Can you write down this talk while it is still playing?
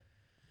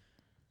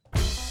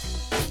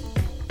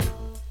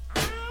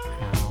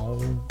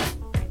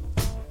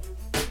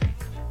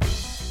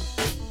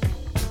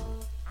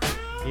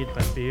Need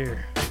my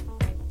beer.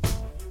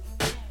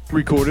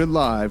 Recorded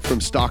live from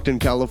Stockton,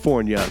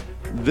 California,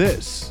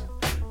 this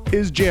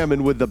is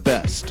Jammin' with the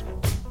Best.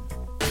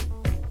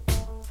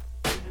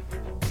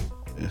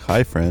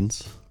 Hi,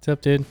 friends. What's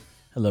up, dude?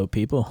 Hello,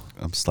 people.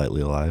 I'm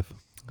slightly alive.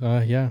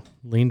 Yeah,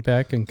 leaned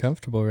back and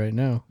comfortable right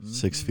now.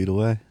 6 feet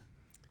away.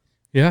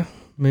 Yeah,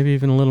 maybe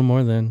even a little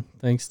more then,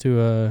 thanks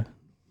to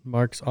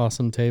Mark's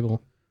awesome table.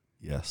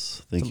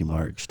 Yes. Thank you, Mark.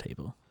 Large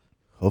table.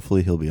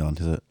 Hopefully he'll be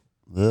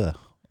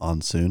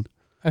on soon.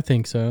 I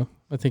think so.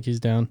 I think he's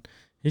down.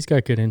 He's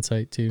got good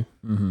insight, too.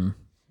 Mm-hmm.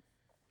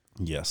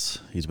 Yes.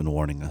 He's been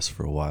warning us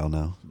for a while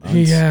now.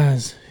 He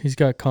has. He's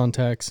got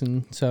contacts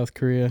in South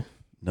Korea.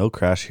 No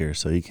crash here,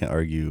 so you can't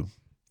argue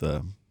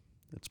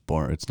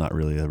it's not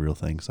really a real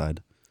thing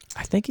side.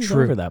 I think he's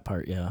True. over that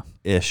part, yeah.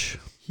 Ish.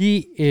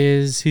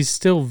 He's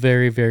still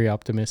very, very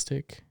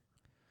optimistic.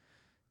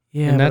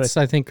 Yeah, and that's,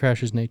 I think,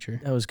 Crash's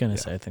nature. I was going to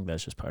say, I think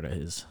that's just part of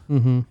his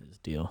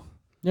deal.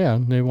 Yeah,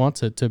 he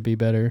wants it to be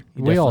better.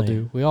 We all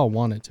do. We all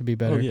want it to be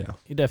better. Oh, yeah.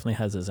 He definitely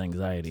has his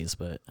anxieties,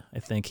 but I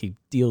think he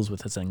deals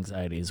with his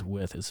anxieties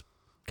with his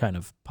kind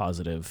of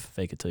positive,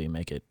 fake it till you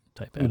make it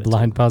type attitude.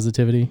 Blind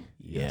positivity.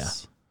 Yeah.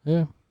 Yes.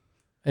 Yeah.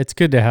 It's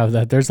good to have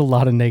that. There's a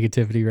lot of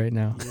negativity right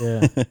now.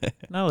 Yeah.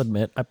 And I'll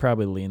admit, I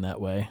probably lean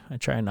that way. I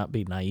try and not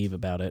be naive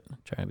about it. I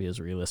try and be as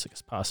realistic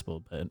as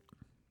possible, but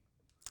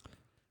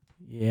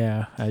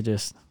yeah,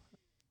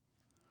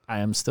 I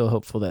am still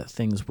hopeful that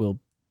things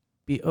will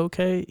be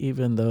okay,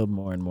 even though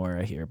more and more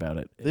I hear about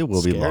it. They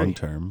will be long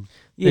term.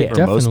 Yeah. It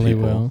For most definitely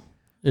people. will.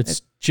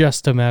 It's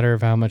just a matter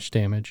of how much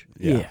damage.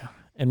 Yeah.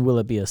 And will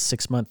it be a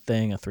 6-month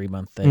thing, a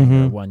 3-month thing,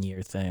 or a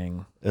 1-year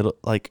thing? It'll,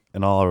 like,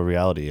 in all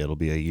reality, it'll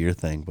be a year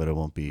thing, but it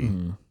won't be.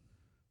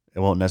 It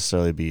won't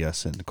necessarily be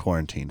us in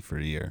quarantine for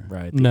a year.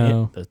 Right.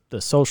 No.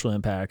 The social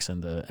impacts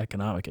and the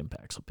economic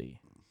impacts will be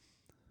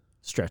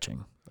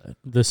stretching. But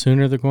The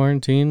sooner the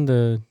quarantine,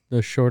 the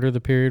shorter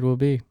the period will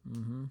be.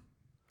 mm-hmm.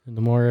 And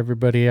the more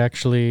everybody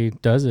actually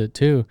does it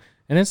too.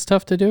 And it's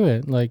tough to do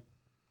it. Like,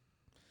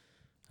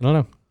 I don't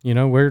know. You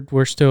know,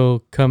 we're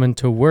still coming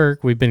to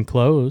work. We've been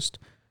closed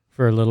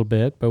for a little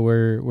bit, but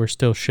we're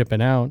still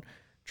shipping out,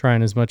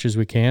 trying as much as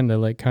we can to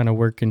like kind of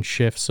work in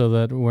shifts so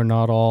that we're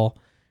not all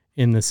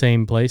in the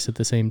same place at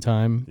the same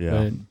time. Yeah.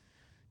 But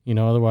you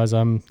know, otherwise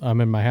I'm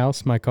in my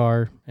house, my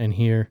car, and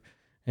here,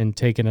 and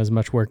taking as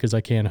much work as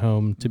I can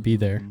home to be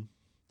there.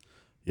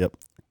 Yep.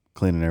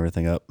 Cleaning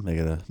everything up.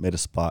 Made a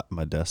spot in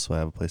my desk so I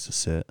have a place to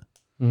sit.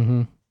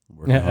 Mm-hmm.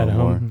 Work Yeah, at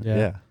home, more.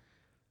 yeah.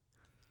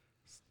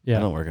 Yeah.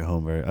 I don't work at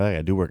home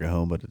I do work at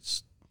home, but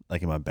it's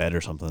like in my bed or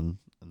something.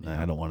 And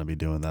I don't want to be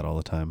doing that all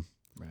the time.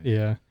 Right.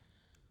 Yeah.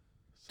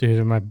 Dude,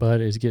 and my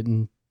butt is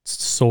getting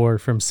sore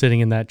from sitting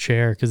in that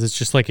chair because it's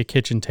just like a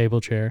kitchen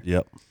table chair.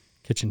 Yep.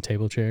 Kitchen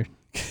table chair.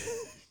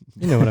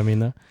 You know what I mean,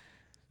 though.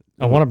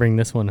 I want to bring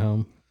this one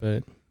home,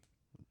 but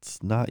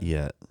It's not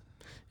yet.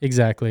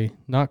 exactly.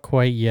 Not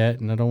quite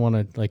yet. And I don't want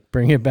to like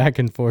bring it back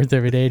and forth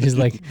every day, just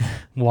like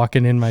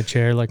walking in my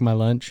chair like my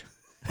lunch.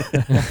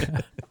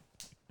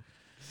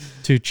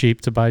 Too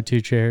cheap to buy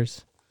 2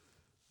 chairs.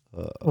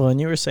 Well, and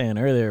you were saying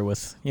earlier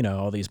with,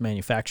 all these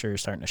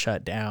manufacturers starting to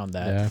shut down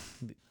that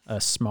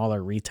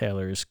smaller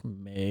retailers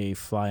may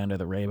fly under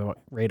the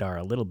radar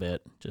a little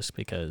bit just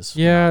because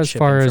Yeah, as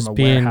far as from a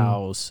being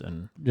warehouse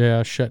and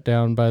shut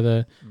down by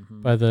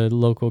the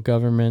local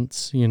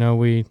governments. You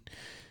know,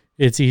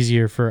 it's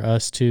easier for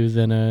us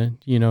than an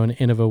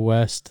Innova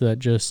West that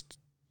just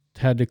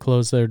had to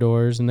close their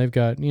doors, and they've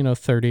got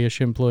 30-ish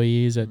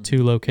employees at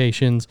 2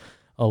 locations,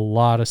 a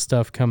lot of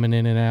stuff coming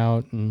in and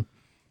out, and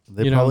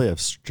They probably have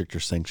stricter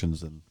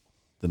sanctions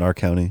than our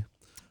county.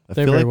 I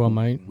they feel very like well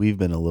might. we've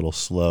been a little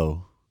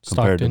slow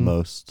compared to Stockton.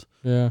 most.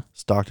 Yeah.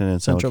 Stockton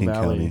and San Central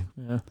Joaquin Valley,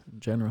 County. yeah, in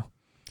general.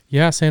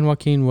 Yeah, San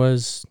Joaquin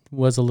was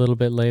a little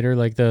bit later.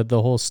 Like the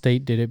whole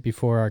state did it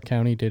before our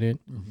county did it.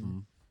 Mm-hmm.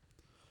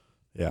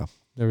 Yeah.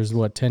 There was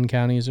 10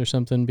 counties or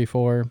something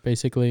before,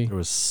 basically. There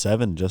was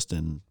 7 just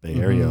in Bay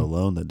Area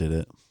alone that did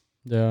it.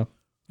 Yeah.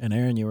 And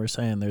Aaron, you were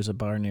saying there's a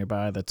bar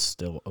nearby that's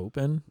still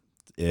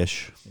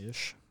open-ish.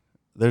 Ish.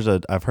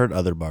 I've heard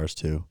other bars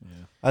too.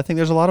 Yeah. I think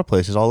there's a lot of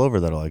places all over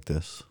that are like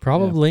this.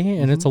 Probably,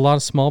 and it's a lot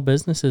of small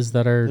businesses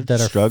that are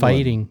struggling.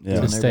 fighting Yeah. to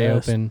Doing stay their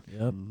best. open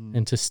Yep.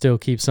 and to still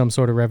keep some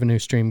sort of revenue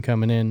stream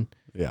coming in.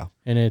 Yeah.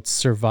 And it's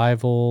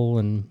survival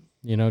and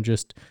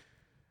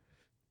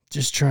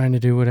just trying to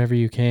do whatever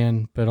you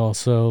can, but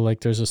also like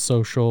there's a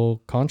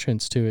social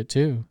conscience to it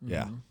too.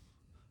 Yeah. Mm-hmm.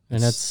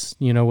 And that's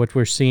what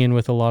we're seeing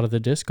with a lot of the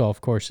disc golf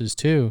courses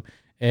too.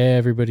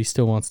 Everybody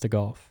still wants to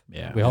golf.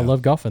 Yeah. We all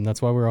love golfing. That's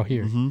why we're all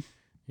here. Mm-hmm.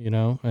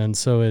 And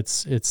so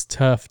it's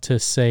tough to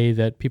say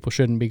that people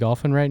shouldn't be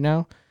golfing right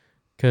now,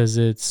 because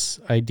it's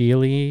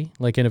ideally,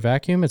 like in a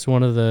vacuum, it's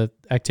one of the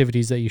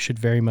activities that you should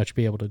very much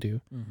be able to do,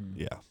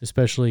 Mm-hmm. Yeah.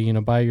 especially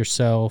by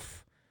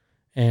yourself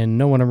and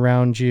no one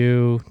around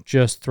you,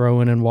 just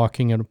throwing and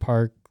walking in a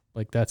park.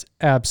 Like that's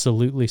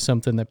absolutely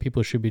something that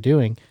people should be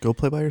doing. Go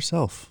play by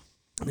yourself.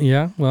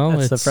 Yeah, well,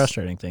 That's the it's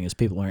frustrating thing is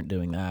people aren't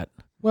doing that.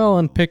 well,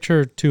 and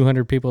picture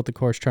 200 people at the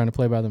course trying to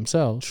play by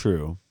themselves.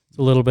 True. It's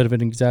a little bit of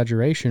an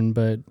exaggeration,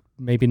 but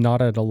maybe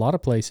not at a lot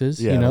of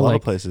places. Yeah, you know, a lot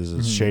like of places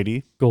is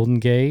shady. Golden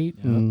Gate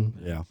and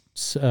Yeah.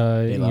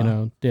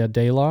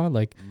 De La.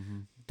 Like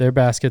their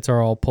baskets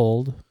are all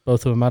pulled.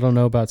 Both of them. I don't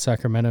know about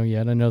Sacramento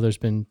yet. I know there's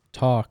been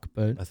talk,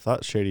 but I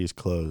thought Shady's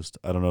closed.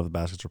 I don't know if the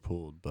baskets are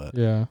pulled, but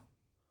yeah,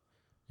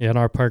 and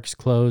our park's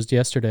closed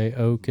yesterday.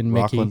 Oak and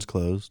Mickey. Rockland's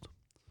closed.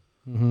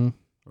 Mm-hmm.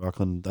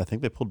 Rockland, I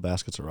think they pulled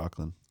baskets at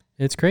Rockland.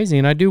 It's crazy,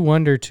 and I do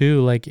wonder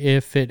too, like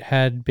if it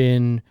had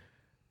been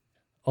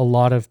a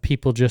lot of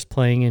people just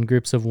playing in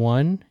groups of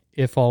one,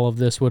 if all of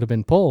this would have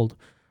been pulled,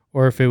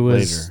 or if it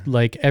was Later.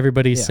 like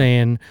everybody's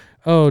saying,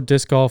 "Oh,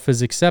 disc golf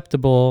is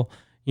acceptable."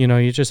 You know,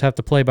 you just have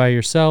to play by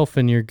yourself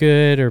and you're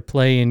good, or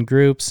play in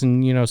groups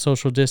and, you know,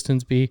 social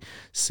distance, be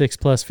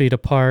 6+ feet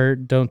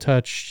apart, don't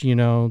touch, you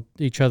know,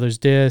 each other's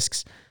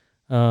discs,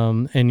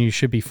 and you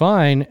should be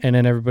fine. And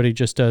then everybody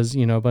just does,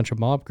 you know, a bunch of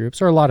mob groups,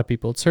 or a lot of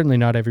people. It's certainly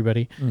not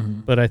everybody,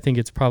 but I think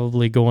it's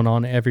probably going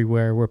on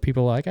everywhere where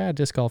people are like,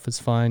 disc golf is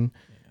fine.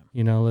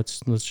 You know,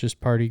 let's just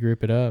party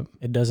group it up.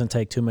 It doesn't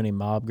take too many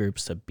mob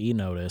groups to be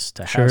noticed,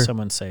 to Sure. have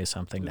someone say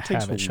something, to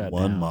takes have it shut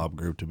one down. mob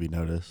group to be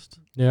noticed.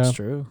 Yeah. That's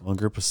true. One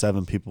group of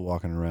 7 people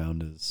walking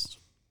around is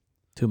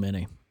Too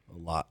many. a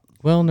lot.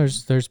 Well, and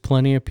there's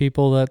plenty of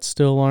people that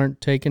still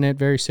aren't taking it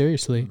very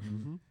seriously.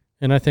 Mm-hmm.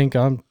 And I think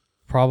I'm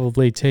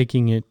probably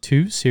taking it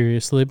too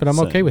seriously, but I'm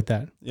okay Same. with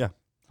that. Yeah.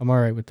 I'm all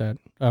right with that.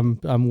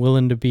 I'm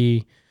willing to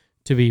be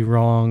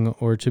wrong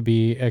or to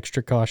be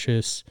extra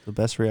cautious. The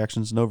best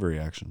reaction is an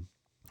overreaction.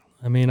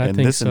 I mean, I In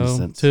think this so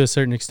instance. to a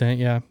certain extent.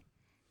 Yeah.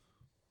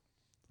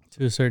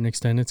 To a certain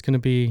extent, it's going to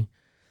be,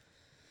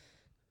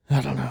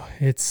 I don't know.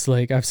 It's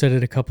like, I've said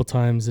it a couple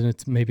times and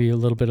it's maybe a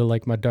little bit of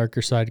like my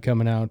darker side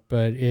coming out,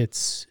 but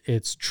it's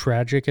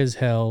tragic as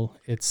hell.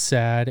 It's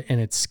sad and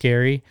it's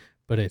scary,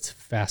 but it's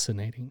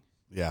fascinating.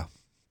 Yeah.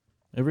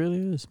 It really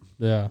is.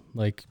 Yeah.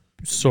 Like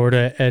sort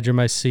of edge of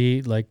my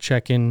seat, like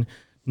checking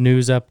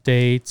news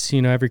updates,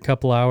 you know, every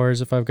couple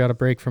hours. If I've got a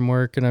break from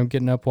work and I'm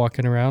getting up,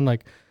 walking around,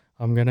 like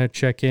I'm going to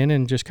check in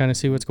and just kind of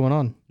see what's going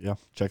on. Yeah.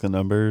 Check the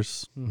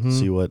numbers, Mhm.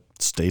 see what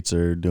states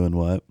are doing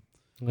what.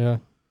 Yeah.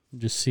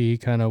 Just see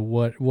kind of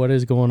what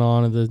is going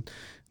on in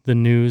the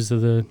news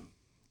of the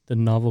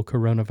novel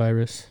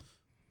coronavirus.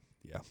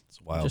 Yeah.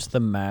 It's wild. Just the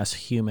mass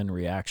human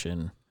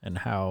reaction and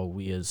how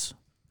we as,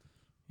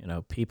 you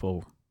know,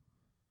 people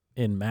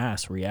in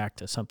mass react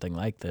to something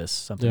like this,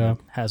 something Yeah.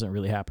 that hasn't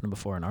really happened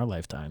before in our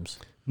lifetimes.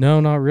 No,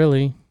 not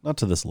really. Not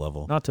to this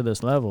level. Not to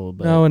this level,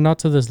 but No, and not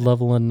to this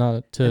level and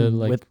not to and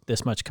like with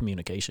this much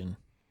communication.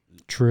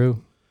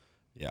 true.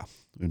 Yeah.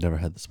 We've never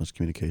had this much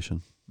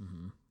communication.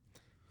 Mm-hmm.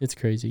 It's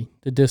crazy.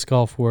 The disc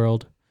golf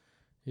world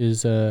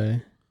is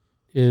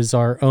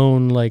our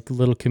own like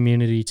little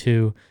community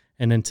too,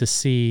 and then to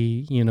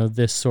see, you know,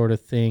 this sort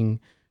of thing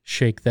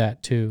shake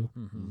that too.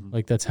 Mm-hmm.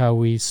 Like that's how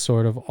we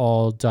sort of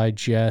all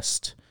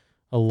digest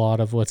a lot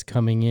of what's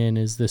coming in.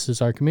 Is this is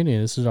our community,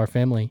 this is our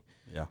family.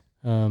 Yeah.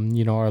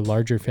 You know, our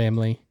larger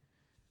family,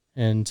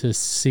 and to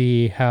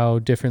see how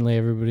differently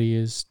everybody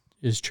is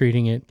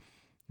treating it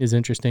is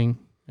interesting.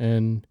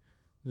 And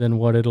then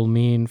what it'll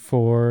mean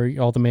for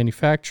all the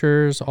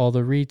manufacturers, all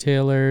the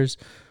retailers,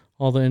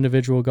 all the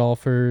individual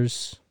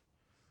golfers.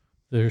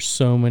 There's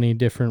so many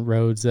different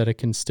roads that it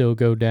can still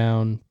go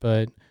down,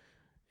 but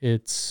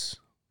it's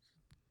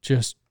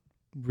just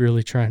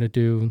really trying to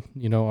do,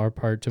 you know, our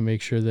part to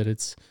make sure that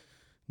it's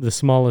the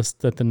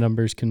smallest that the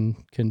numbers can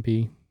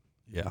be.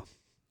 Yeah.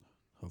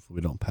 Hopefully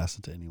we don't pass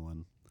it to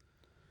anyone.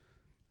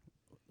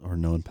 Or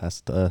no one pass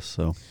it to us.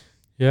 So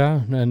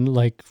Yeah, and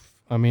like,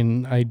 I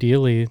mean,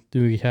 ideally,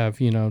 do we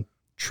have, you know,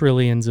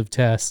 trillions of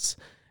tests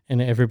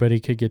and everybody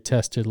could get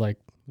tested like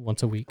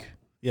once a week?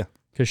 Yeah.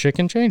 Because shit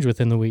can change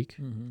within the week.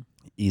 Mm-hmm.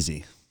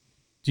 easy.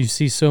 Do you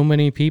see so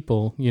many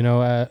people, you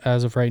know,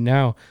 as of right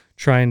now,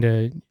 trying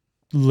to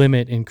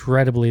limit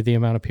incredibly the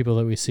amount of people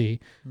that we see?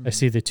 Mm-hmm. I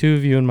see the two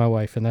of you and my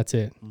wife, and that's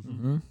it.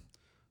 Mm-hmm.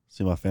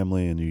 See my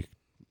family and you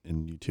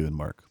two and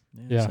Mark.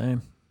 Yeah.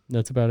 Same.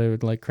 That's about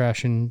it. Like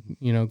crashing,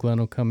 you know, Glenn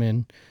will come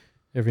in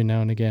every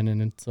now and again,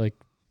 and it's like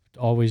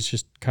always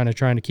just kind of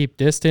trying to keep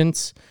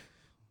distance.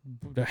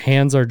 The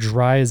hands are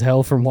dry as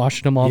hell from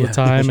washing them all the Yeah,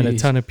 time, and a jeez.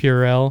 ton of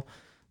Purell,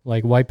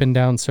 like wiping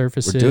down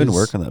surfaces. We're doing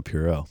work on that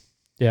Purell.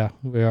 Yeah,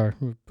 we are.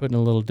 We're putting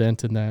a little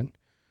dent in that.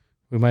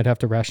 We might have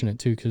to ration it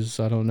too, because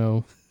I don't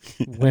know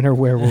when or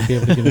where we'll be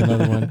able to get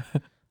another one.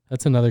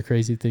 That's another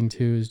crazy thing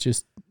too, is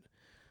just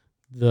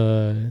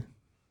the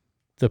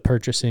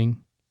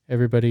purchasing.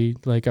 Everybody,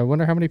 like, I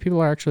wonder how many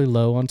people are actually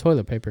low on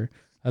toilet paper.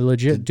 I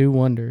legit do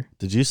wonder.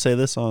 Did you say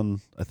this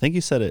on, I think you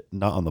said it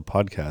not on the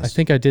podcast. I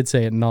think I did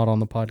say it not on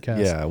the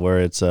podcast. Yeah, where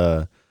it's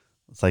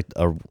like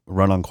a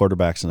run on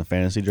quarterbacks in a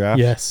fantasy draft.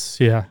 Yes.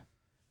 Yeah.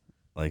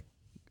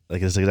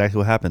 Like it's exactly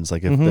what happens.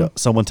 Like if Mhm.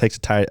 someone takes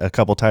a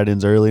couple tight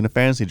ends early in a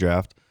fantasy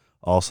draft,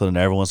 all of a sudden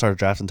everyone starts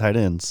drafting tight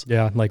ends.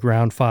 Yeah. Like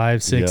round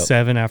 5, 6, Yep.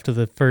 7 after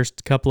the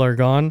first couple are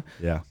gone.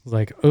 Yeah.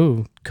 Like,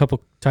 oh,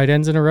 couple tight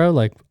ends in a row,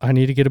 like I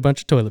need to get a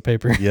bunch of toilet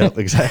paper. Yep,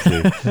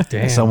 exactly.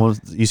 Damn.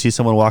 You see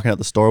someone walking out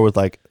the store with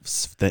like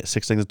 6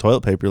 things of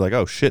toilet paper. You're like,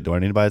 oh shit, do I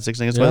need to buy 6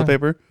 things of toilet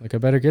paper? Like I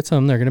better get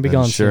some. They're gonna be And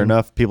gone. sure soon.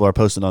 enough, people are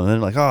posting on it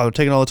like, oh, they're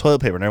taking all the toilet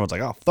paper, and everyone's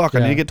like, oh fuck, I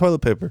need to get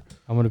toilet paper.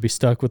 I'm gonna be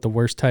stuck with the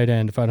worst tight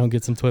end if I don't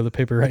get some toilet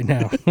paper right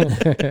now.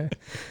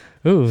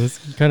 Ooh,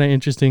 it's kind of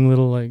interesting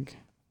little like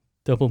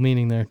double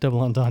meaning there, double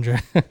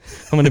entendre. I'm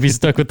gonna be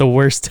stuck with the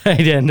worst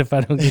tight end if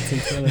I don't get some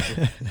toilet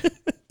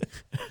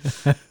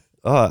paper.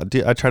 Oh,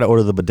 dude, I tried to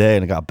order the bidet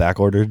and it got back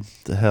ordered.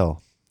 The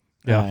hell,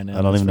 Yeah, I know.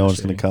 I don't even know when it's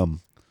gonna come.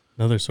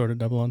 Another sort of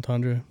double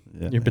entendre.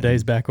 Yeah. Your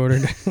bidet's back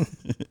ordered.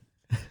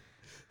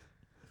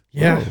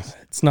 Yeah,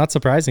 it's not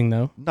surprising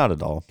though, Not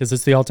at all. because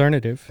it's the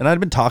alternative. And I'd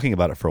been talking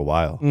about it for a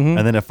while, Mhm.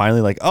 and then it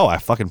finally like, oh, I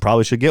fucking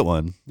probably should get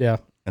one. Yeah,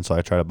 And so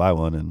I tried to buy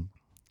one, and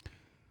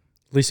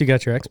at least you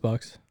got your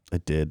Xbox.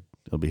 it did.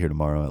 It'll be here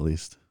tomorrow at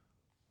least.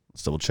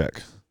 Let's double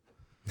check.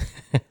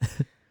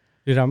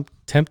 Dude, I'm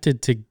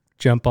tempted to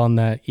jump on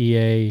that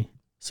EA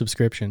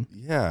subscription.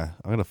 Yeah,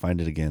 I'm gonna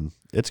find it again.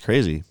 It's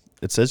crazy.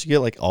 It says you get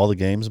like all the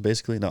games,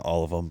 basically, not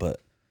all of them, but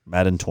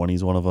Madden 20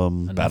 is one of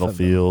them. Enough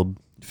Battlefield,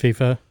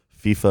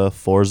 FIFA,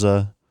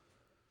 Forza,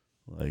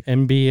 like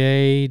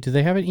NBA. Do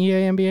they have an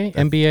EA NBA?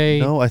 NBA.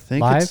 no, I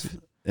think it's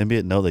Live?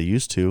 NBA. No, they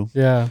used to.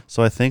 Yeah.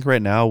 So I think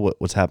right now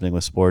what's happening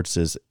with sports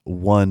is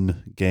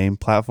one game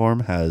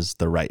platform has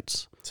the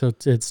rights. So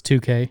it's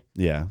 2K.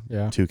 Yeah,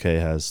 Yeah. 2K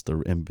has the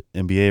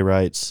NBA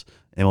rights.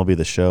 MLB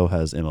The Show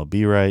has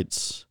MLB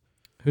rights.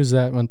 Who's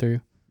that one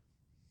through?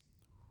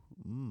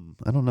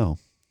 I don't know.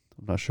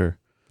 I'm not sure.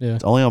 Yeah.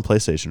 It's only on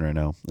PlayStation right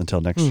now until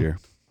next year.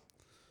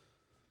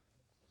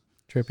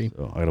 Trippy.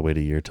 So I gotta wait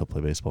a year till play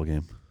a baseball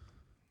game.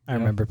 I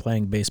remember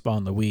playing baseball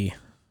on the Wii.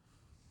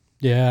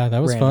 Yeah, that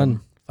was Random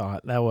fun.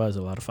 Thought that was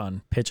a lot of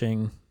fun.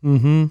 Pitching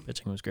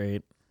Mm-hmm. was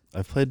great.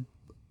 I've played.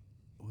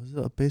 Was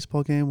it a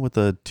baseball game with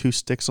the 2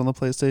 sticks on the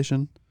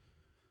PlayStation?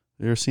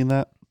 You ever seen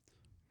that?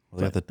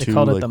 They got the They 2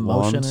 called it like the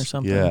Motion or wands.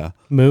 something? Yeah,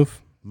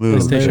 Move.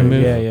 Move. PlayStation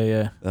Move.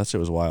 Yeah. That shit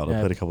was wild. I Yeah.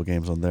 played a couple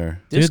games on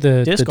there. Dude,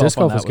 the disc golf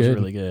on golf that was good.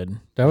 really good.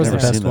 That was the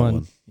Never best seen that one.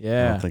 I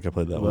Yeah. don't think I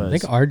played that It one. I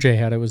was. think RJ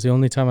had it. Was the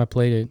only time I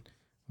played it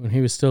when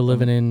he was still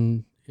living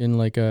in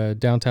like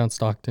downtown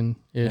Stockton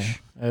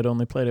ish. I had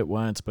only played it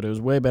once, but it was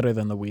way better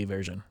than the Wii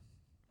version.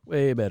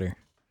 Way better.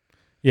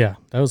 Yeah,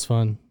 that was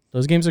fun.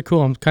 Those games are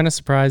cool. I'm kind of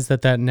surprised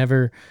that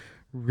never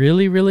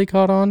really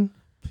caught on.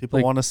 People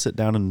like- want to sit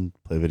down and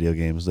play video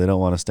games. They don't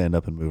want to stand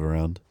up and move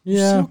around.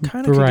 Yeah, Still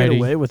kind of could variety. get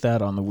away with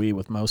that on the Wii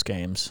with most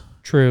games.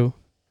 True.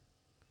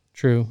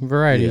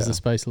 Variety is Yeah. the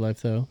spice of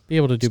life, though. Be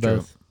able to do It's true.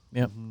 both.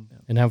 Yep.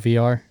 And now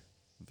VR.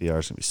 VR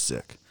is gonna be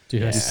sick.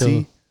 Dude, Yeah. I You still,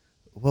 see,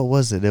 what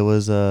was it? It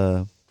was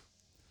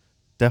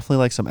definitely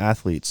like some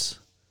athletes,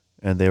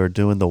 and they were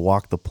doing the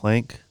walk the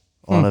plank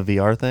on a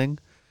VR thing,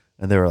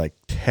 and they were like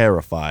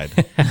terrified.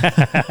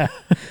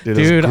 Dude,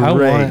 it was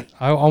great.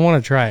 I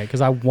want to try it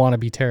because I want to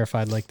be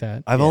terrified like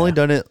that. I've only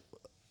done it.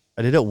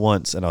 I did it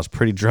once, and I was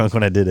pretty drunk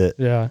when I did it.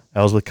 Yeah.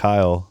 I was with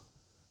Kyle.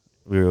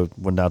 We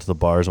went down to the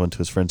bars, went to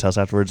his friend's house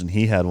afterwards, and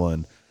he had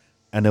one.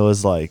 And it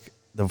was like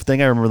the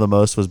thing I remember the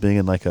most was being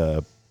in like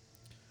a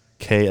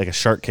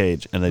shark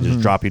cage, and they just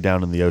drop you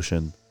down in the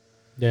ocean,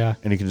 Yeah.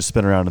 and you can just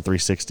spin around in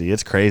 360.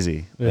 It's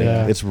crazy. Like,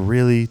 Yeah. it's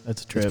really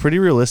That's a trip. it's pretty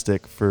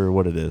realistic for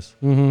what it is.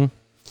 Mm-hmm.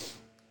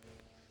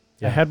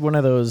 I had one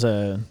of those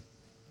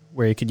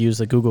where you could use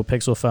the Google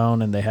Pixel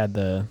phone, and they had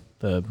the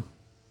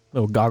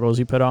little goggles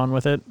you put on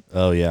with it.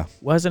 Oh yeah,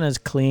 Wasn't as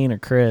clean or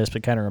crisp.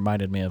 It kind of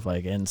reminded me of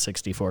like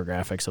N64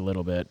 graphics a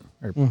little bit,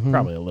 or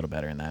probably a little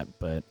better than that.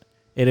 But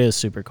it is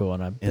super cool,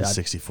 and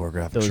N64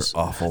 graphics those-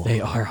 are awful. they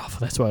are awful.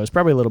 That's why it was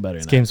probably a little better.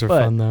 These than games that. were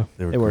But fun, though.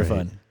 They They were great.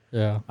 fun.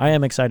 Yeah. I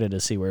am excited to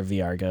see where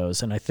VR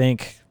goes, and I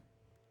think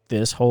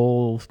this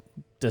whole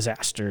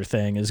disaster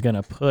thing is going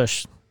to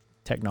push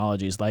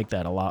technologies like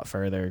that a lot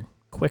further,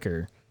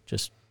 quicker,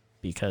 just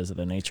because of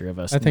the nature of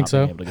us. I think not so.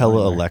 being able to go Hella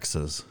anywhere.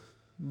 Alexas.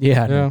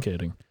 Yeah, Yeah. no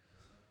kidding.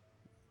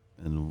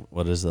 And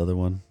what is the other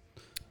one?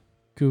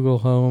 Google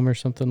Home or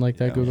something like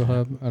that. Yeah. Google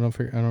Hub. I don't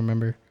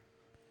remember.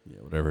 Yeah,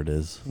 whatever it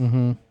is.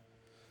 Mm-hmm.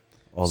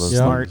 All those Yeah.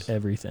 Smart things.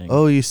 everything.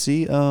 Oh, you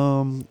see,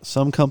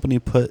 some company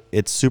put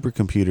its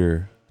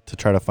supercomputer to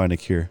try to find a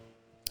cure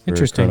for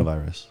Interesting.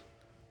 coronavirus.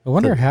 I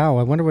wonder how.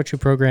 I wonder what you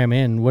program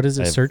in. What is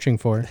it I have- searching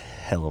for?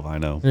 Hell if I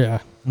know. Yeah.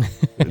 Yeah,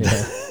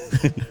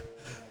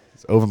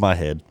 It's over my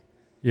head.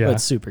 Yeah. but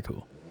super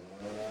cool.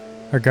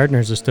 Our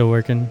gardeners are still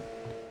working.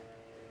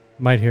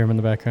 Might hear them in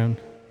the background.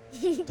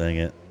 Dang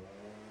it.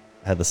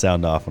 I had the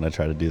sound off when I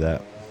tried to do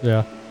that.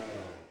 Yeah.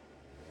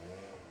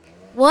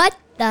 What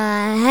the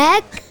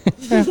heck?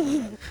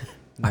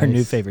 Our new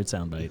Nice. favorite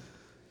soundbite.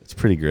 It's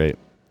pretty great.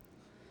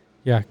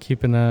 Yeah.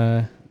 Keep an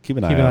eye Keep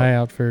an eye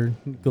out. out for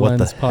What the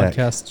Glenn's heck?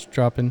 podcast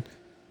dropping.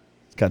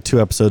 It's got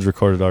 2 episodes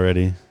recorded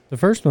already. The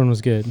first one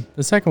was good.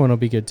 The second one will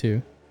be good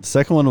too. The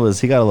second one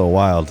was he got a little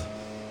wild.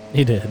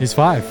 He did. He's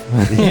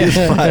 5. He's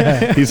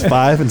 5. He's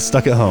 5 and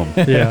stuck at home.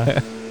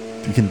 Yeah.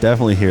 You can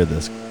definitely hear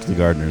this to the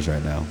gardeners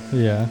right now.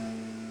 Yeah.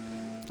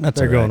 That's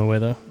They're all right. going away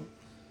though.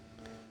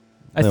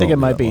 I They think it won't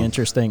be might that be long.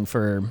 interesting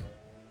for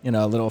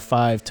a little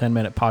 5-10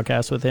 minute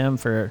podcast with him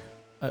for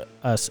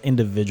us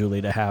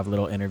individually to have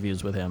little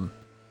interviews with him.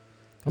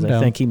 Because I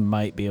think he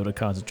might be able to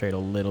concentrate a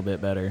little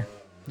bit better.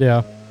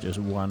 Yeah. Just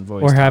one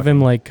voice. Or have talking.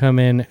 him like come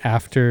in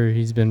after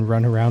he's been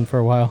run around for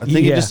a while. I think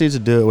he just needs to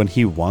do it when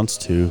he wants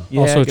to.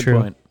 Yeah, Also good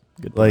true. Point.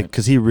 Good Like, point.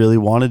 because he really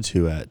wanted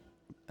to at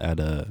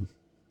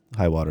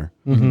High Water.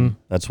 Mm-hmm.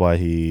 That's why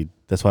it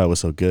was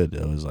so good.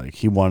 It was like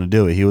he wanted to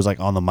do it. He was like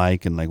on the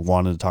mic and like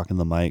wanted to talk in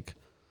the mic.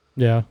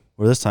 Yeah.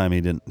 Where this time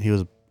he didn't. He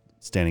was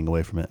standing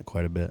away from it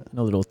quite a bit.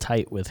 A little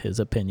tight with his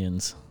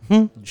opinions Hmm.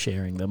 and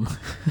sharing them.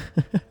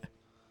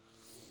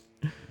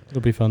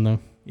 It'll be fun though.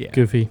 Yeah.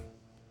 Goofy.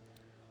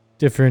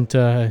 Different,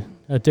 a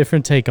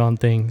different take on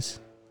things.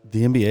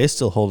 The NBA is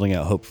still holding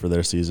out hope for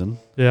their season.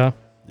 Yeah.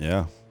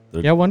 Yeah.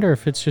 Yeah, I wonder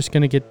if it's just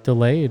going to get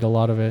delayed, a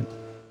lot of it.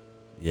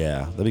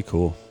 Yeah, that'd be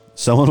cool.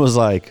 Someone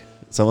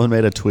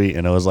made a tweet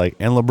and it was like,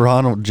 and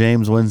LeBron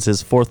James wins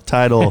his fourth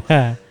title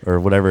or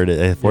whatever it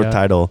is, fourth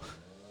title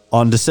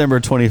on December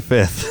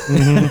 25th.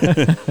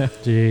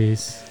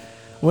 Jeez.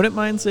 Wouldn't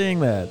mind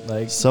seeing that.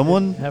 Like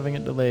Someone- having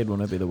it delayed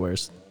wouldn't be the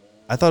worst.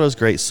 I thought it was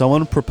great.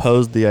 Someone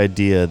proposed the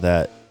idea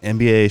that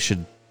NBA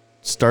should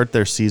start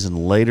their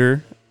season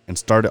later and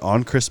start it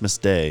on Christmas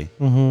Day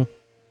Mm-hmm.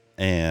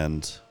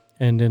 and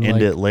And in end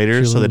like it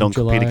later so they June, don't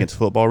compete July. against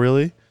football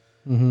really.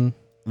 Mm-hmm.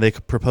 They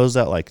proposed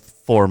that like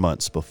 4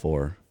 months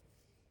before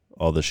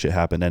all this shit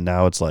happened, and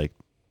now it's like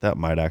that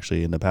might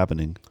actually end up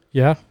happening.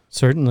 Yeah,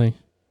 certainly.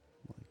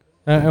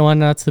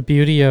 And that's the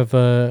beauty of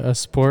a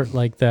sport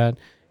like that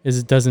is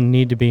it doesn't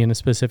need to be in a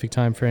specific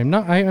time frame.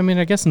 No, I mean,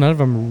 I guess none of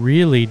them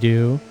really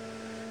do,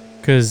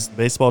 because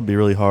Baseball would be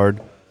really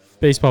hard.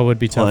 baseball would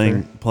be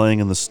tougher. Playing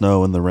in the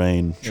snow and the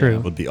rain True.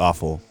 would be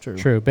awful.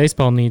 True.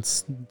 Baseball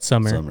needs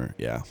summer.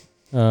 Yeah.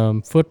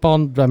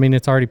 Football, I mean,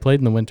 it's already played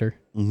in the winter.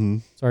 Mm-hmm.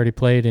 It's already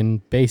played in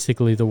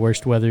basically the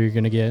worst weather you're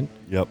going to get.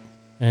 Yep.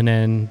 And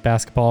then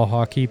basketball,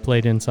 hockey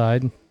played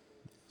inside.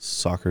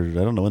 Soccer, I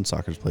don't know when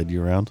soccer's played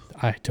year round.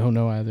 I don't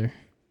know either.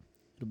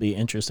 It'll be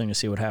interesting to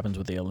see what happens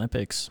with the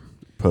Olympics.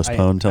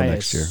 Postponed until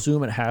next year. I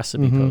assume it has to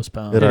be Mhm.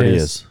 postponed. It already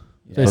is. is.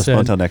 They Postponed said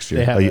until next year.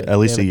 They have At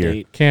least they a have year.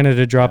 date.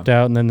 Canada dropped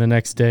out, and then the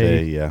next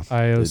day, Yeah.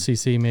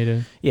 IOCC made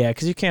it. Yeah,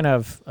 because you can't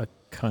have a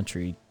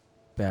country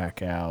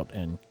back out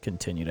and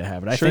continue to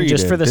have it. I Sure think you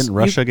just did. for this, Didn't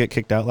Russia get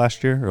kicked out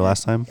last year or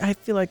last time? I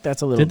feel like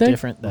that's a little Did they?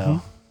 different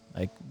though.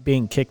 Like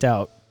being kicked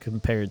out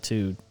compared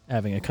to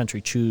having a country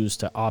choose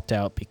to opt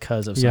out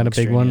because of You some got a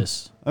big one?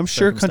 extraneous I'm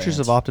sure countries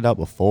have circumstance. opted out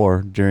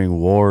before during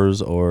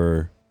wars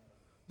or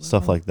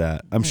stuff like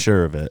that. I'm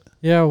sure of it.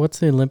 Yeah, what's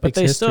the Olympics But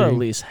they history? still at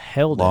least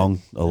held A it.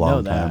 long I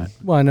know time. that.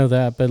 Well, I know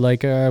that, but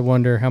like, I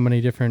wonder how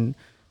many different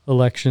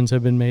elections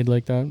have been made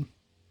like that.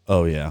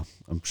 Oh yeah,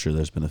 I'm sure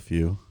there's been a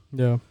few.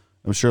 Yeah.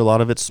 I'm sure a lot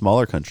of it's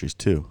smaller countries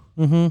too,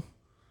 Mm-hmm.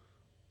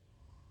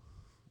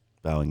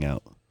 bowing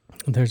out.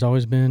 There's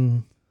always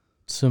been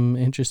some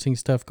interesting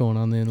stuff going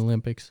on in the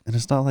Olympics. And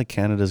it's not like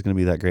Canada's going to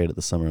be that great at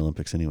the Summer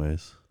Olympics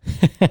anyways.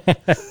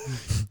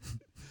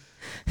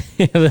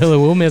 Yeah,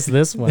 we'll miss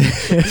this one.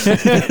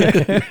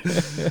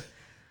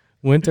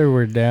 Winter,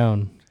 we're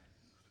down.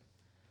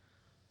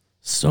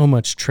 So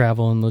much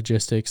travel and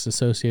logistics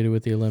associated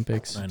with the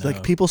Olympics. I It's know.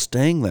 like people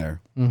staying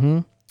there. Mm-hmm.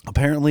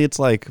 Apparently it's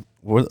like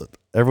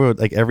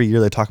every year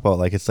they talk about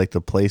like it's like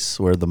the place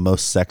where the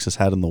most sex is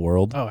had in the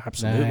world. Oh,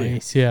 absolutely.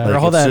 Nice. Yeah. They're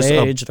Like, all it's that just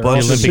a age. They're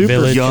bunch all of Olympic super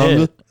Village. young,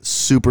 Fit.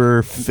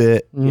 super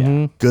fit,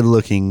 Mm-hmm. good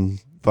looking,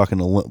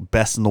 fucking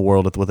best in the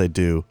world at what they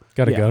do.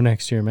 Got to Yeah. go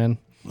next year, man.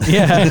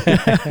 Yeah.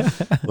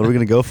 What are we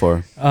gonna go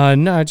for?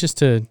 No, just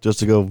to, Just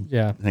to go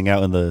yeah. hang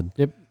out in the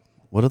Yep.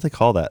 What do they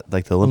call that?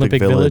 Like the Olympic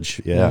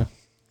Village. Yeah.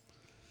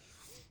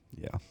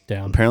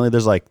 Down. Apparently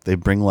there's like they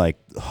bring like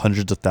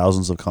hundreds of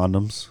thousands of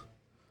condoms.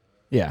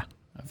 Yeah.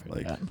 I've heard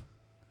Like- that.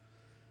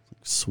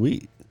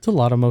 Sweet. It's a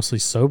lot of mostly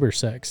sober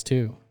sex,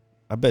 too.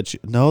 I bet you.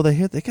 No,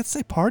 they could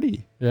say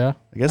party. Yeah.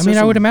 I guess. I mean,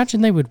 I would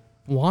imagine they would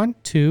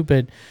want to,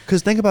 but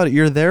Because think about it,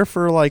 you're there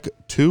for like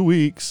 2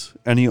 weeks,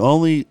 and a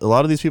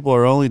lot of these people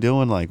are only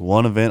doing like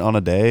one event on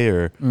a day,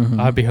 or Mhm.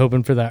 I'd be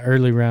hoping for that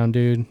early round,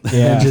 dude.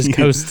 Yeah. And just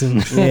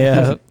coasting.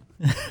 Yeah.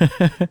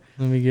 Let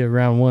me get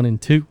round 1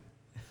 and 2.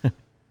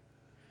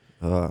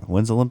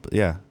 when's Olympic?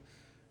 Yeah,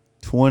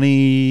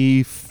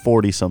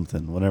 2040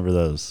 something. Whenever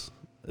those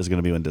is going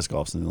to be when disc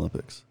golf's in the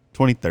Olympics.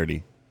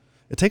 2030.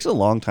 It takes a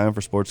long time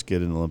for sports to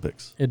get in the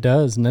Olympics. It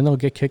does, and then they'll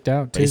get kicked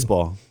out, too.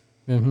 Baseball,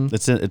 Mm-hmm.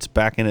 it's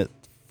back in it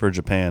for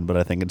Japan, but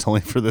I think it's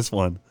only for this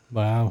one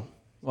Wow.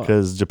 Well,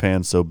 because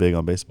Japan's so big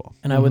on baseball.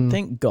 and I would Mhm.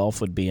 think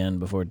golf would be in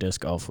before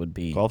disc golf would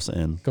be. Golf's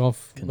in.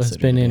 Golf has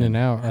Considered been in again. and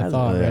out, I Has it?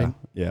 thought, yeah, right?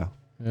 yeah.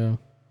 Yeah.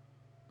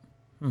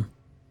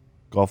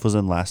 Golf was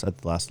in at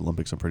the last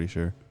Olympics. I'm pretty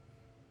sure.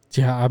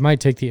 Yeah, I might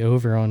take the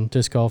over on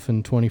disc golf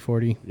in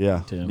 2040.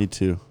 Yeah, Too. me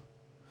too.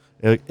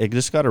 It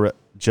just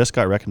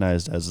got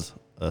recognized as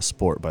a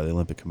sport by the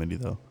Olympic Committee,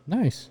 though.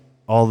 Nice.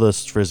 All the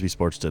frisbee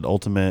sports did.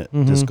 Ultimate,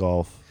 Mhm. disc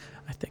golf,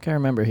 I think I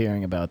remember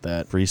hearing about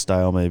that.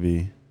 freestyle,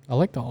 maybe. I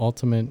like the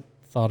ultimate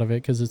thought of it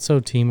because it's so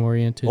team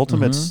oriented.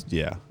 Ultimates,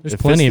 yeah. There's It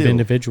plenty fits of the-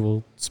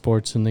 individual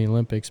sports in the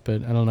Olympics,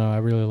 but I don't know. I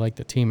really like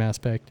the team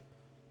aspect.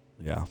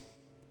 Yeah,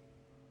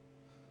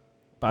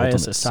 Bias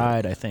Ultimate's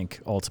aside, I think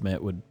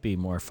Ultimate would be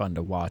more fun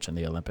to watch in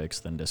the Olympics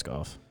than disc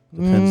golf.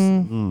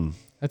 Depends.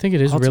 I think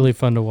it is Ultimate- really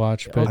fun to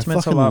watch, Yeah, but I Ultimate's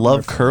a fucking lot more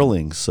love fun.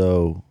 curling,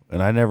 so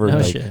and I never No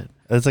like shit.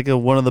 it's like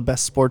one of the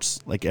best sports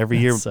like every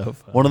year. That's so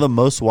fun. One of the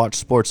most watched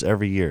sports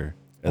every year.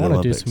 I at the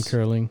want to do Olympics. some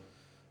curling.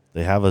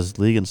 They have a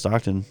league in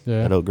Stockton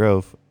Yeah. at Oak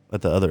Grove,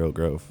 at the other Oak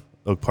Grove,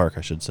 Oak Park,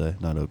 I should say,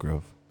 not Oak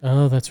Grove.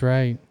 Oh, that's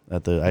right.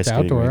 At the ice It's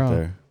skating outdoor, rink huh?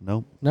 there.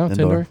 Nope. No, it's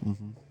indoor. Mhm.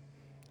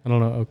 I don't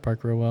know Oak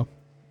Park real well.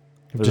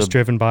 I've There's just a-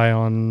 driven by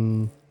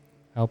on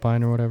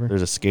Alpine or whatever.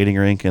 There's a skating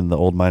rink in the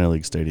old minor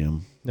league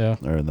stadium Yeah.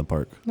 or in the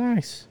park.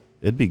 Nice.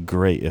 It'd be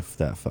great if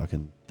that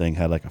fucking thing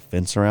had like a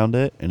fence around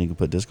it and you could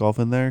put disc golf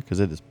in there because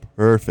it is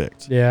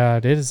perfect. Yeah,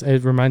 it is.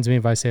 It reminds me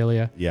of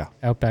Visalia, Yeah.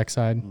 Outback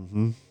side.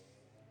 Mm-hmm.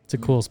 It's a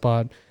cool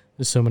spot.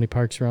 There's so many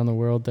parks around the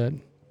world that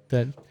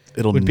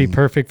It'll would be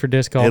perfect for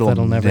disc golf. It'll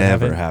That'll never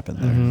have it. happen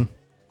there. Mhm.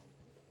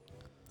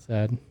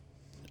 Sad.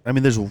 I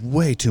mean, there's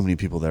way too many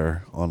people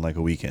there on like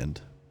a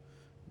weekend.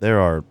 There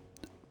are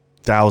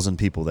 1,000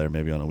 people there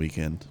maybe on a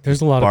weekend.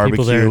 There's a lot of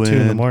people there at 2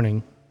 in the Barbecuing.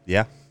 morning.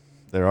 Yeah,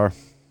 there are.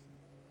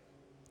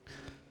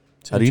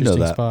 It's How an do you know interesting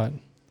that? spot.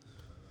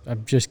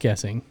 I'm just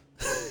guessing.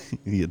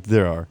 Yeah,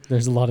 there are.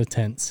 There's a lot of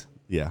tents.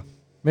 Yeah,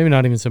 Maybe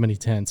not even so many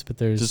tents, but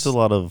there's just a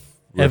lot of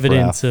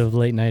evidence riffraff. of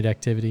late night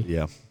activity.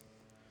 Yeah.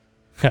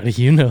 How do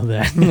you know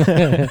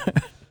that?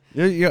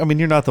 I mean,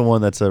 you're not the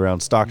one that's around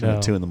Stockton No.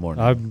 at 2 in the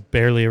morning. I'm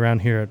barely around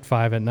here at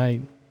 5 at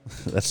night.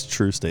 That's a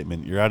true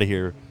statement. You're out of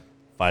here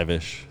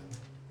 5-ish.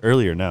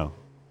 Earlier now.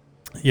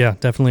 Yeah,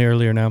 definitely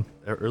earlier now.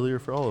 Earlier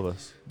for all of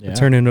us. Yeah. I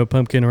turn into a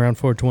pumpkin around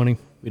 4:20.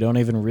 We don't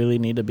even really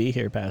need to be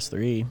here past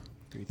 3.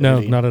 No,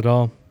 3:30. not at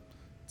all.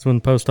 It's when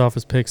the post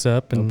office picks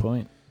up No and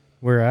point.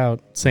 we're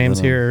out. Sam's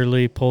Then, here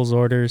early, pulls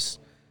orders.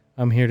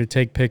 I'm here to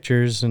take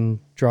pictures and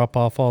drop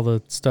off all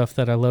the stuff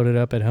that I loaded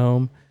up at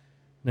home.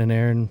 And then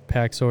Aaron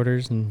packs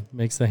orders and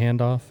makes the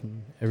handoff,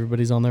 and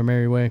everybody's on their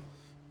merry way.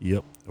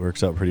 Yep.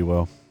 Works out pretty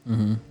well.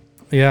 Mm-hmm.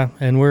 Yeah,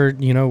 and we're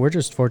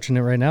just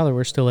fortunate right now that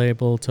we're still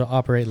able to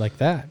operate like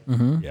that,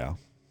 Mm-hmm. Yeah.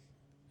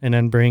 and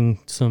then bring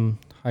some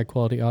high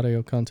quality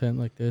audio content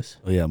like this.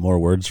 Oh, yeah. More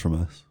words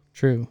from us.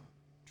 True.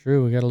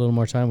 We got a little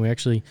more time. We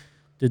actually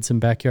did some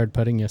backyard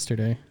putting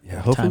yesterday. Yeah.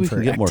 Hopefully Time we for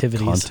can get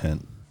activities. more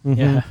content.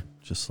 Yeah.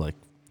 Just like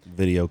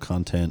video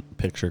content,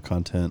 picture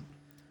content.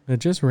 It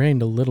just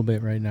rained a little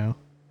bit right now.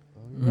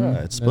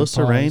 Yeah. It's supposed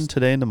to rain paused.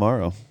 today and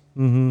tomorrow.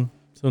 Mm-hmm.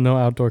 So no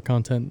outdoor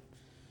content.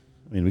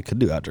 I mean, we could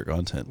do outdoor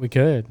content. We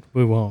could.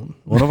 We won't.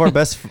 One of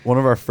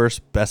our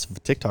first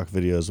best TikTok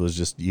videos was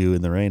just you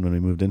in the rain when we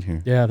moved in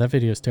here. Yeah, that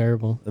video's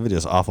terrible. That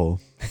video's awful.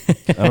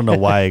 I don't know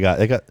why it got,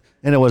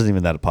 and it wasn't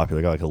even that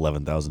popular. It got like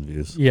 11,000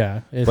 views.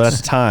 Yeah. But at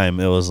It's, the time,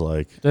 it was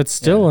like, that's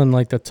still in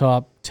like the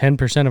top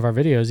 10% of our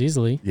videos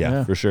easily. yeah,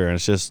 Yeah. for sure. And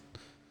it's just,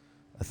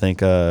 I think,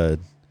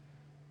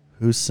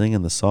 who's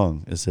singing the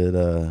song? Is it,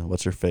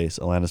 what's her face?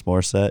 Alanis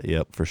Morissette?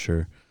 Yep, for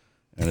sure.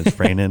 And it's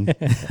raining.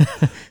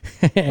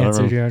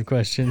 Answered know. your own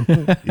question.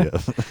 Yeah.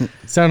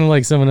 Sounded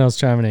like someone else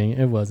chiming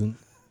in. It wasn't.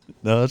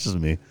 No, that's just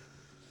me.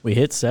 We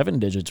hit 7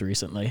 digits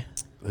recently.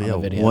 On Yeah, the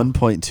video.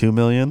 1.2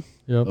 million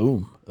Yep.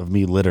 Boom. of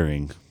me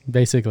littering.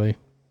 Basically.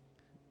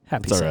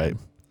 Happy It's all sad. right.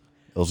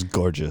 It was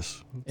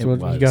gorgeous. That's It what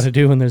was. you got to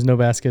do when there's no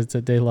baskets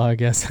at Daylaw, I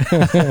guess.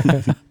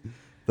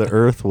 The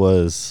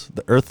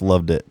Earth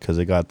loved it because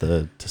it got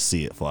to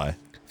see it fly.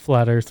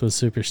 Flat Earth was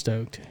super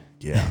stoked.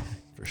 Yeah,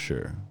 for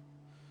sure.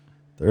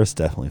 The Earth's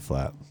definitely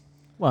flat.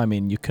 Well, I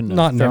mean, you couldn't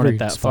Not have in thrown every it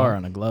that spot. far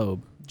on a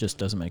globe. Just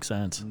doesn't make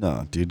sense.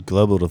 No, dude,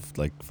 globe would have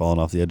like fallen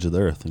off the edge of the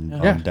Earth and Yeah.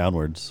 gone Yeah.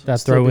 downwards. That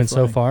Still throw be went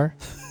so flying. far.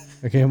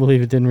 I can't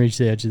believe it didn't reach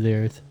the edge of the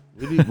Earth.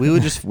 We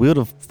would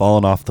have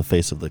fallen off the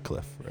face of the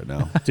cliff right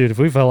now. Dude, if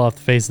we fell off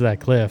the face of that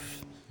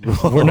cliff,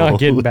 we're not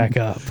getting back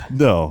up.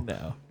 No.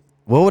 No.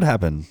 What would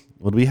happen?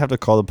 Would we have to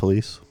call the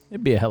police?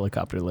 It'd be a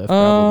helicopter lift,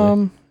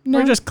 probably. No,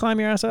 Or just climb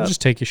your ass up.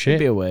 just take your It'd shit.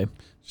 be a way.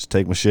 Just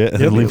take my shit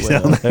and Yep. then leave me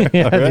down there.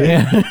 Yeah, All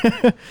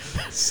right. dude.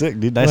 Sick,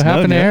 dude. Nice What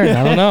happened to knowing you. Aaron?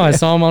 I don't know. I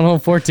saw him on hole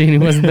 14. He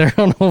wasn't there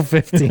on hole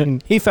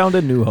 15. He found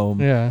a new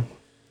home. Yeah.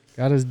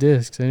 Got his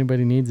discs.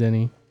 Anybody needs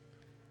any.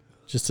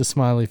 Just a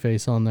smiley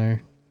face on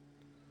there.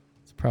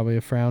 It's probably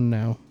a frown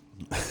now.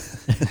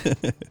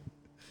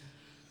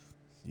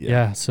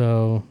 Yeah,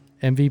 so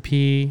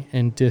MVP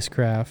and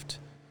Discraft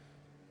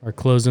are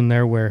closing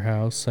their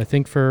warehouse. I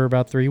think for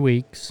about 3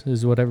 weeks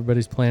is what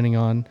everybody's planning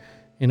on.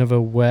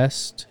 Innova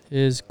West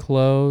is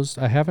closed.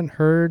 I haven't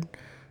heard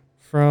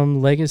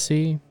from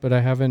Legacy, but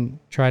I haven't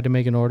tried to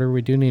make an order.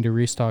 We do need a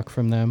restock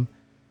from them.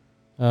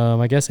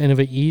 I guess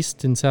Innova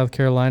East in South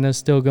Carolina is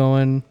still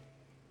going.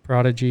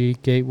 Prodigy,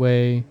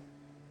 Gateway.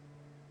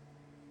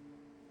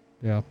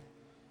 Yeah,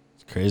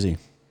 It's crazy.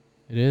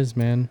 it is,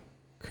 man.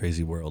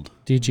 Crazy world.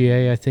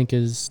 DGA, I think,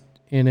 is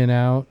in and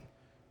out.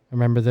 I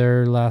remember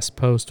their last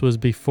post was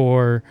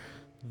before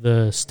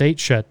the state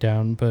shut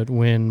down, but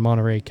when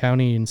Monterey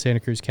County and Santa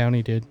Cruz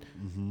County did.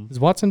 Mm-hmm. Is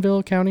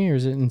Watsonville County or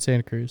is it in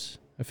Santa Cruz?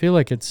 I feel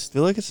like it's, I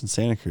feel like it's in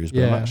Santa Cruz, but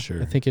yeah, I'm not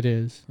sure. I think it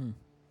is. Hmm.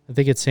 I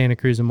think it's Santa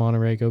Cruz and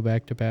Monterey go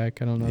back to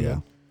back. I don't know. Yeah.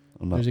 that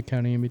I'm not There's a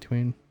county in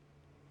between.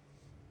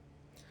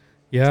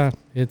 Yeah,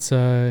 it's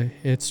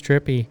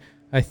trippy.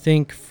 I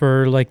think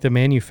for like the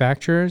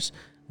manufacturers,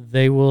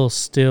 they will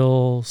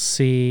still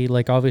see,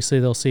 like, obviously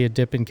they'll see a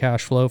dip in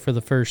cash flow for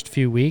the first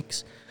few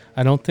weeks.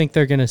 I don't think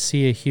they're going to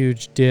see a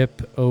huge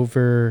dip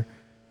over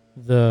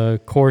the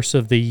course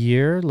of the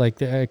year. Like,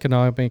 the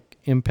economic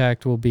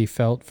impact will be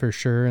felt for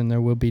sure, and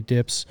there will be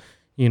dips,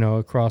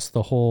 across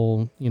the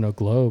whole,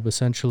 globe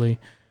essentially.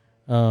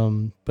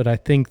 But I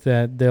think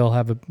that they'll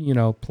have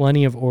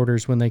plenty of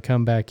orders when they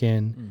come back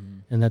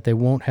in, and that they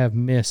won't have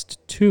missed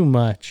too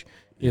much.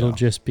 It'll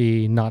just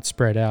be not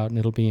spread out, and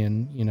it'll be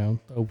in,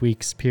 a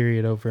week's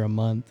period over a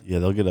month. Yeah,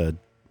 they'll get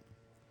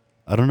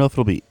I don't know if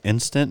it'll be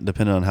instant,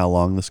 depending on how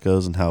long this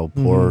goes and how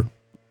poor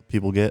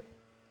people get.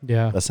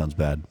 Yeah. That sounds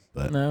bad,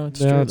 but No,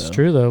 it's Yeah, true. it's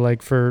true though.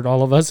 Like for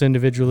all of us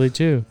individually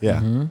too. yeah.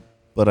 Mm-hmm.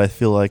 But I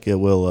feel like it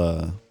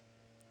will.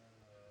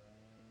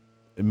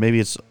 Maybe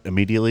it's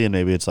immediately, and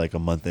maybe it's like a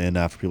month in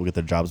after people get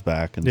their jobs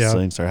back and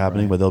things start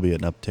happening. Right. But there'll be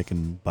an uptick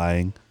in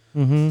buying.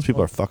 Mm-hmm.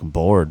 People are fucking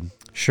bored.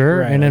 Sure.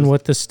 Right. And then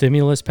what the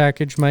stimulus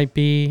package might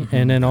be.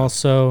 And then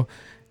also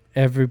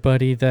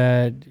everybody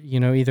that,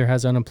 either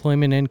has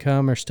unemployment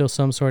income or still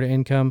some sort of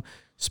income,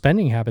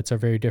 spending habits are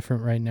very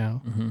different right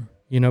now.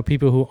 Mm-hmm.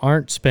 People who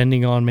aren't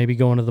spending on maybe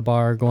going to the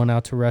bar, going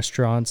out to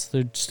restaurants,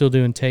 they're still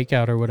doing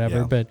takeout or whatever,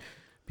 Yeah. but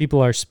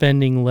people are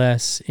spending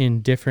less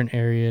in different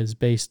areas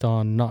based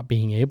on not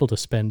being able to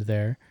spend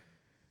there.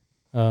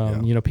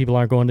 People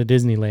aren't going to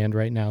Disneyland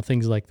right now,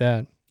 things like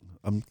that.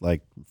 I'm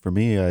like, for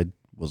me, I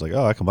was like,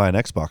 I can buy an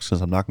Xbox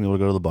because I'm not going to be able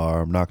to go to the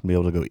bar. I'm not going to be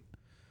able to go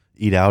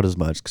eat out as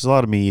much because a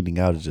lot of me eating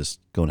out is just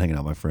going hanging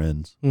out with my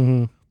friends,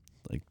 Mm-hmm.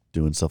 like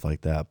doing stuff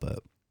like that. But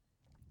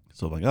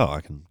so I'm like, I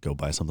can go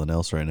buy something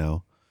else right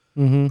now.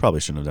 Mm-hmm. Probably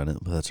shouldn't have done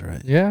it, but that's all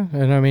right. Yeah,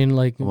 and I mean,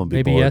 like, I'm gonna be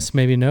maybe bored. yes,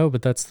 maybe no,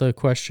 but that's the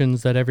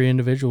questions that every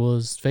individual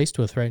is faced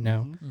with right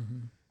now. Mm-hmm.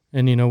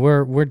 And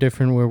we're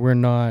different where we're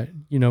not,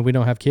 we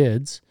don't have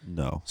kids,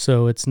 No.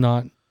 so it's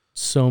not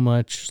so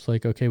much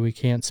like, okay, we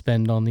can't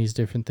spend on these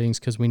different things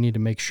because we need to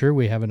make sure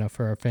we have enough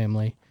for our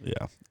family.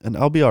 Yeah. And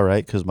I'll be all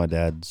right because my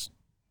dad's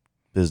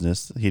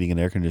business, heating and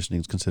air conditioning,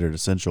 is considered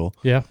essential.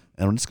 Yeah,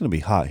 And it's going to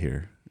be hot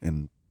here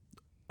in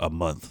a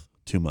month,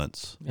 2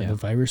 months. and the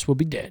virus will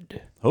be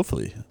dead.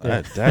 Hopefully.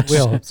 Yeah. We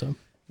all hope so.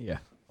 Yeah.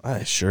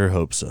 I sure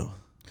hope so.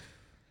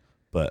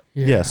 But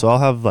Yeah. yeah, so I'll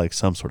have like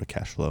some sort of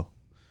cash flow.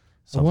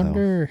 Somehow. I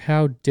wonder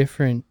how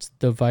different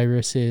the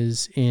virus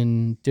is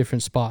in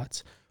different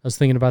spots. I was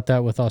thinking about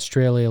that with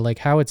Australia, like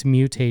how it's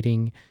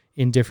mutating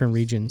in different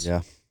regions.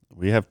 Yeah.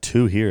 We have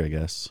 2 here, I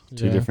guess.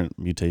 2 Yeah. different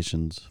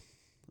mutations,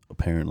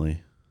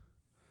 apparently.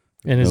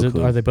 And No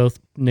clue. are they both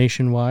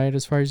nationwide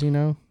as far as you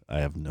know? I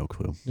have no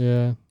clue.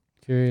 Yeah,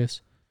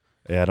 curious.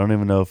 Yeah, I don't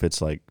even know if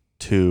it's like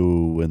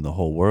 2 in the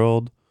whole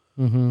world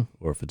Mm-hmm.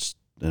 or if it's,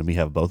 and we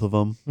have both of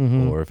them,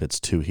 Mm-hmm. or if it's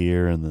 2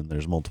 here and then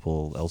there's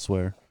multiple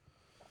elsewhere.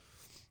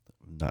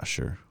 I'm not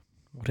sure.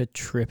 What a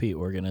trippy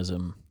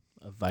organism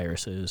a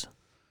virus is.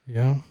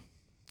 Yeah,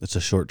 It's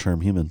a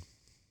short-term human.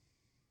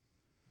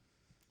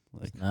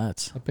 Like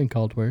Nuts. I've been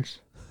called worse.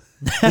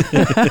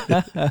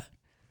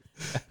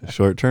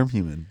 short-term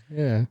human.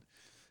 Yeah.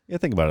 Yeah,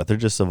 think about it. They're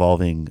just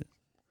evolving.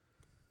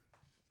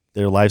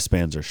 Their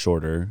lifespans are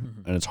shorter,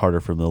 and it's harder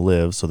for them to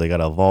live, so they got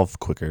to evolve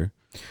quicker.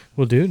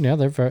 Well, dude, now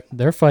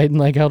they're fighting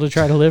like hell to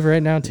try to live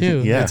right now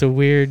too. Yeah. It's a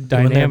weird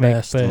Doing their dynamic,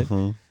 best. but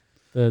Mhm.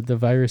 the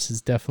virus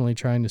is definitely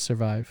trying to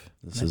survive.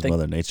 This I is think-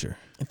 Mother Nature.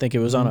 I think it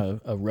was on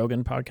a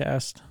Rogan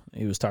podcast.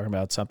 He was talking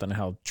about something,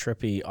 how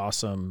trippy,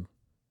 awesome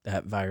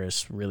that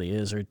virus really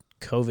is, or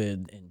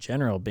COVID in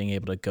general, being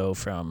able to go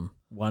from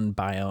one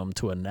biome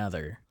to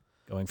another,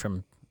 going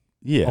from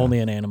Yeah. only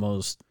in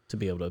animals to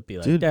be able to be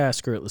like, Dude, yeah,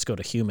 screw it, let's go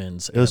to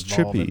humans and was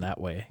evolve in trippy. that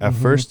way. At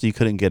Mhm. first, you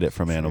couldn't get it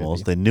from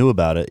animals. Trippy. They knew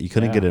about it. You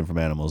couldn't Yeah. get it from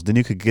animals. Then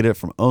you could get it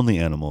from only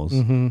animals.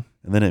 Mm-hmm.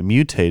 And then it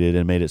mutated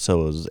and made it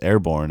so it was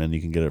airborne, and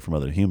you can get it from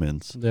other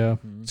humans. Yeah.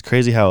 Mhm. It's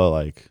crazy how it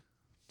like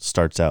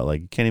starts out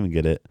like you can't even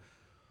get it.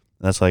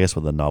 And that's, I guess,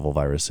 what the novel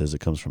virus is. It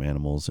comes from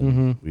animals, and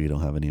Mhm. we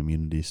don't have any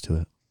immunities to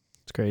it.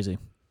 It's crazy.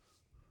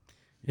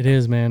 It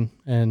is, man,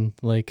 and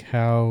like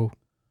how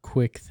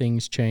quick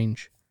things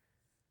change.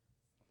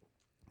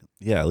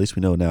 Yeah, at least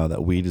we know now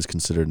that weed is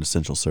considered an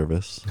essential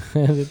service.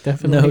 It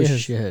definitely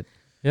is. shit.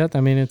 Yeah,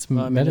 I mean it's Well,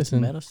 I mean, it's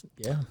medicine. medicine.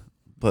 Yeah.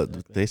 But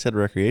Exactly. they said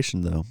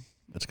recreation, though.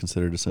 It's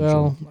considered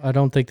essential. Well, I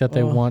don't think that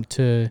they Well, want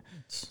to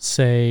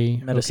say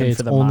medicine okay,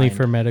 for it's the only mind.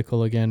 for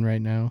medical again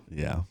right now.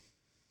 Yeah.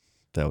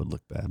 That would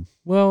look bad.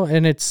 Well,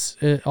 and it's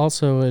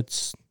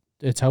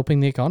helping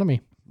the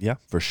economy. Yeah,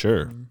 for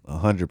sure. Mhm.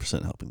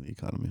 100% helping the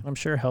economy. I'm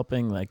sure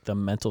helping like the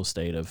mental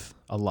state of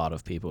a lot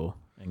of people,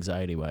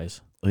 anxiety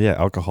wise. Oh, yeah,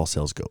 alcohol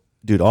sales go.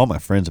 Dude, all my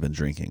friends have been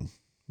drinking.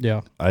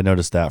 Yeah. I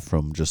noticed that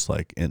from just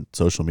like in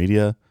social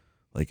media.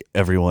 Like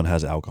everyone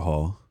has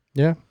alcohol.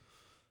 Yeah.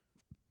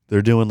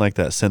 They're doing like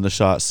that send a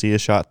shot, see a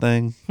shot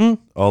thing Hmm.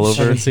 all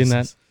over. Haven't seen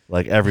that.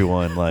 Like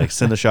everyone, like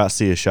send a shot,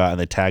 see a shot, and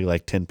they tag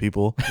like 10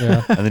 people.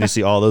 Yeah. And then you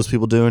see all those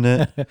people doing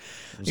it. It's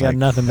You got like,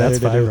 nothing better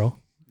That's to do. viral.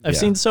 I've Yeah.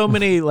 seen so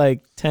many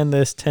like 10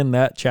 this, 10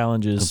 that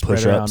challenges And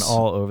spread around push-ups.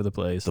 all over the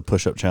place. the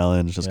push up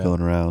challenge just Yeah.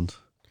 going around.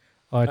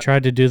 I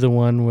tried to do the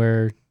one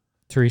where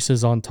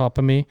Teresa's on top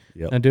of me,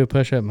 Yep. and I do a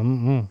push-up.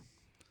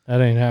 That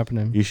ain't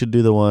happening. You should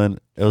do the one.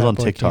 It was Fat on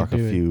boy TikTok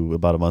can't do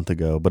about a month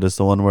ago, but it's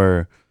the one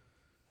where,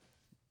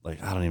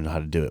 like, I don't even know how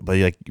to do it, but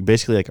you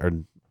basically like are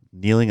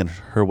kneeling and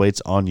her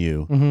weight's on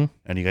you, Mm-hmm.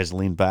 and you guys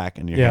lean back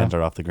and your Yeah. hands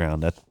are off the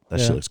ground. That Yeah.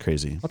 shit looks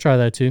crazy. I'll try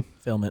that too.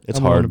 Film it. It's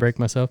I'm willing to hard. break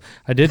myself.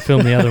 I did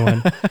film the other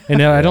one, and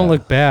now I don't Yeah.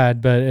 look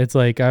bad, but it's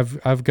like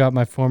I've got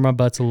my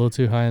butt's a little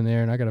too high in the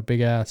air, and I got a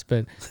big ass,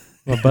 but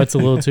my butt's a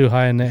little too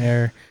high in the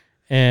air.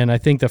 And I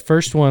think the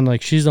first one,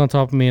 like she's on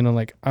top of me, and I'm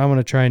like, I'm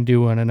gonna try and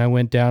do one, and I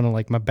went down, and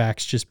like my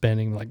back's just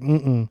bending, like,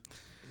 Yeah.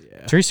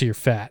 Teresa, you're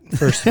fat.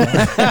 First of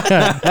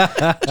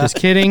all, just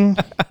kidding.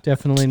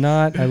 Definitely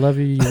not. I love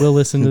you. You will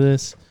listen to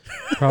this,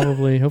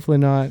 probably. Hopefully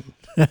not.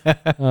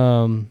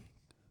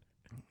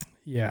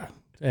 Yeah.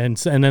 And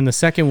then the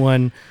second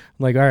one,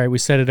 like, all right, we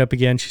set it up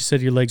again. She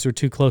said your legs were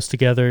too close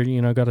together.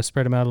 Got to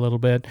spread them out a little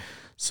bit.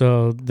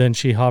 So then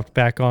she hopped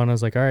back on. I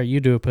was like, all right, you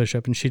do a push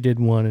up, and she did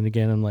one. And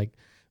again, I'm like,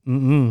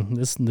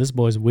 this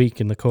boy's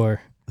weak in the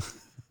core.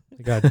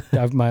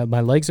 My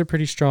legs are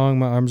pretty strong.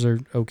 My arms are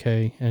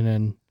okay. And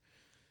then,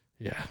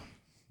 yeah,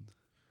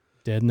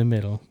 dead in the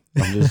middle.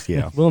 I'm just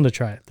Willing to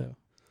try it though.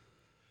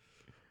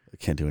 I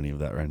can't do any of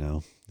that right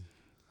now.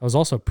 I was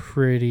also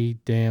pretty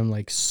damn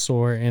like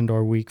sore and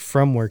or weak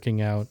from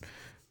working out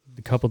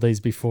a couple days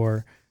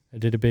before. I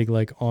did a big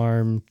like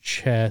arm,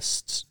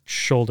 chest,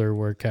 shoulder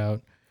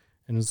workout,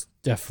 and was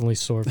definitely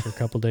sore for a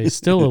couple days.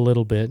 Still a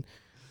little bit.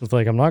 It's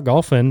like I'm not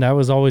golfing. That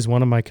was always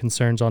one of my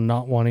concerns on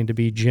not wanting to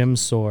be gym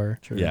sore.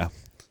 True. Yeah.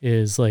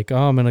 Is like,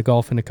 I'm gonna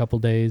golf in a couple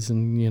days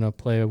and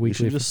play a We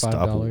weekly should for just $5.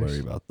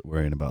 stop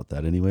worrying about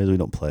that. Anyways, we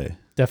don't play.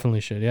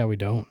 Definitely should. Yeah, we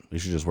don't. We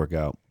should just work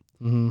out.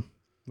 Mm-hmm.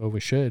 Well, we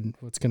should.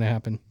 What's gonna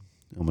happen?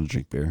 I'm gonna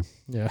drink beer.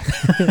 Yeah,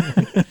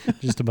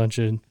 just a bunch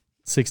of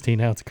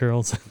 16-ounce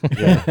curls.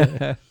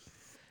 Yeah.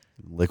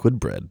 Liquid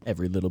bread.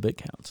 Every little bit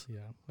counts. Yeah,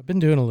 I've been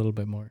doing a little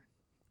bit more,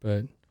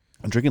 but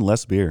I'm drinking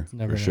less beer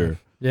never for sure.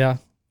 enough.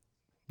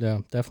 Yeah,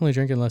 definitely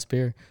drinking less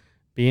beer,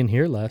 being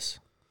here less,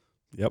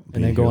 Yep. and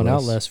then being here going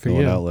out less for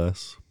going you. out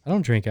less. I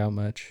don't drink out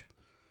much.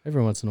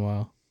 Every once in a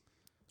while.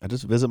 I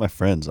just visit my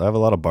friends. I have a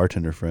lot of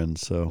bartender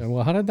friends, so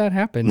Well, how did that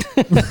happen?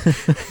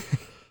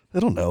 I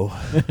don't know.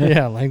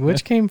 Yeah, like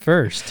which came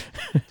first?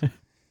 I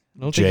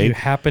don't think you Jake,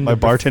 happened. my to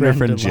bartender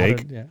befriend friend a lot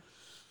Jake. of- yeah.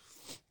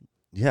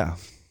 Yeah.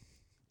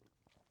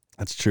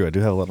 That's true. I do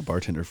have a lot of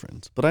bartender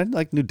friends. But I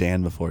knew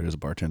Dan before he was a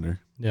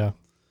bartender. Yeah.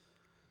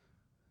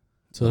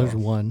 So there's Oh.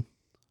 one.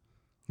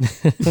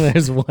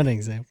 There's one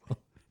example.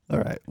 All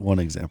right. One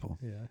example.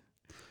 Yeah.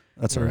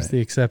 That's all There's right. the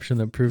exception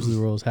that proves the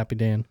rules. Happy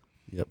Dan.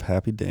 Yep.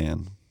 Happy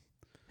Dan.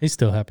 He's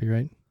still happy,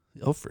 right?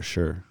 Oh, for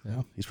sure.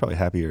 Yeah. He's probably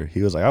happier.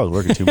 He was like, I was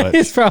working too much.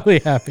 He's probably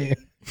happy.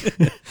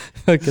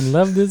 Fucking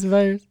love this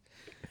virus.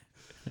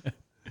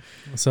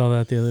 I saw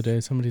that the other day.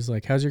 Somebody's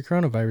like, how's your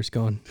coronavirus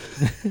going?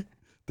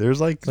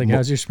 There's It's like,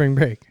 how's your spring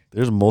break?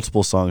 there's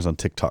multiple songs on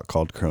TikTok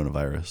called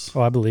Coronavirus.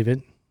 Oh, I believe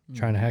it.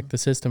 Trying to hack the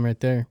system right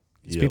there.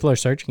 These Yep. people are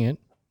searching it.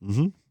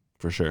 Mm-hmm.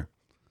 For sure.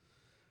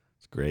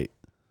 It's great.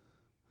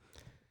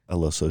 I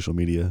love social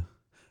media.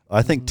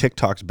 I think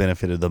TikTok's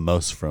benefited the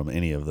most from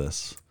any of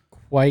this.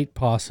 Quite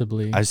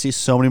possibly. I see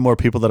so many more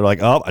people that are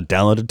like, oh, I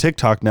downloaded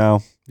TikTok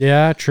now.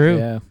 Yeah, true.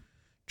 Yeah.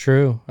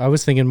 True. I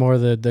was thinking more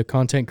of the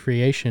content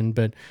creation,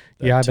 but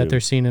That yeah, I too. bet they're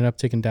seeing an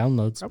uptick in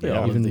downloads. Probably Yeah.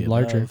 all of even the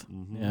larger. above.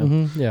 Mhm. Yeah.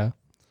 Mm-hmm. Yeah.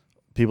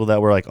 People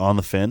that were like on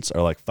the fence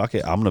are like, fuck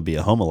it, I'm going to be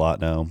at home a lot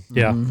now.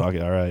 Yeah. Mhm. Fuck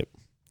it, all right.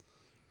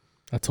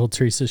 I told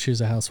Teresa she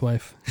was a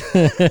housewife.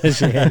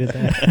 She hated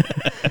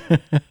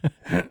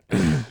that.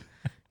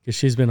 Because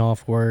she's been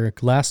off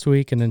work last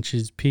week, and then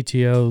she's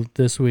PTO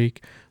this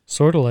week.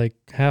 Sort of like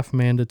half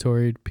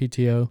mandatory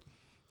PTO,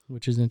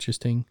 which is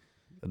interesting.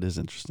 That is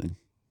interesting.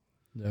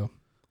 So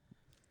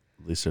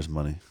At least there's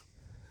money.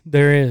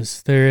 there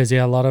is.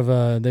 Yeah, a lot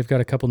of they've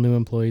got a couple new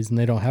employees, and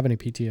they don't have any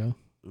PTO.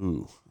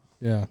 Ooh.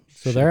 Yeah.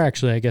 So Shit. they're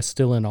actually, I guess,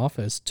 still in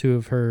office. Two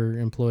of her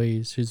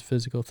employees. She's a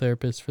physical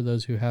therapist for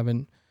those who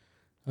haven't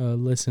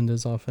listened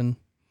as often.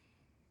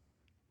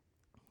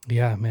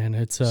 Yeah, man.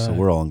 It's So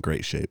we're all in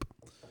great shape.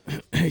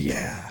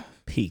 yeah.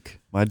 Peak.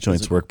 My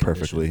joints Physical work condition.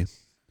 perfectly.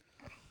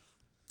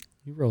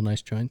 You roll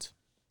nice joints.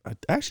 I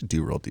actually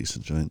do roll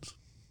decent joints.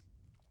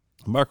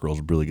 Mark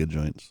rolls really good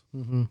joints.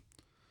 Mm-hmm.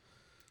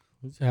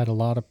 We've had a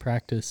lot of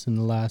practice in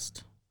the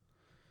last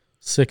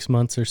 6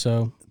 months or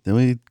so. Then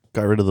we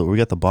got rid of we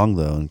got the bong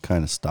though and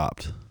kind of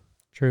stopped.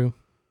 True.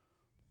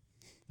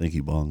 Thank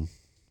you, bong.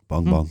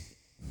 Bong Hmm. bong.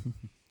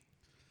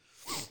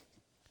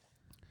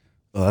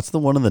 Oh, that's the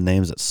one of the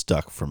names that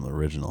stuck from the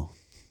original.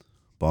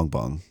 Bong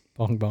bong.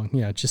 Bong bong.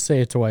 Yeah, just say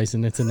it twice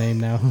and it's a name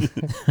now.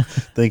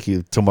 Thank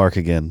you to Mark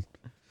again.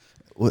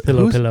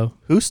 Pillow, pillow.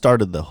 Who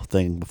started the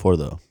thing before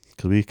though?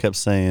 Because we kept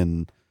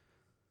saying,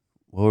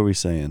 what were we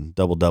saying?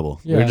 Double double.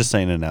 We were Yeah. just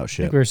saying in and out I think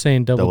shit. we were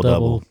saying double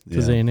Double,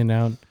 because yeah. in and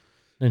out.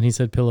 And he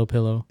said pillow,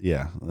 pillow.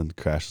 Yeah. And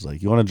Crash was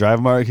like, "You want to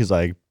drive, Mark?" He's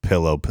like,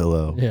 "Pillow,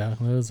 pillow." Yeah,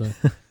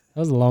 that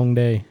was a long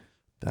day.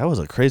 That was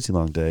a crazy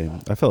long day.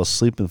 I fell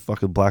asleep in the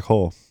fucking black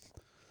hole.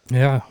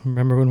 Yeah,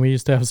 remember when we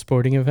used to have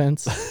sporting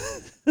events?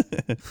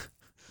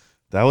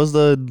 That was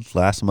the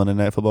last Monday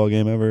Night Football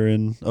game ever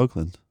in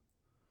Oakland,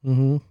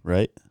 Mm-hmm.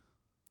 right?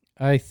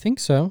 I think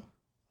so.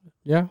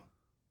 Yeah.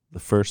 The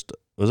first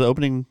was it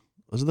opening?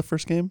 Was it the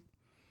first game?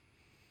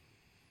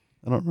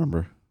 I don't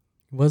remember.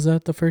 Was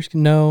that the first?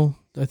 No,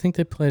 I think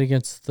they played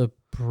against the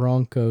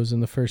Broncos in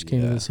the first game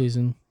of Yeah. the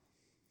season.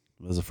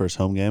 It was the first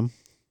home game.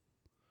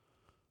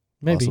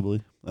 Maybe.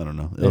 Possibly. I don't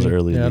know. It was Maybe.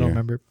 early. Yeah, in I the don't year.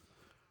 remember.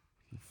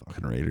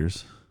 Fucking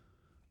Raiders.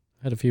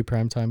 Had a few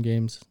primetime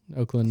games,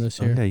 Oakland this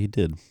Oh, year. yeah, you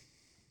did.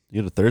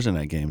 You had a Thursday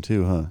night game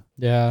too, huh?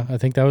 Yeah, I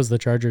think that was the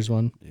Chargers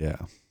one. Yeah.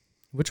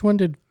 Which one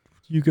did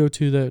you go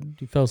to that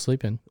you fell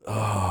asleep in?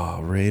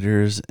 Oh,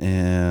 Raiders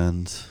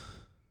and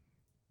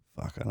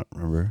fuck, I don't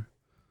remember.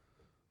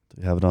 Do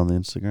we have it on the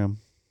Instagram?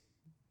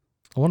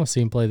 I want to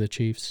see him play the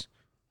Chiefs.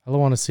 I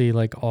want to see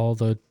like all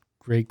the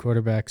great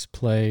quarterbacks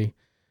play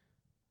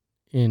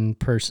in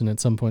person at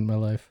some point in my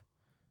life.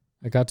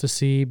 I got to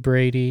see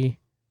Brady,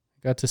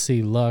 got to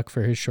see Luck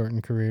for his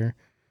shortened career.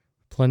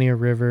 Plenty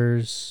of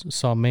Rivers,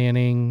 saw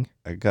Manning.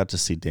 I got to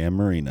see Dan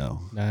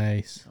Marino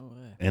Nice. No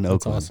way. in That's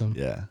Oakland. awesome.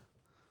 Yeah.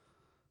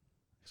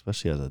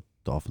 Especially as a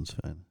Dolphins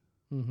fan.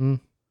 Mm-hmm.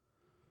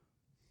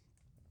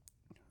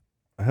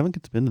 I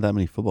haven't been to that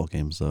many football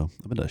games though.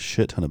 I've been to a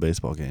shit ton of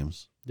baseball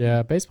games.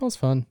 Yeah, baseball's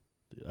fun.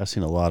 I've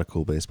seen a lot of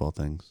cool baseball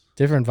things.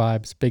 Different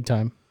vibes, big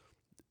time.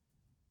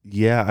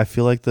 Yeah, I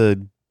feel like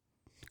the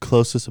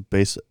closest a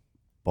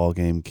baseball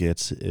game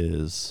gets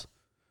is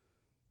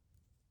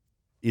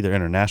either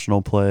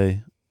international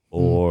play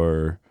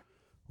or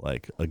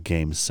like a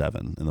game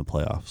 7 in the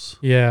playoffs.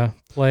 Yeah,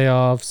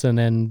 playoffs and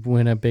then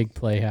when a big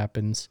play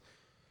happens.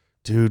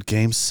 Dude,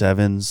 game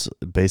 7s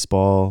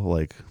baseball,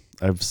 like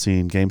I've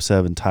seen game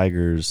 7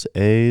 Tigers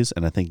A's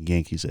and I think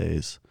Yankees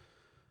A's.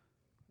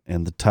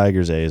 And the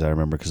Tigers A's I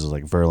remember because it was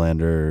like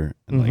Verlander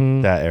and Mhm.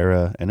 like that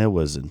era, and it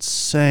was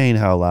insane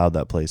how loud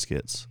that place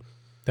gets.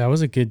 That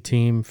was a good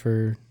team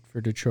for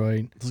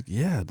Detroit. It's like,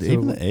 yeah, So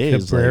even the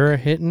A's. Cabrera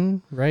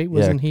hitting, right?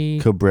 Wasn't he?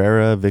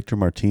 Cabrera, Victor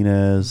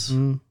Martinez,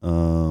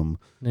 Mhm.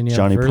 Then you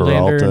Johnny have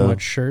Verlander Peralta. and what,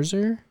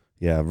 Scherzer?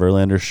 yeah,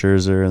 Verlander,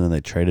 Scherzer, and then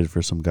they traded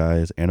for some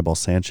guys, Anibal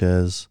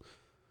Sanchez,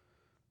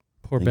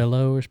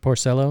 Porcello,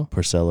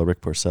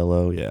 Rick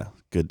Porcello. Yeah,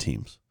 good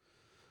teams.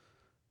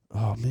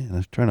 Oh man,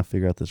 I'm trying to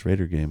figure out this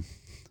Raider game.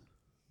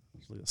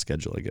 Let's look at the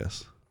schedule, I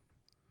guess.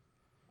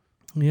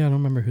 Yeah, I don't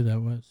remember who that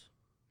was.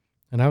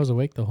 And I was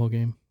awake the whole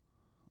game.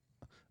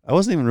 I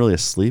wasn't even really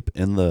asleep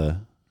in the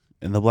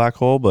black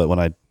hole, but when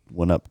I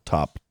went up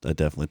top, I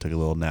definitely took a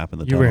little nap in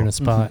the You tunnel. were in a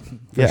spot. for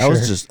yeah, I was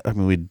sure. just. I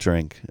mean, we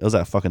drank. It was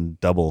that fucking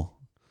double.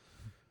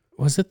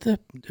 Was it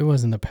it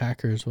wasn't the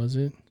Packers, was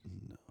it?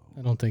 No.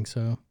 I don't think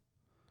so.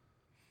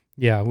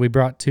 Yeah, we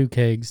brought 2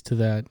 kegs to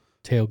that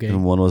tailgate.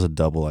 And one was a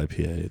double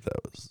IPA. That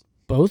was.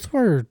 Both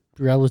were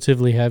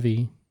relatively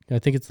heavy. I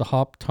think it's the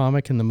Hop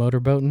Tonic and the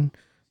Motorboating.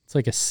 It's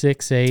like a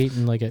 6.8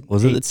 and like a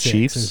Was it the 8.6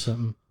 Chiefs? or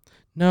something.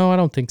 No, I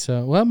don't think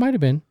so. Well, it might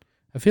have been.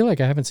 I feel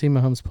like I haven't seen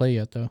Mahomes play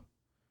yet, though.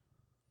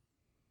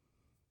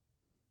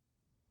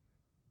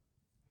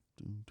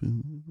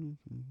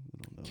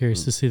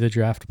 Curious to see the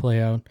draft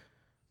play out.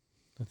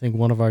 I think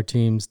one of our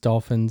teams,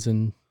 Dolphins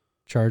and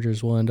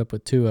Chargers, will end up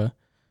with Tua.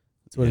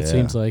 That's what it Yeah.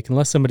 seems like.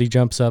 Unless somebody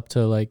jumps up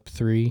to like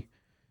 3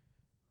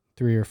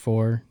 or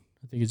 4.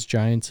 I think it's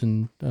Giants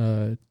and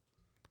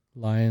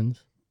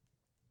Lions.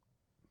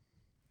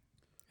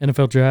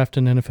 NFL draft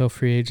and NFL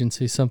free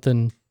agency,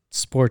 something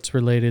sports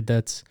related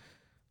that's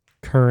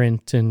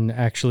current and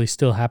actually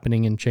still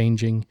happening and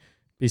changing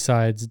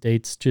besides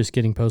dates just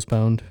getting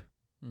postponed.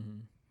 Mm-hmm.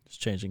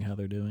 Just changing how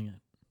they're doing it.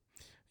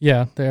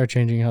 Yeah, they are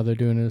changing how they're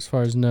doing it as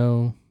far as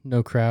no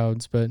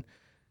crowds, but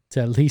it's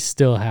at least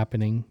still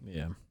happening.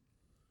 Yeah.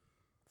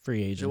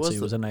 Free agency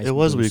was a nice. It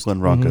was boost. week 1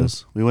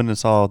 Broncos. We went and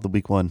saw the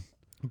week 1.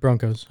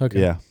 Broncos. Okay.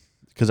 Yeah,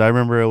 because I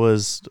remember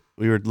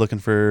we were looking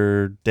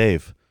for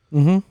Dave.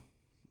 Mm-hmm.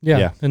 Yeah.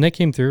 Yeah. And they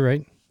came through,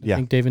 right? Yeah. I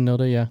think David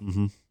Nilda, yeah.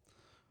 Mm-hmm.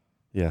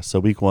 Yeah, so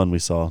week 1 we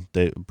saw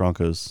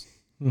Broncos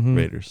Mm-hmm.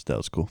 Raiders. That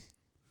was cool.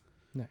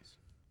 Nice.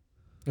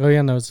 Oh, yeah,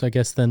 and that was, I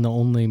guess, then the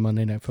only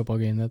Monday Night Football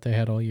game that they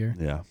had all year.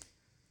 Yeah.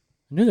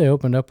 I knew they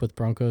opened up with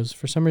Broncos.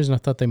 For some reason, I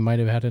thought they might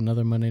have had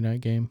another Monday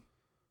night game.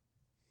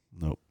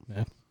 Nope.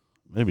 Yeah.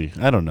 Maybe.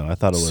 I don't know. I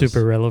thought it was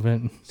Super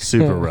relevant.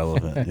 super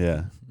relevant.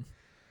 Yeah.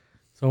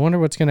 So I wonder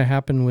what's going to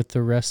happen with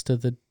the rest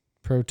of the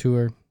Pro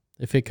Tour.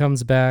 If it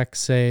comes back,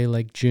 say,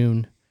 like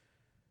June.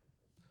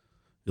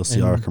 You'll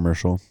see our And-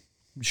 commercial.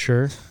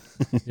 Sure.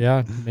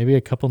 Yeah, maybe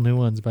a couple new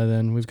ones by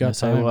then. We've got Gonna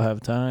say time. we'll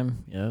have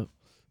time. Yep.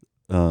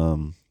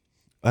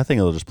 I think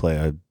it'll just play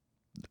a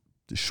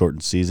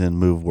shortened season,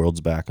 move Worlds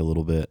back a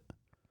little bit.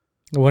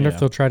 I wonder if Yeah.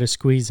 they'll try to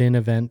squeeze in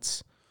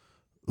events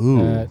Ooh.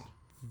 that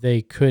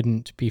they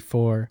couldn't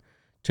before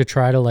to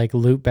try to like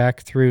loop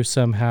back through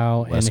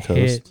somehow West and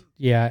hit Coast.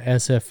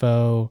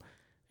 SFO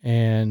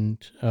and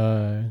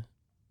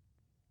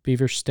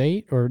Beaver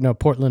State or no,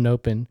 Portland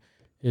Open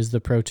is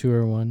the Pro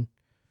Tour one.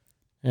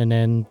 And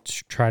then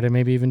try to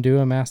maybe even do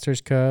a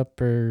Masters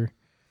Cup or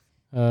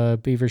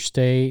Beaver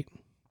State.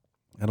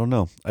 I don't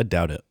know. I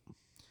doubt it.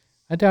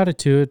 I doubt it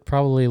too. It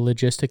probably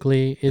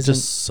logistically isn't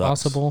just sucks.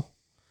 possible.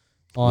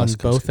 on West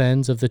Coast both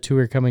ends of the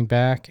tour coming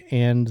back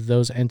and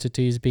those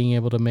entities being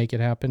able to make it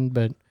happen.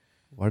 But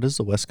Why does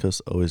the West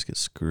Coast always get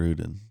screwed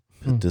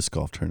in disc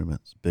golf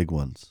tournaments, big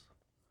ones?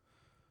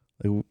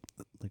 Like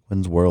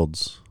when's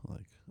Worlds?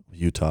 Like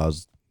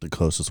Utah's the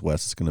closest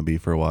west it's going to be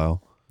for a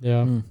while.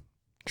 yeah,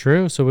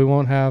 true. So we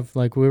won't have,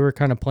 like, we were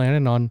kind of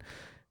planning on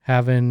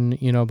having,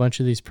 you know, a bunch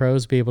of these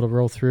pros be able to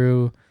roll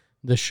through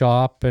the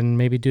shop and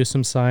maybe do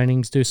some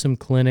signings, do some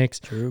clinics,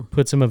 True.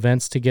 put some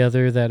events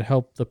together that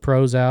help the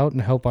pros out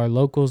and help our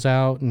locals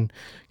out and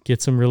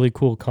get some really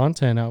cool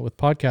content out with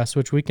podcasts,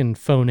 which we can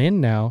phone in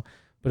now,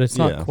 but it's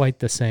not Yeah. quite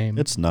the same.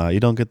 It's not.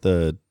 You don't get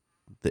the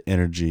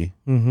energy.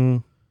 Mm-hmm.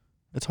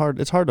 It's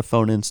hard to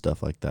phone in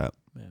stuff like that.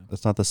 Yeah.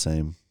 It's not the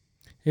same.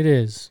 It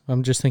is.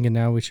 I'm just thinking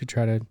now we should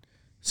try to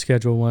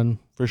schedule one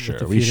For with sure. a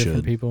few We different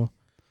should. people.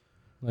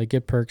 Like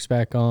get Perks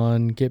back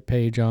on, get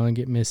Paige on,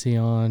 get Missy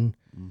on,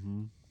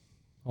 Mm-hmm.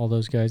 all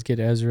those guys, get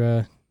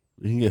Ezra.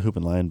 We can get Hoop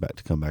and Lion back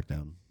to come back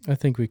down. I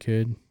think we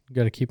could.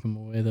 Got to keep them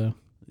away though.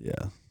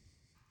 Yeah.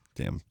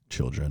 Damn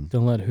children.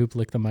 Don't let Hoop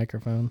lick the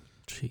microphone.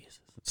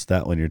 Jesus. It's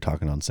that when you're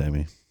talking on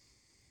Sammy.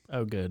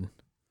 Oh, good.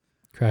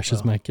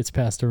 Crash's Oh. mic gets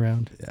passed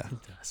around. Yeah. It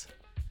does.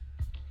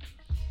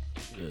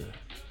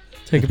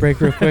 Take a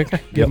break real quick.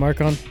 Get Yep.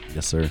 Mark on.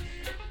 Yes, sir.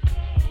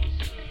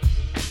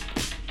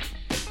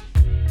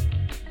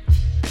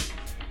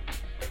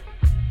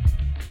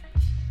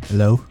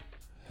 Hello?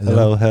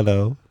 Hello.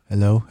 Hello?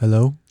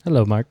 Hello?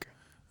 Hello, Mark.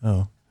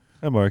 Oh,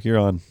 Hi, Mark. You're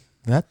on.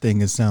 that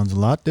thing sounds a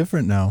lot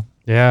different now.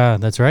 Yeah,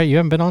 that's right. You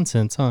haven't been on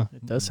since, huh?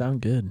 It does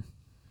sound good.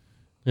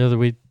 Yeah,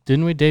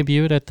 didn't we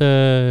debut it at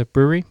the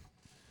brewery?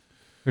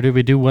 Or did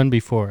we do one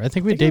before? I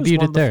think we I think was debuted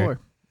one it there. before.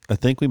 I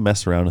think we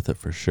messed around with it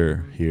for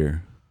sure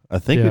here. I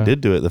think we Yeah.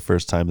 did do it the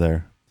first time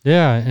there.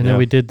 Yeah, and Yeah. then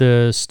we did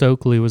the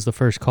Stokely was the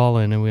first call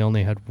in, and we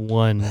only had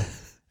one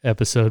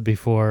episode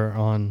before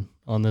on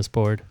this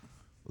board.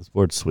 This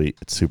board's sweet.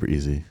 It's super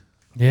easy.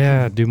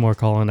 Yeah, do more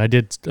call in. I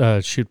did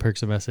shoot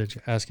Perks a message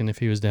asking if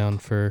he was down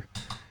for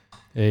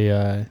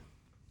a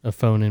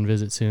phone in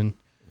visit soon.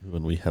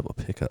 When we have a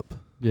pickup.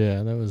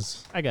 Yeah, that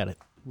was I got it.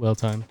 well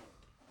timed.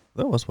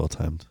 That was well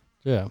timed.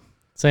 Yeah,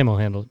 Sam will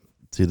handle it.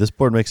 See, this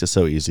board makes it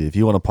so easy. If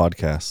you want a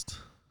podcast,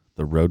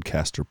 the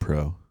Rodecaster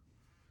Pro.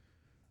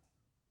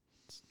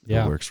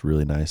 Yeah. It works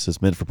really nice.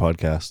 It's meant for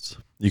podcasts.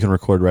 You can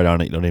record right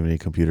on it. You don't even need a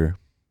computer.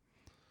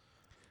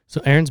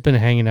 So Aaron's been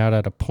hanging out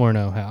at a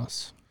porno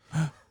house.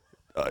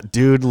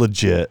 Dude,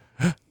 legit.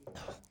 What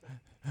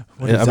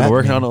I've does been that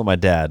working mean? on it with my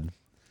dad.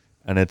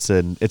 And it's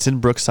in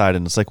Brookside,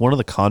 and it's like one of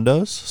the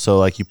condos. So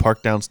like you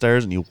park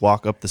downstairs and you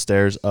walk up the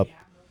stairs up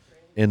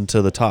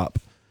into the top.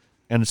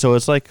 And so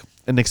it's like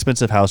an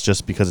expensive house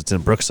just because it's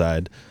in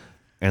Brookside.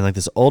 And like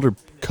this older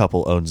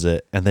couple owns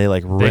it, and they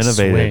like They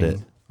renovated swing. it.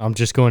 I'm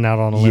just going out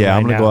on a limb. Yeah, right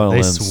I'm gonna now. go on a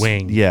They limb.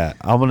 swing. Yeah,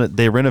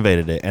 they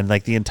renovated it, and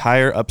like the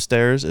entire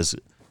upstairs is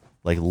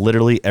like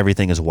literally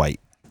everything is white,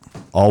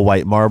 all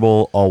white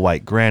marble, all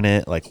white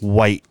granite, like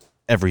white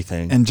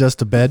everything. And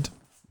just a bed?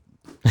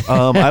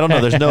 I don't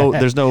know.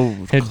 There's no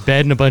Had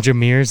bed and a bunch of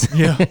mirrors.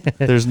 Yeah.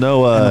 there's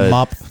no And a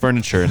mop.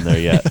 furniture in there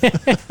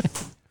yet.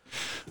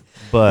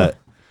 But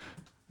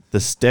the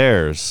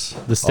stairs,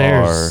 The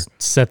stairs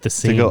set the are,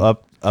 scene. to go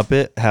up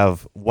it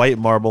have white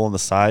marble on the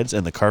sides,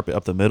 and the carpet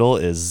up the middle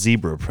is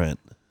zebra print.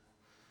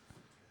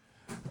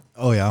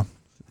 Oh, yeah.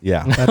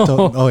 Yeah,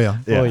 Oh, yeah.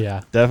 Oh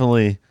yeah,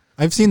 definitely.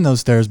 I've seen those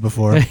stairs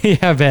before.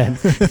 yeah, Ben.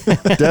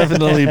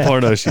 Definitely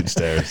porno shoot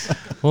stairs.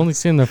 I've only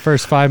seen the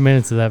first 5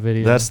 minutes of that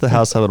video. That's the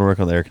house I've been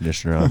working on the air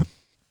conditioner on.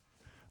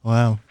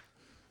 Wow.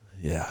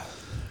 Yeah.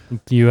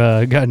 You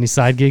got any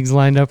side gigs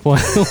lined up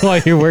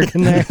while you're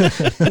working there? That's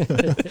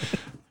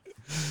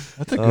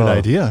a good Oh.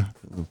 idea.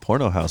 The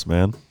porno house,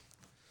 man.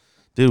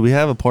 Dude, we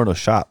have a porno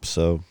shop,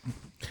 so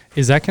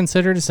Is that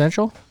considered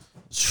essential?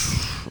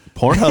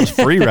 Pornhub's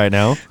free right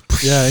now.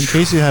 Yeah, in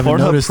case you haven't Pornhub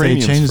noticed, they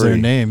Premium's changed their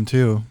free. name,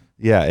 too.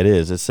 Yeah, it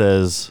is. It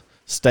says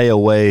stay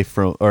away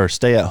from or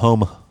stay at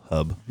home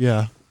hub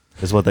Yeah.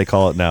 is what they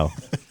call it now.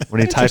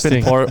 When you type in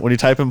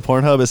Interesting.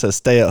 Pornhub, it says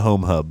stay at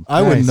home hub.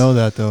 I wouldn't Nice. know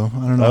that, though.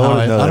 I don't know, I how,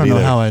 wouldn't know I that don't know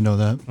either. how I know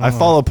that. I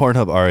follow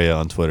Pornhub Aria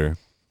on Twitter.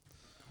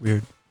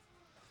 Weird.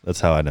 That's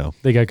how I know.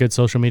 They got good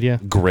social media.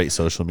 Great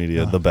social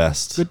media, the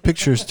best. Good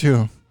pictures,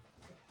 too.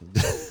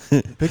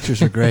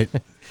 Pictures are great.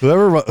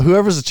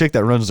 Whoever's the chick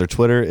that runs their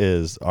Twitter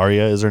is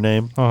Aria is her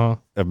name. Uh-huh.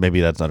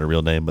 Maybe that's not her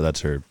real name, but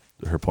that's her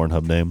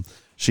Pornhub name.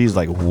 She's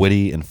like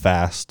witty and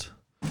fast,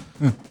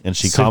 and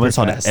she Super comments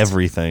fast. on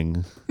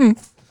everything.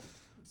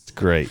 It's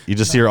great. You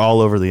just see her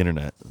all over the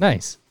internet.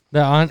 Nice.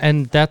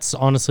 And that's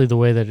honestly the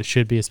way that it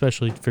should be,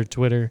 especially for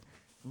Twitter.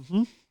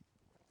 Be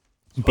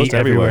Post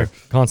everywhere. everywhere.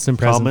 Constant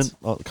presence.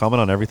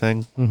 Comment on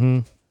everything. Mm-hmm.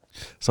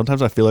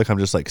 Sometimes I feel like I'm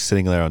just like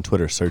sitting there on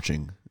Twitter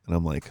searching, and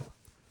I'm like,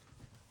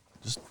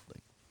 just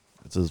like,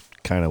 this is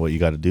kind of what you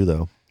got to do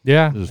though.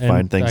 Yeah. Just and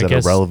find things I that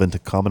guess- are relevant to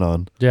comment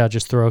on. Yeah,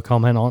 just throw a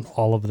comment on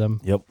all of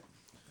them. Yep.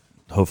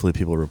 Hopefully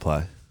people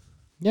reply.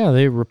 Yeah,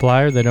 they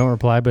reply or they don't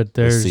reply, but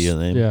there's see your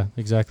name. Yeah,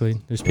 exactly.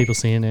 There's people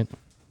seeing it.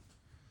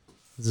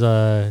 There's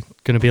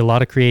going to be a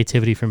lot of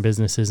creativity from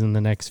businesses in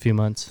the next few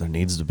months. There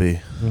needs to be.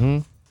 Mm-hmm.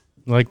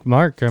 like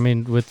Mark, I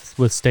mean, with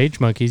Stage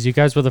Monkeys, you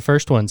guys were the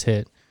first ones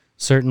hit.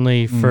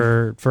 Certainly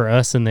for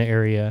us in the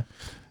area,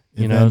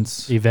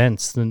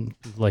 events and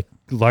like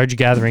large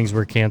gatherings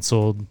were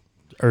canceled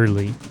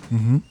early.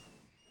 Mm-hmm.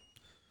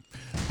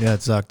 Yeah,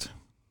 it sucked.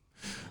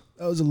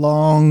 That was a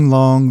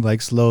long,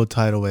 like slow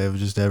tidal wave of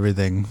just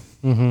everything,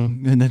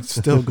 and it's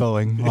still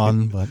going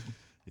on. But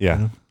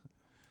Yeah.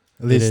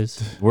 at least It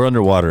is. We're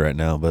underwater right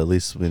now, but at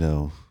least we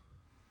know.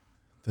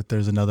 that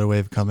there's another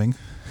wave coming.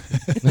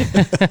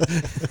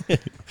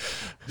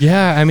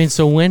 Yeah, I mean,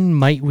 so when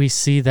might we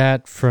see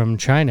that from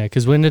China?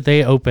 Because when did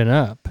they open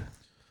up?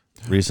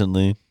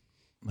 Recently,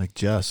 Like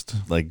just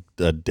like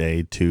a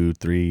day, 2,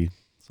 3,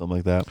 something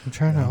like that. I'm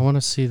trying to. I want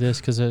to see this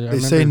because I they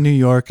remember. say New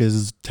York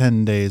is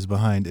 10 days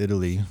behind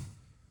Italy.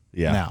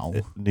 Yeah. Now.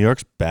 New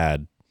York's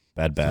bad.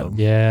 Bad. So-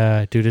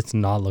 Yeah, dude, it's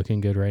not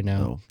looking good right now.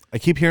 No. I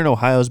keep hearing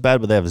Ohio's bad,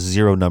 but they have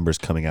 0 numbers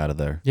coming out of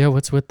there. Yeah,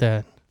 what's with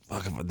that?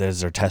 Fuck,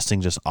 is their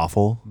testing just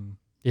awful?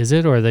 Is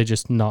it, or they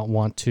just not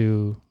want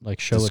to like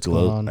show what's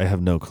going on? I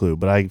have no clue,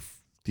 but I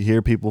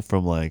hear people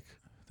from like,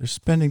 They're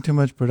spending too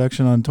much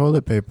production on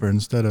toilet paper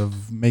instead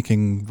of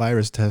making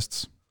virus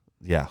tests.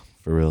 yeah,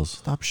 for reals.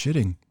 Stop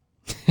shitting.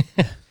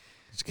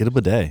 Just get a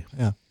bidet.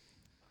 Yeah.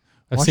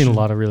 I've Watch seen a it.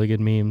 lot of really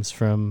good memes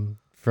from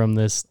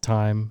this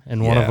time,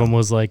 and one of Yeah. them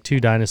was like 2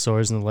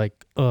 dinosaurs and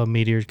like, oh,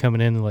 meteors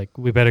coming in, and like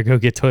we better go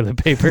get toilet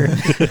paper.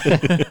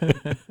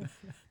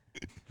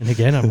 And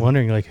again, I'm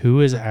wondering like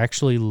who is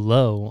actually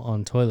low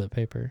on toilet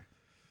paper.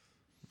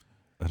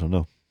 I don't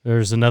know.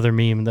 There's another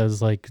meme that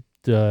was like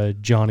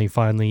Johnny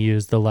finally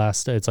used the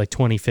last. It's like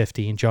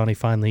 2050, and Johnny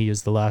finally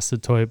used the last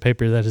of toilet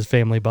paper that his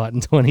family bought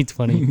in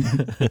 2020.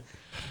 It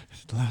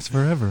lasts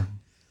forever.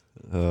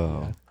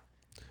 Oh.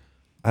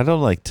 I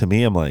don't like, to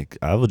me, I'm like,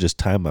 I would just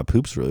time my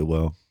poops really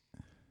well.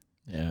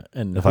 Yeah,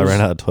 and If I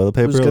ran out of toilet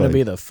paper, who's going to like,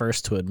 be the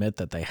first to admit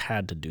that they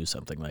had to do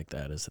something like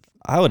that? Is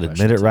I would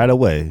question admit it too. right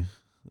away.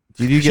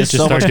 Dude, you You get just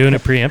so start much, doing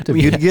it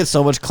preemptively. you'd get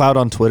so much clout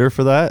on Twitter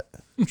for that.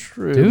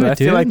 true? Do but it, I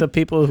feel like dude. the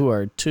people who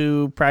are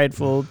too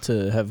prideful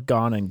to have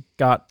gone and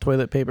got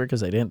toilet paper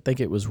because they didn't think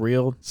it was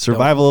real.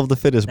 Survival of the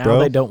fittest, Now bro.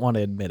 they don't want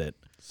to admit it.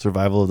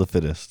 Survival of the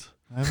fittest.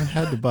 I haven't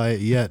had to buy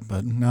it yet,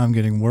 but now I'm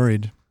getting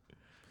worried.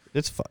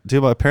 It's fun.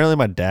 Dude, apparently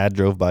my dad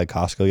drove by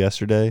Costco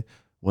yesterday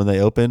when they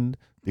opened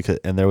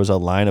and there was a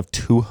line of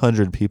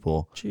 200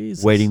 people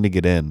Jesus. waiting to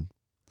get in.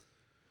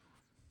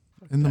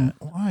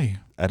 Why?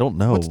 I don't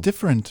know. What's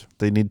different?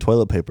 They need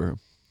toilet paper.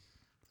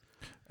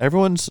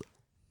 Everyone's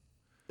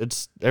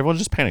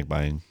just panic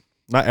buying.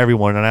 Not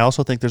everyone, and I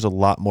also think there's a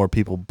lot more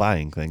people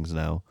buying things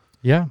now.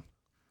 Yeah.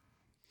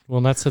 Well,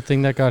 and that's the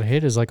thing that got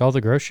hit is like all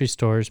the grocery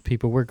stores,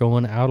 people were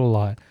going out a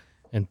lot,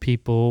 and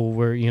people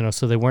were,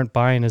 so they weren't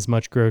buying as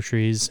much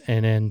groceries,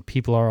 and then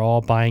people are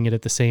all buying it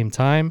at the same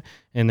time,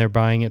 and they're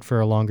buying it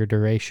for a longer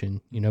duration.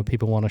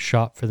 People want to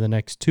shop for the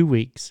next 2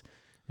 weeks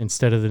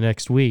instead of the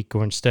next week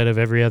or instead of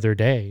every other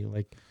day.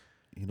 Like,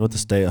 You know what the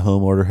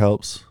stay-at-home order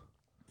helps?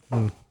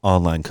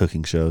 Online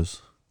cooking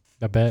shows.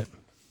 I bet.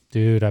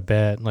 Dude, I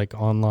bet. Like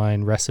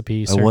online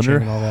recipe I searching wonder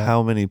and all that.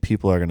 how many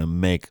people are going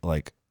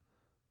to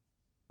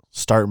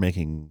start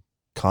making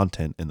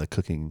content in the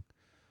cooking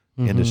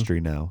Mhm. industry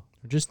now.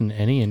 Just in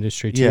any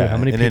industry, too. Yeah, How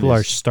many and people it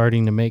are is.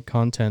 starting to make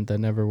content that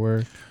never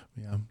were?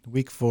 Yeah,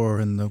 week 4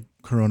 and the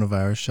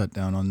coronavirus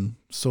shutdown on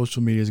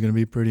social media is going to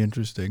be pretty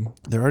interesting.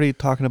 They're already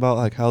talking about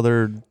like how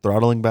they're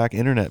throttling back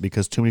internet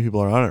because too many people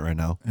are on it right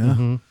now. Yeah.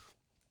 Mhm.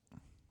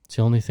 It's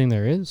the only thing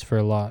there is for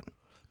a lot.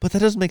 But that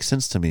doesn't make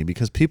sense to me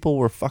because people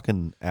were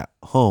fucking at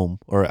home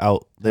or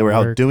out. They were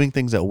out work. doing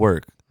things at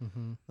work.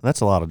 Mm-hmm.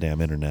 That's a lot of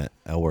damn internet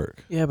at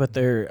work. Yeah, but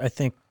I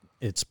think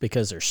it's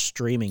because they're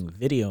streaming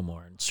video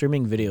more. And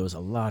streaming video is a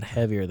lot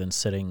heavier than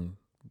sitting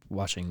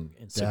watching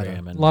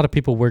Instagram. A And lot of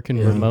people working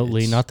Yeah,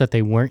 remotely. it's- Not that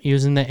they weren't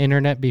using the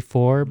internet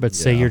before, but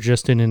say Yeah. you're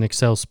just in an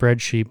Excel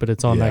spreadsheet, but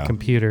it's on Yeah. that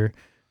computer.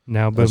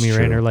 Now, That's Boomy true.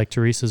 Rainer, like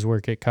Teresa's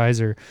work at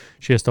Kaiser,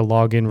 she has to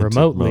log in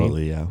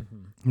remotely Yeah.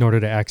 in order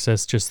to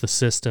access just the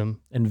system.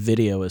 And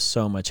video is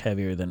so much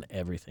heavier than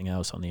everything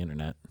else on the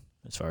internet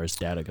as far as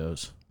data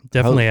goes.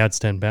 Definitely adds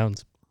 10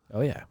 pounds.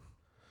 Oh, yeah.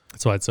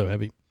 That's why it's so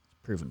heavy.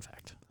 Proven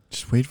fact.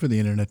 Just wait for the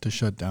internet to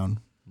shut down.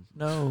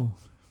 No.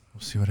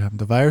 We'll see what happens.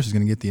 The virus is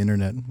going to get the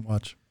internet.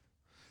 Watch.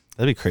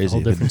 That'd be A crazy.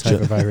 whole if it different type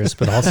ju- of virus,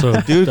 but also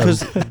Dude, a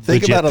because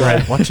think legit about it. threat.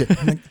 Like, Watch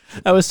it.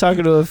 I was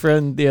talking to a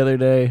friend the other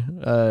day,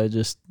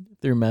 just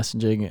through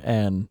messaging,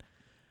 and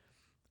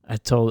I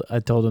told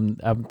him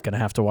I'm gonna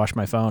have to wash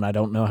my phone. I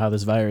don't know how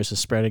this virus is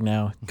spreading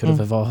now. It could have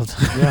evolved.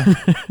 Yeah.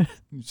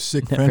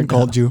 Sick Never friend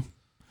called you.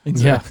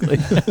 Exactly.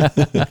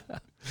 that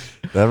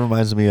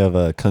reminds me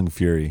of Kung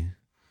Fury.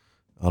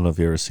 I don't know if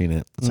you've ever seen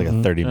it. It's like a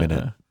Mhm.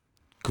 30-minute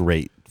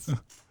great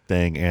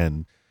thing,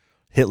 and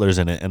Hitler's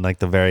in it. And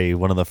like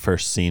one of the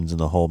first scenes in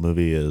the whole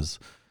movie is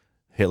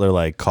Hitler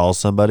like calls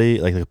somebody,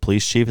 like the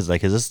police chief is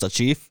like, "Is this the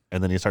chief?"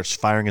 And then he starts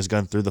firing his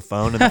gun through the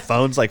phone, and the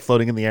phone's like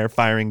floating in the air,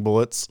 firing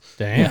bullets.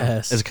 Damn.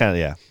 Yes. It's kind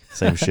of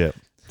same shit.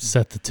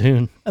 Set the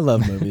tune. I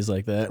love movies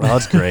like that. Well,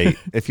 it's great.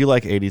 If you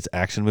like 80s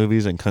action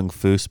movies and kung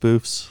fu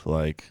spoofs,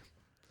 like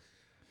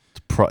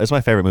it's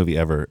my favorite movie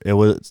ever. It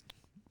was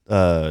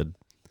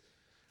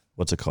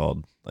what's it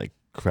called? Like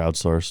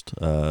crowdsourced,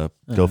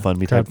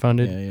 GoFundMe type,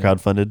 Crowdfunded.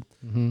 crowdfunded,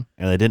 Mm-hmm.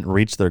 and they didn't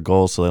reach their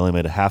goal, so they only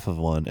made a half of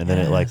one, and then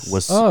it like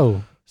was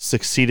Oh,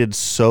 succeeded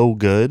so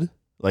good,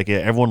 like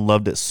everyone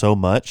loved it so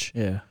much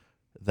Yeah.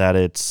 that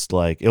it's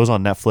like it was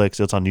on Netflix,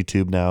 it's on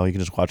YouTube now. You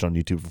can just watch it on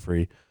YouTube for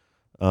free.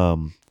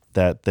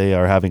 That they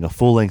are having a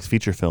full length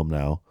feature film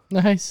now,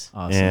 nice.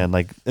 Awesome. and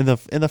like in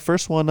the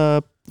first one,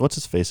 what's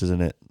his face is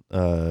in it?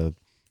 I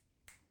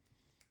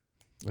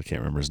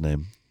can't remember his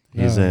name.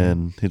 He's Oh.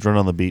 running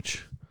on the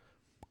beach.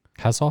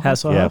 Hasselhoff?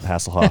 Hasselhoff. Yeah,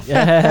 Hasselhoff.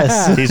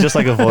 Yes. He's just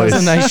like a That voice.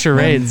 was a nice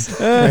charades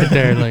right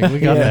there. Like we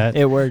got Yeah, that.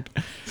 It worked.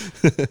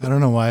 I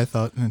don't know why I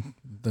thought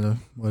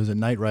what is it,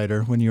 Knight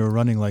Rider, when you were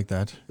running like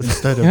that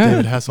instead of Yeah.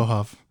 David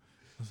Hasselhoff.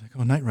 I was like,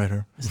 oh, Knight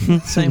Rider.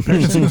 Same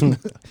person.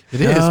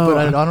 It is,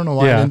 but I don't know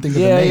why Yeah. I didn't think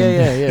of Yeah, the name.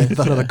 yeah, yeah. I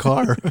thought of the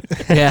car.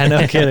 Yeah,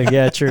 no kidding.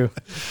 Yeah, true.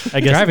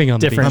 I guess Driving on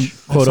the different beach.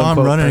 I quote saw him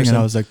unquote running person.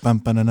 and I was like, bum,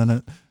 ba-na-na-na.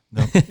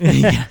 No,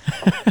 Yeah.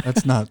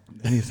 that's not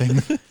anything.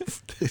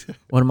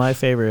 One of my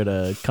favorite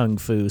kung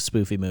fu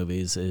spoofy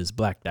movies is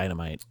Black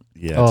Dynamite.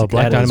 Yeah. Oh, it's a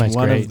Black That is Dynamite's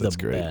one great. of the That's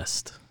great.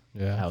 best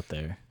Yeah. out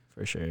there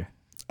for sure.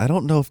 I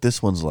don't know if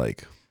this one's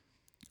like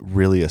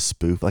really a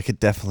spoof. Like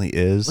it definitely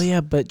is. Well, yeah,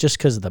 but just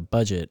because of the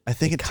budget, I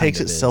think it kind takes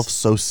of itself is.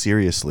 so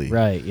seriously.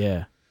 Right.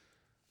 Yeah.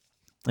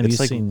 Have It's you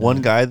like seen one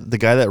the- guy, the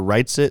guy that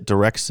writes it,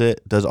 directs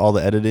it, does all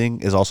the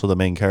editing, is also the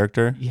main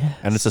character, Yeah.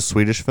 and it's a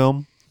Swedish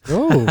film.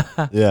 Oh,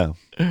 Yeah,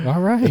 all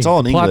right. it's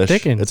all in Plot English.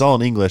 thickens. It's all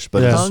in English,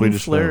 but Yeah. it's a Kung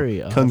Swedish Flurry.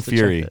 film. I'll Kung have to check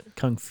Fury. that.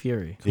 Kung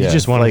Fury. You Yeah,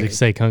 just wanted like- to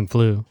say Kung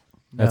Flu.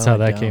 That's No, how I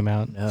that don't. came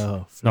out.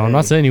 No. No, I'm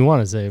not Flurry. saying you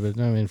want to say, but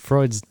I mean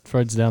Freud's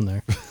down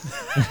there.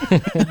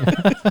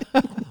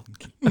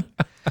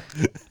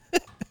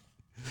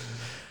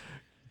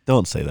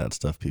 Don't say that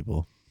stuff,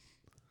 people.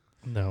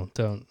 No,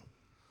 don't.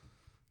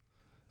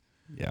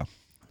 Yeah,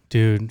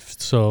 Dude,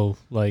 so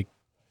like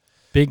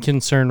big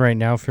concern right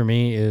now for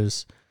me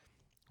is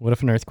what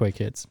if an earthquake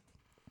hits?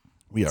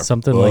 we are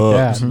Something like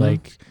that. Mhm.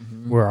 Like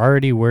Mhm. we're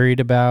already worried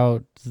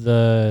about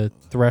the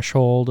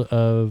threshold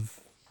of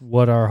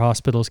what our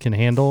hospitals can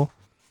handle.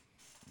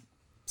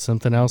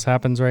 Something else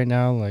happens right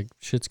now, like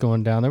shit's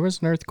going down. There was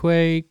an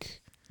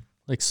earthquake,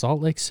 like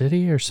Salt Lake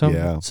City or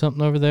something, Yeah.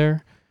 something over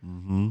there.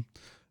 Mm-hmm.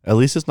 At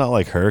least it's not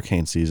like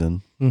hurricane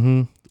season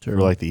Mm-hmm.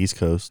 for like the East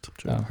Coast.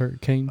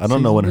 Hurricane. I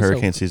don't know when season is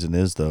hurricane over. season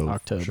is though.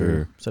 October,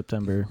 Sure.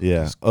 September.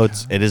 Yeah. Oh,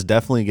 it is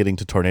definitely getting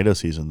to tornado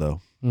season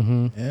though,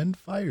 Mm-hmm. And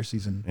fire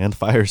season. and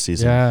fire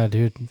season. Yeah,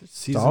 dude.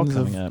 It's all Seasons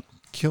coming of up.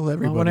 kill Well,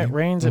 everybody. when it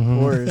rains, it Mhm.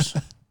 pours.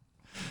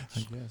 I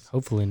guess.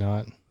 Hopefully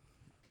not.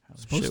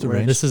 Supposed Shit to works.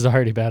 rain. This is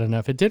already bad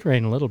enough. It did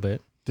rain a little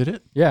bit. Did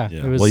it? Yeah,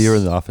 Yeah. it was. Well, you were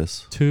in the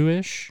office.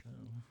 2-ish.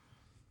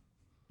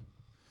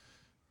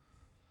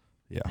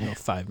 Yeah.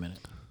 5-minute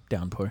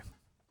downpour.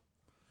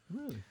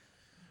 Really?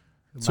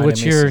 So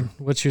Reminded me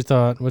what's your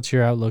thought? What's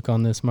your outlook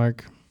on this,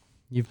 Mark?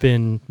 You've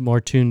been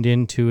more tuned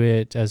into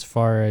it as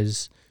far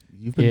as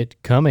You've been it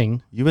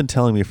coming. you've been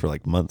telling me for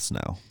like months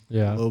now.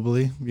 Yeah.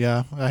 Globally,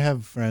 yeah. I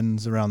have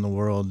friends around the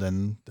world,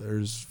 and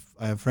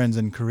I have friends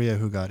in Korea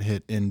who got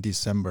hit in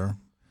December,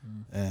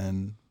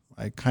 and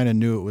I kind of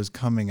knew it was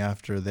coming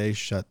after they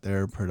shut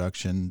their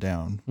production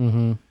down.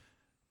 Mm-hmm.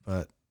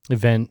 But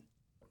Event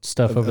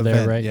stuff over there,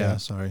 event- right? Yeah,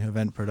 sorry,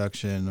 event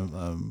production,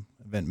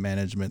 event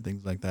management,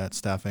 things like that,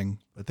 staffing.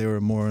 But they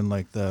were more in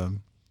like the,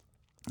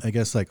 I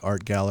guess like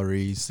art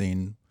gallery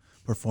scene,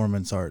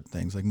 performance art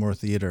things, like more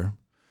theater.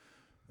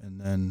 And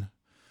then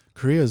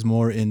Korea is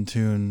more in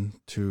tune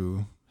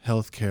to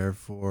healthcare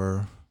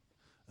for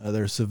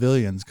their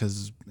civilians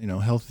because,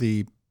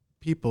 healthy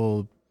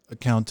people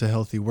account to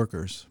healthy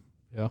workers.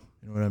 Yeah.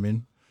 You know what I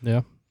mean? Yeah.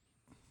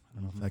 I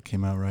don't know if that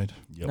came out right.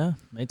 Yep. No,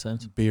 made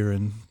sense. Beer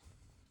and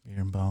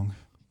bong.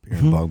 Beer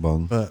and bong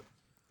bong. But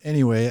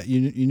anyway,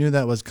 you knew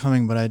that was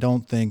coming, but I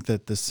don't think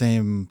that the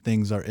same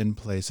things are in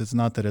place. It's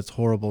not that it's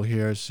horrible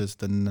here. It's just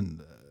the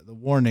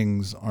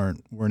warnings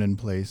weren't in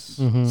place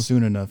Mhm.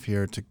 soon enough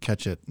here to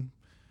catch it.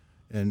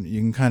 And you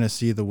can kind of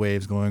see the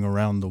waves going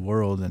around the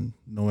world and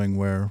knowing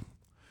where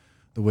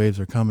the waves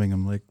are coming.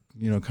 I'm like,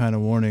 kind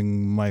of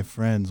warning my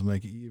friends. I'm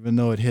like, even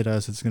though it hit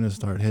us, it's going to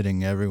start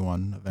hitting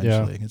everyone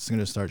eventually. It's going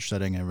to start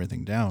shutting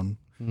everything down.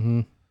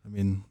 Mm-hmm. I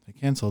mean, they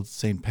canceled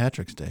St.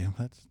 Patrick's Day.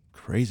 That's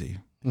crazy.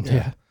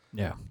 Yeah.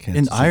 Yeah.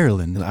 In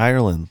Ireland. In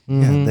Ireland.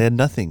 Mhm. Yeah, they had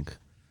nothing.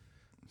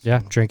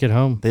 Yeah. Drink at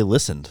home. They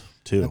listened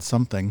too. That's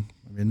something.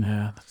 I mean,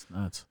 Yeah, that's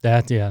nuts.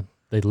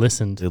 They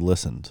listened. They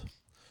listened.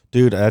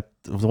 Dude,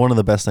 one of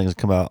the best things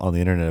that come out on the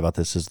internet about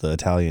this is the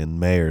Italian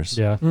mayors.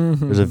 Yeah.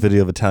 There's a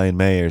video of Italian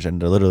mayors,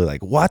 and they're literally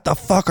like, "What the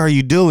fuck are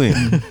you doing?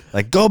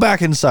 Like, go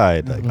back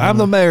inside. Like, I'm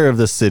the mayor of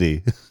this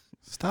city."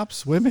 stop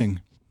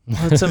swimming.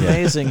 Well, it's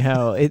amazing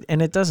how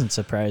it doesn't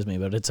surprise me,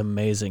 but it's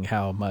amazing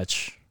how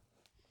much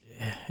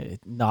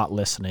not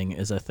listening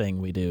is a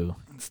thing we do.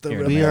 It's the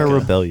Here in We are America.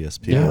 rebellious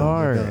people. We Yeah.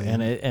 are,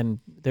 Rebellion. and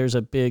there's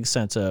a big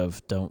sense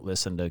of don't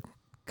listen to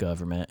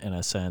government in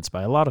a sense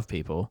by a lot of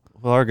people.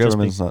 Well, our Just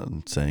government's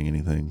not saying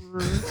anything.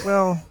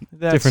 Well,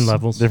 that's Different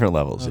levels. Different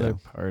levels, another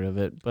yeah. part of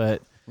it,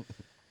 but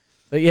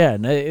yeah,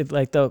 no,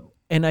 like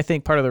And I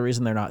think part of the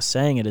reason they're not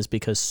saying it is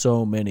because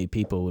so many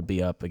people would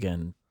be up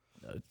again,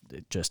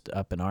 just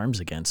up in arms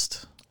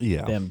against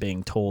them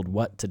being told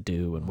what to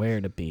do and where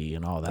to be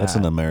and all that. That's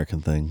an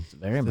American thing.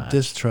 Very much.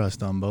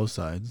 Distrust on both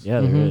sides.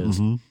 Yeah, there is.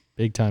 Mm-hmm.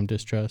 Big time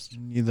distrust.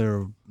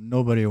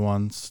 Nobody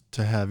wants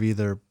to have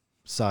either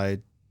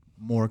side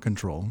more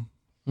control.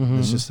 Mm-hmm.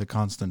 It's just a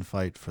constant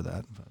fight for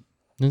that. But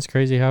It's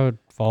crazy how it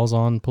falls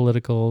on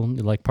political,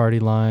 like party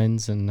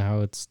lines, and how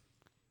it's,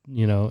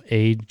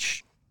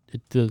 age.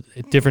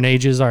 Different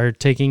ages are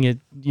taking it,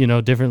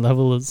 different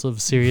levels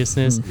of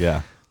seriousness.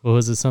 Yeah. What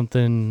was it?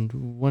 Something?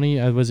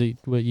 Was it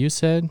what you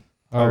said?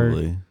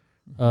 Probably.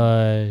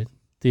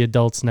 The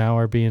adults now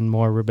are being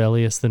more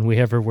rebellious than we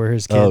ever were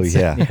as kids. Oh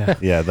yeah.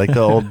 Yeah. Like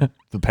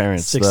the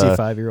parents,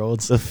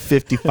 65-year-olds. the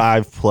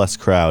 55 plus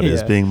crowd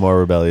is Yeah. being more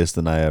rebellious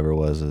than I ever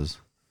was as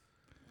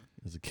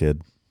a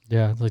kid.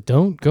 Yeah, like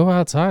don't go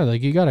outside.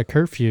 Like you got a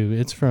curfew.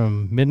 It's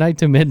from midnight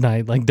to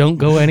midnight. Like don't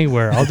go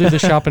anywhere. I'll do the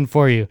shopping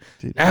for you.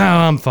 Dude.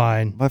 I'm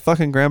fine. My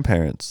fucking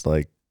grandparents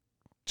like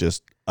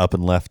just up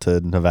and left to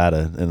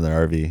Nevada in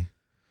their RV.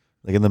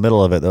 Like in the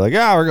middle of it, they're like,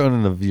 we're going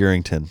into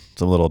Urington,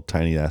 some little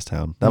tiny ass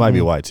town. That might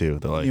be why too.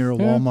 They're like, near a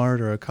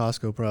Walmart or a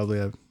Costco,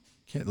 probably. I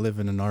can't live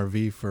in an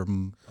RV for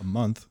a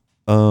month.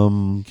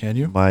 Can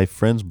you? My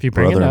friend's If you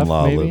bring enough,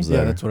 brother-in-law maybe? lives there.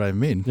 Yeah, that's what I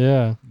mean.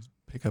 Yeah.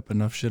 Pick up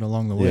enough shit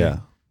along the way.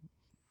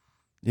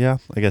 Yeah,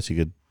 I guess you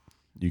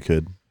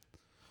could.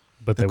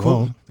 But they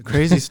won't. The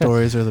crazy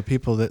stories are the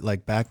people that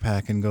like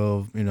backpack and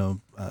go,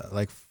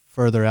 like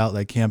further out,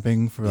 like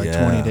camping for like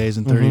 20 days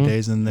and 30 Mhm.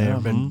 days, and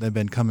Yeah. they've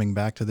been coming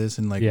back to this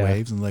in like Yeah.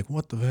 waves, and like,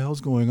 what the hell's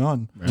going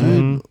on?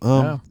 Dude,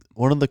 Mhm.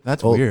 one of the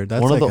That's weird.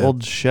 That's one of like the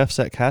old chefs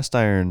at Cast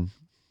Iron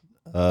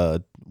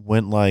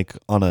went like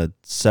on a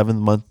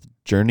 7-month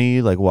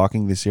journey, like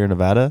walking the Sierra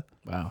Nevada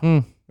Wow. Hmm.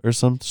 or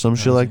some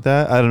shit like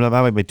that. I don't know.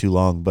 That might be too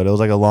long, but it was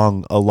like a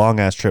long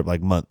ass trip,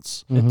 like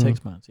months. Mhm. It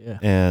takes months, yeah.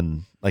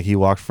 And like he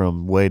walked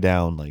from way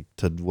down like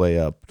to way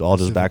up, all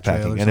just Pacific Trail or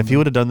backpacking. And if he something.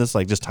 would have done this,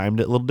 like just timed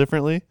it a little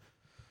differently,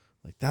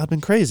 like that would have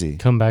been crazy.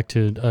 Come back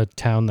to a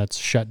town that's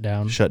shut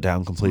down. Shut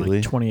down completely.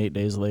 Like 28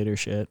 days later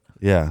shit.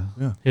 Yeah.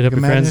 Yeah. Hit up your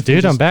Imagine friends, if you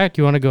dude. I'm just- back.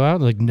 You want to go out?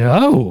 Like,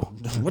 no.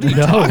 What are you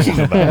No. talking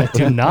about?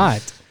 Do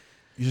not.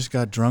 You just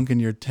got drunk in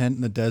your tent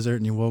in the desert,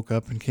 and you woke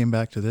up and came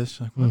back to this.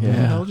 Like, what the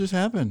Yeah. hell just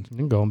happened?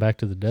 I'm going back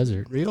to the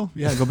desert. Real?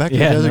 Yeah, go back to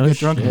Yeah, the desert, no get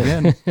drunk shit.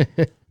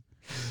 again.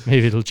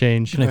 Maybe it'll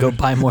change. Gonna go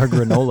buy more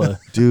granola.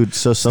 Dude,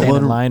 so Stand in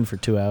someone line for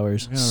 2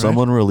 hours. Yeah, right?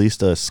 someone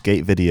released a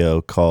skate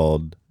video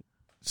called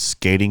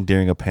Skating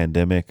During a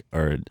Pandemic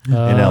or in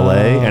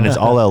LA, and it's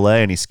all LA,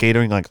 and he's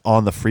skating like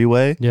on the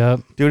freeway.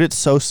 Yep. Dude, it's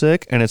so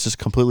sick, and it's just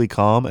completely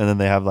calm. And then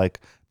they have like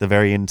the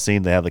very end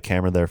scene, they have the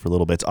camera there for a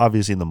little bit. It's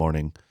obviously in the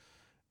morning.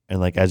 And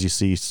like as you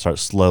see, you start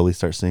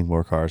seeing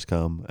more cars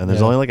come. And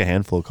there's Yeah. only like a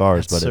handful of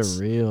cars, That's but it's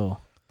surreal.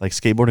 like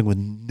skateboarding with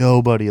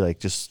nobody, like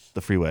just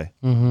the freeway.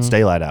 Mhm.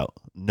 Stay light out.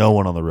 No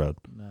one on the road.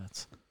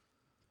 Nuts.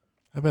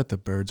 I bet the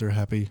birds are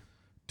happy.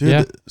 Dude,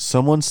 Yeah.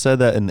 someone said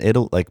that in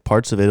Italy, like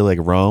parts of Italy,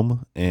 like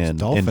Rome and in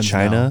dolphins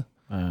China.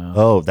 Wow.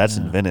 Oh, that's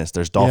in Yeah. Venice.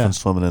 There's dolphins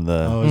swimming in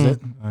the Oh, is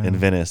it? in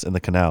Venice in the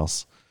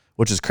canals,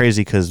 which is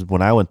crazy because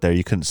when I went there,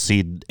 you couldn't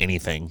see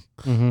anything.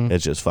 Mhm.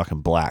 It's just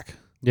fucking black.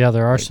 Yeah,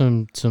 there are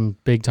some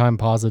big time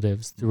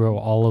positives through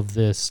all of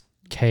this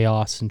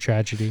chaos and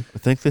tragedy. I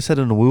think they said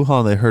in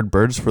Wuhan they heard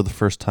birds for the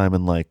first time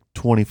in like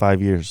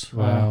 25 years.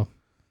 Wow.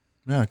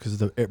 Yeah, because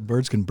the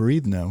birds can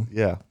breathe now.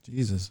 Yeah.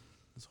 Jesus,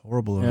 it's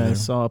horrible over Yeah, I there.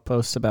 saw a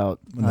post about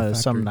In the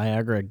some factory.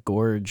 Niagara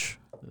Gorge,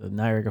 the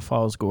Niagara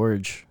Falls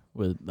Gorge,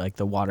 with like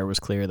the water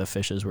was clear, the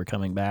fishes were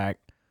coming back.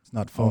 It's not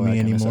all that foamy kind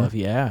of anymore. stuff.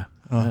 Yeah.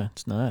 Oh. Yeah,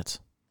 it's nuts.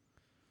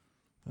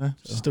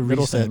 Just a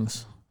Little reset.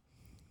 things.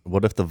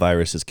 What if the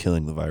virus is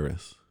killing the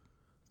virus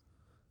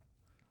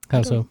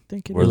How so?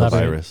 Think it or the Elaborate.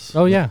 virus?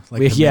 Oh yeah, Like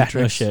the yeah, no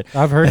Matrix. shit.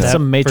 I've heard That's that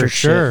some Matrix for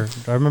sure.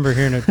 I remember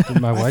hearing it.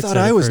 My I wife thought said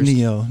I it was first.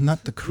 Neo,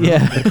 not the Corona.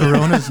 Yeah. The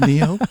Corona's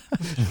Neo.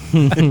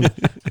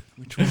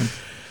 Which one?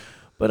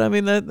 But I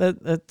mean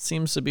that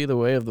seems to be the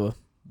way of the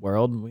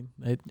world.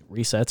 It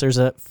resets. There's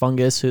a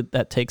fungus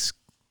that takes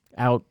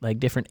out like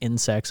different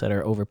insects that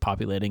are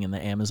overpopulating in the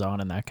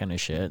Amazon and that kind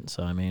of shit.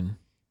 So I mean,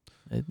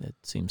 it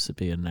seems to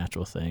be a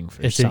natural thing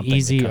for It's an something to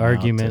easy come out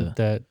argument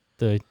to- that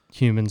the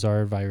humans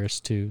are a virus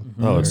too.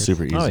 Mhm. Oh, it's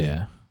super easy. Oh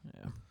yeah,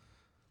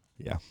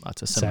 Yeah.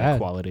 lots of similar Sad.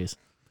 qualities.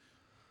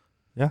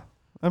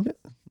 I mean,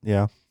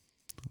 yeah.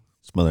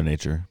 It's Mother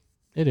Nature.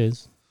 It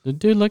is.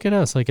 Dude, look at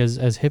us. Like as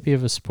hippie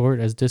of a sport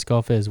as disc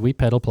golf is, we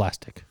pedal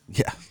plastic.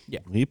 Yeah. Yeah.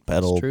 We It's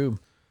peddle true.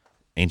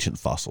 ancient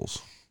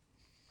fossils.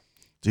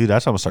 Dude,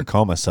 that's how I'm gonna start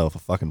calling myself, a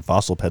fucking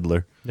fossil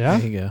peddler. Yeah.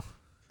 There you go.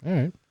 All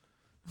right.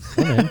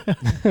 I'm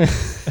in.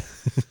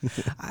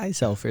 I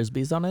sell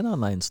frisbees on an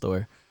online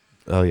store.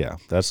 Oh yeah,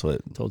 that's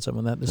what Told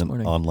someone that this an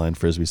morning. online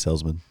frisbee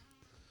salesman.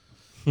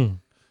 Hmm.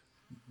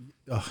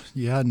 Oh,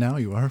 yeah, now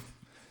you are.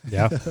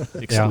 Yeah. Yeah.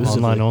 Exclusively.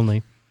 Online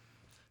only.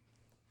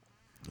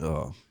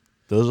 Oh,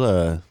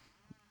 those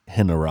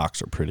henna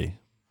rocks are pretty.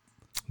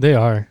 They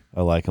are.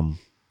 I like them.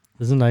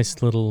 There's a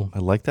nice little I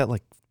like that.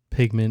 Like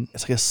pigment,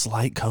 it's like a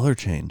slight color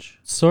change,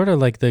 sort of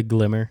like the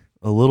glimmer.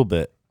 a little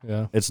bit.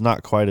 Yeah. It's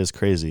not quite as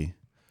crazy.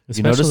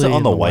 You notice it Especially on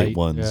in the white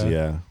ones, yeah.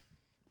 yeah.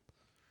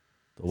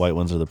 The white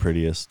ones are the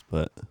prettiest,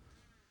 but Have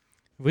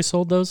we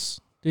sold those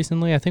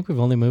decently? I think we've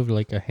only moved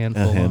like a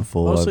handful. a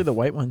handful. Mostly of, the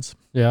white ones.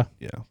 Yeah.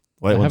 yeah.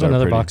 White I ones have are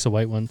another pretty. box of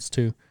white ones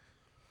too.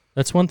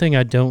 That's one thing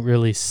I don't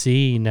really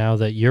see now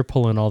that you're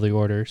pulling all the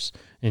orders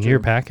and you're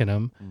True. packing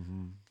them.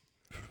 Mm-hmm.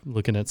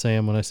 Looking at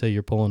Sam when I say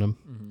you're pulling them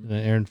Mm-hmm.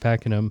 and Aaron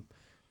packing them,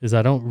 is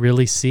I don't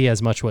really see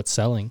as much what's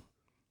selling.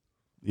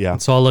 Yeah.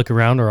 And so I'll look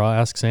around or I'll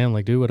ask Sam,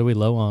 like, dude, what are we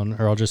low on?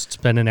 Or I'll just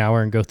spend an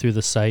hour and go through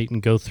the site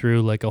and go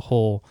through like a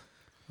whole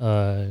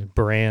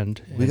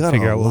brand We and got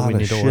figure a out what lot we of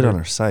need to shit order. on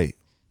our site.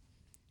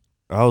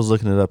 I was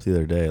looking it up the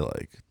other day,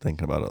 like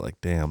thinking about it, like,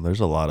 damn, there's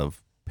a lot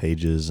of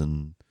pages,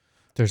 and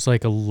There's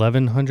like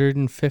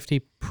 1,150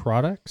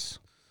 products,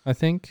 I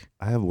think.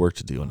 I have work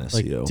to do on Like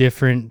SEO.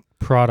 different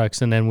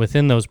products. And then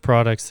within those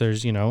products,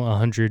 there's,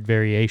 100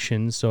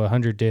 variations. So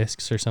 100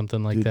 discs or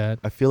something like Dude, that.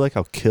 I feel like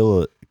I'll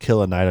kill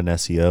a night on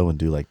SEO and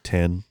do like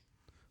 10.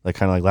 Like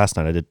kind of like last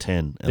night I did 10.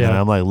 And then Yeah.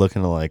 I'm like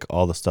looking at like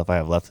all the stuff I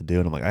have left to do,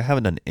 and I'm like, I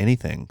haven't done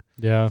anything.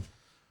 Yeah.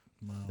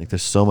 Like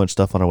there's so much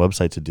stuff on our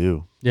website to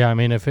do. Yeah. I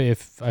mean,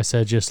 if I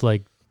said just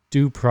like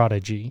do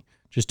Prodigy,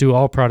 just do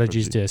all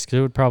Prodigy's Prodigy. discs, it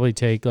would probably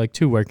take like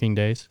 2 working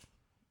days.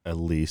 At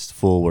least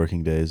full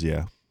working days,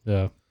 yeah.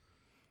 Yeah.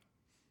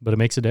 But it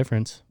makes a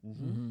difference.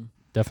 Mm-hmm.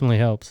 Definitely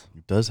helps.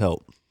 It does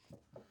help.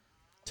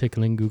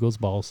 Tickling Google's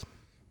balls.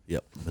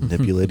 Yep.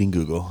 Manipulating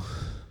Google.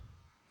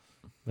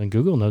 And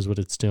Google knows what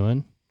it's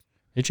doing.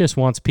 It just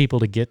wants people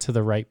to get to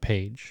the right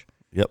page.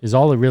 Yep. Is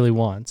all it really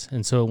wants.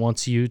 And so it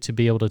wants you to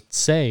be able to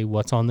say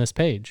what's on this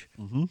page.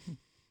 Mm-hmm.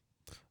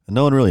 And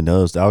no one really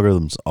knows. The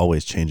algorithm's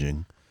always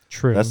changing.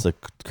 True. That's the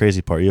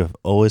crazy part. You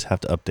always have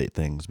to update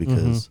things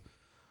because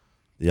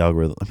the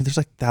algorithm. I mean, there's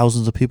like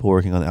thousands of people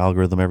working on the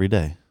algorithm every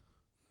day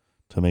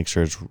to make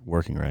sure it's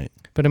working right.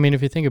 But I mean,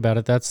 if you think about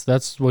it,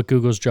 that's what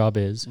Google's job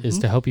is Mhm.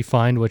 to help you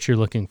find what you're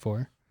looking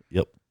for.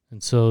 Yep.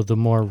 And so the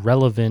more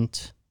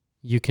relevant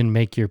you can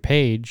make your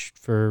page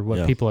for what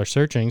Yeah. people are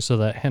searching, so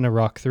that Henna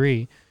Rock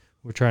 3,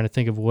 we're trying to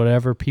think of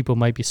whatever people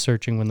might be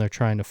searching when they're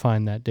trying to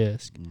find that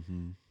disc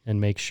Mm-hmm. and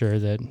make sure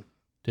that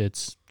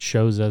it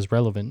shows as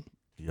relevant.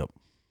 Yep.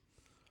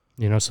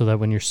 So that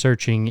when you're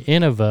searching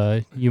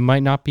Innova, you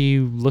might not be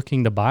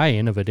looking to buy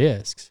Innova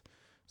discs.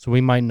 So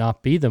we might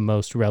not be the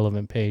most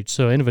relevant page.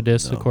 So Innova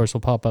discs, of No. course, will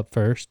pop up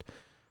first.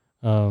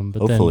 But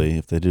Hopefully,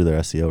 if they do their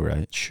SEO right.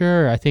 then,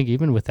 sure, I think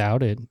even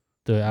without it,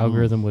 the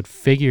algorithm would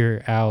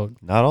figure out.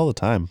 Not all the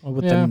time. Well,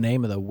 with Yeah. the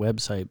name of the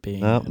website being,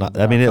 No, not,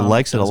 I mean, it .com,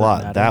 likes it a doesn't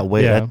lot. matter. That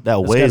way, Yeah. that There's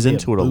weighs gotta be a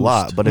into it a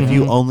lot. boost. But if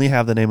you Mhm. only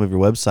have the name of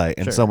your website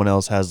and Sure. someone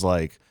else has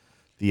like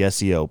the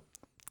SEO,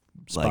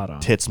 Spot like on.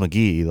 Tits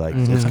McGee, like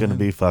Mhm. it's gonna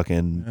be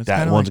fucking. It's That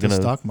kind of one's like the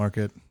gonna. stock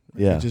market.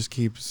 Like, Yeah. It just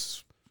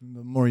keeps,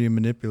 the more you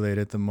manipulate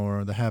it,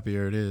 the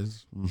happier it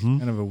is. Mhm.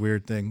 Kind of a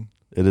weird thing.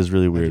 It is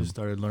really I weird. just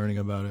started learning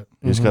about it.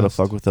 You just gotta Mhm.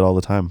 fuck with it all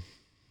the time.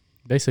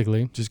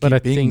 Basically. Just But keep I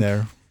being think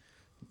there.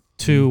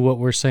 to what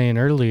we're saying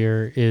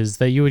earlier is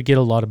that you would get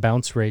a lot of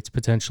bounce rates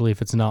potentially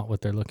if it's not what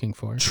they're looking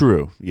for.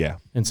 True. Yeah.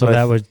 And so But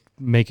I that th- would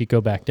make it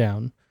go back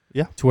down.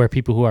 Yeah. To where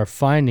people who are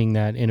finding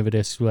that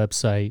Innovidisc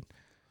website,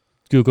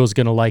 Google's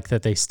going to like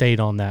that they stayed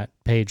on that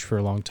page for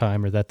a long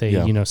time or that they,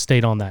 Yeah.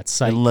 stayed on that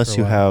site. Unless for a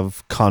you while,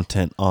 have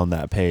content on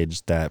that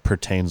page that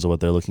pertains to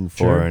what they're looking for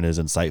Sure. and is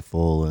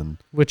insightful and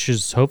which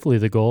is hopefully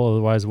the goal.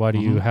 Otherwise, why do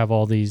you Mhm. have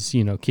all these,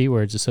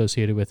 keywords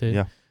associated with it?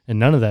 Yeah. And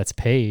none of that's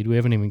paid. We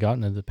haven't even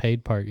gotten to the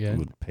paid part yet.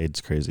 Dude,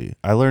 paid's crazy.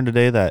 I learned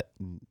today that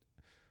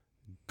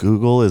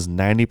Google is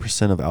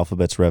 90% of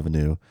Alphabet's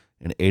revenue,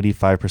 and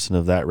 85%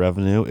 of that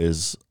revenue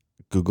is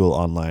Google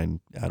online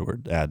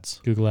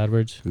ads. Google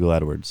AdWords. Google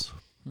AdWords.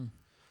 Hmm.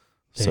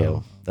 So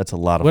Damn. that's a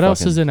lot of What else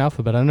fucking- is in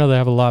Alphabet? I know they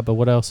have a lot, but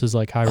what else is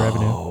like high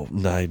revenue? Oh,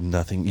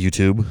 nothing.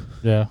 YouTube.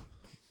 Yeah.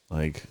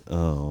 Like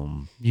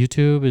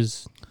YouTube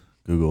is,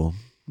 Google.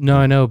 no,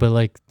 I know, but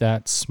like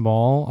that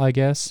small, I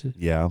guess.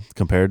 Yeah.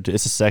 Compared to,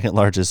 it's the second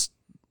largest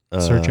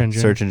Search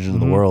engine. in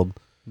the Mhm. world.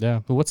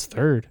 Yeah. But what's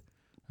third?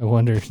 I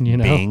wonder,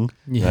 Bing.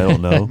 Yeah. I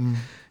don't know.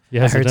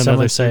 Yeah, I is it heard another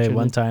someone search say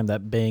one engine? time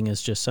that Bing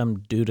is just some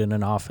dude in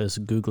an office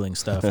Googling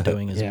stuff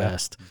doing his Yeah.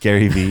 best.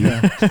 Gary Vee.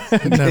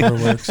 It never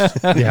works.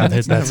 Yeah, it's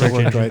that's never search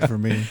worked engine. right for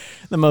me.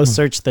 The most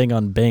searched thing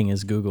on Bing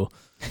is Google.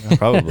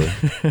 Probably.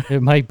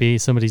 It might be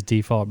somebody's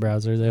default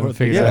browser. They haven't Or-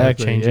 figured yeah, out how to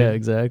Exactly. change Yeah, it.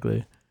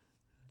 exactly.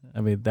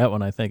 I mean, that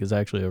one I think is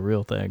actually a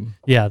real thing.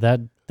 Yeah,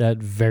 that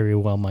very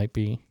well might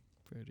be.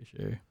 Pretty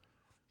sure.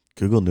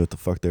 Google knew what the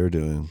fuck they were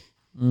doing.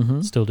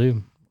 Mm-hmm. Still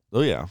do. Oh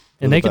yeah.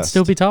 And they could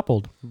still be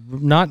toppled.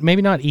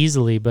 Maybe not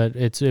easily, but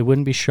it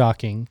wouldn't be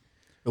shocking.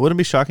 It wouldn't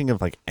be shocking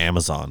if like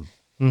Amazon.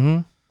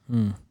 Mm-hmm.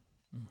 Mm.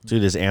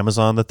 Dude, is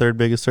Amazon the third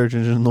biggest search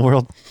engine in the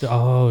world?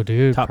 Oh,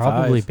 dude, Top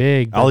probably 5.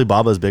 big. but-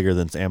 Alibaba's bigger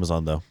than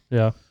Amazon though.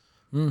 yeah,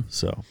 Mm.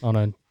 So on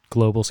a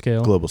global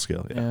scale. global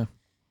scale. Yeah. Yeah.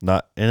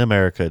 Not in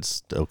America.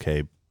 It's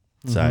okay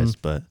size,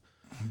 but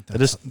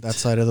That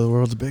side of the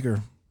world's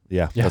bigger.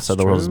 yeah, Yeah, that side of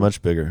the it's world is true.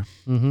 much bigger.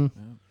 Mm-hmm.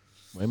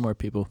 Way more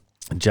people.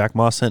 Jack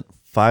Ma sent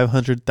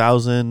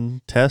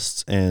 500,000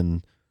 tests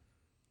and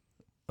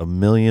 1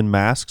 million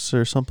masks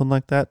or something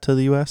like that to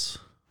the U.S.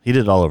 He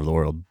did it all over the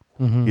world.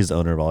 Mhm. He's the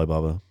owner of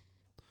Alibaba.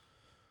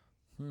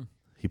 Hmm.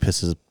 He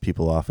pisses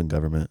people off in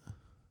government.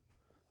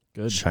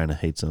 Good. China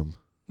hates him.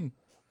 I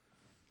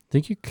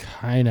think you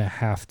kind of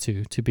have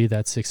to be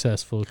that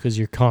successful because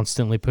you're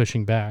constantly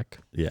pushing back.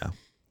 Yeah.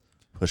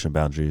 Pushing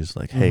boundaries.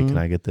 Like, hey, Mhm. can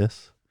I get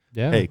this?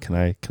 Yeah. Hey, can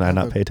I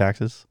not pay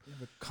taxes?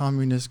 The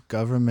communist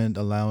government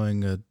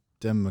allowing a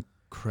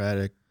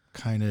democratic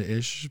kind of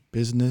ish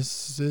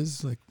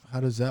businesses, like how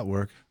does that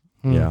work?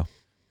 Hmm. Yeah.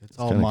 It's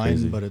all kinda mine,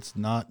 crazy. but it's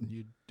not.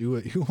 You do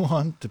what you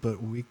want,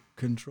 but we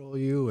control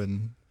you,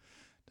 and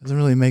it doesn't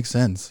really make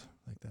sense.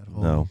 Like that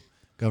whole No.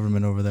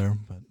 government over there,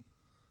 but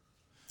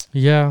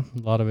Yeah, a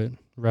lot of it.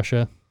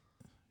 Russia.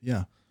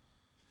 yeah.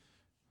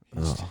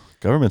 Ugh.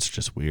 Governments are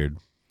just weird.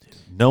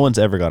 No one's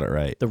ever got it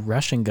right. The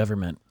Russian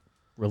government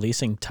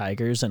releasing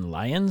tigers and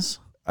lions.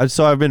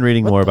 So I've been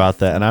reading more about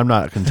that, and I'm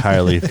not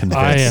entirely convinced.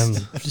 I am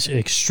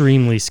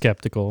extremely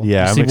skeptical.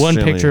 Yeah, You I'm see one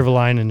extremely- picture of a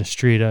lion in the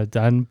street,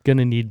 I'm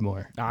gonna need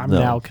more. I'm No.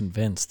 now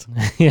convinced.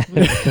 Yeah.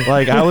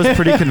 Like, I was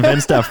pretty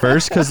convinced at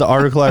first because the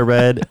article I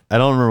read, I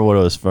don't remember what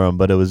it was from,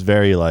 but it was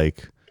very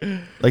like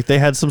they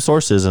had some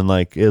sources, and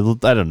like I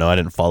don't know, I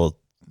didn't follow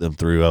them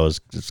through. I was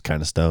just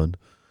kind of stoned.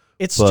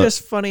 It's But-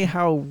 just funny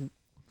how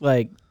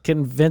like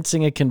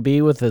convincing it can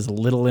be with as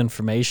little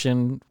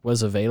information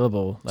was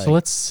available. Like, So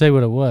let's say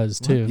what it was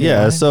too.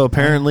 Yeah. Why? So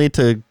apparently,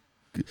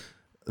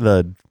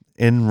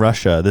 in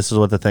Russia, this is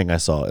what the thing I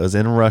saw. It was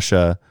in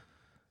Russia.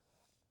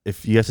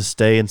 If you have to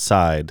stay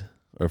inside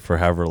or for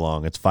however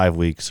long, it's 5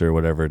 weeks or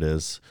whatever it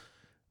is.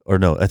 Or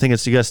no, I think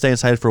it's you got to stay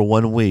inside for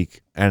 1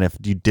 week, and if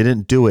you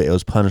didn't do it, it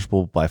was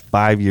punishable by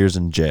 5 years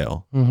in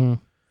jail. Mm-hmm.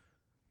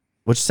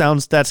 Which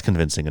that's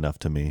convincing enough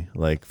to me.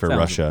 Like for Sounds-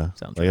 Russia,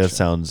 sounds like that Russia.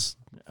 sounds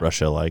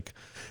Russia-like.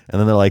 And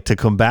then they're like, to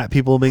combat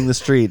people being in the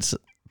streets,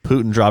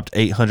 Putin dropped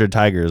 800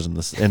 tigers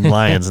and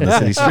lions in the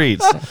city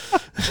streets.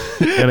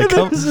 And it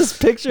there was this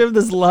picture of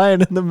this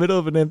lion in the middle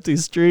of an empty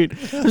street.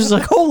 It was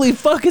like, holy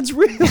fuck, it's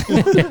real.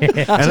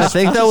 and I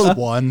think that was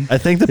One. I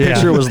think the Yeah.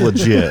 picture was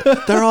legit.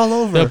 They're all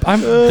over.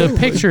 The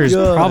picture is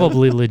God.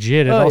 probably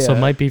legit. It Oh, also yeah.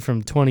 might be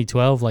from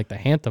 2012, like the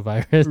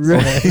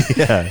hantavirus.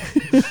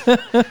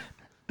 Yeah.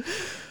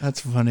 That's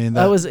funny.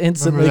 I was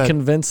instantly that?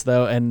 convinced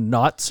though, and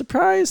not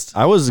surprised.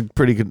 I wasn't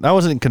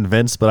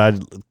convinced, but I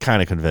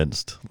kind of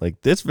convinced. Like,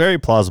 it's very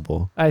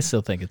plausible. I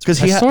still think it's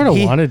Because I sort of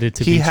wanted it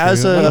to be he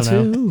has true. I a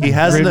don't know. he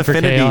has an Rooting for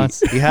affinity.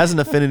 chaos. He has an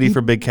affinity for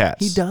big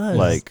cats. He does.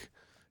 Like,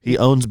 he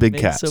owns big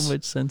makes cats. so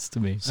much sense to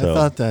me. So I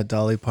thought that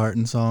Dolly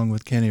Parton song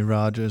with Kenny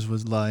Rogers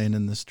was lying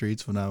in the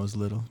streets when I was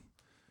little.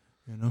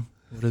 You know,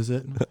 what is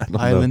it? I don't know.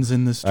 Islands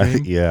in the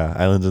stream. Yeah,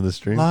 Islands in the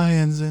Stream.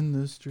 Lions in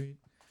the street.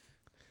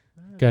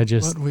 Guy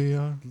just What we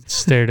are.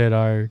 stared at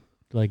our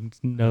like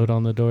note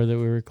on the door that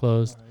we were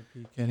closed.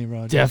 R.I.P. Kenny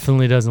Rogers.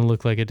 Definitely doesn't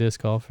look like a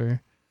disc golfer,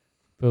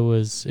 but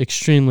was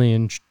extremely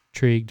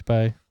intrigued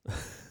by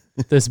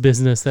this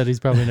business that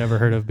he's probably never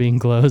heard of being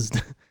closed.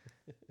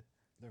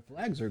 Their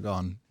flags are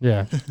gone.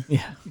 Yeah.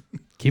 Yeah.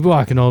 Keep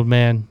walking, old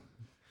man.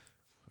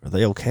 Are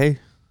they okay?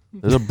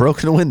 There's a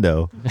broken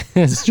window.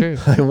 It's true.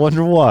 I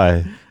wonder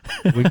why.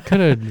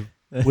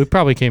 We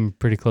probably came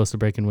pretty close to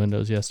breaking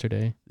windows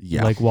yesterday.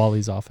 Yeah. Like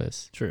Wally's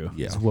office True.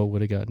 Yeah. is what would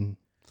have gotten.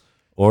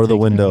 Or the taken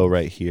window out.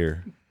 right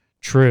here.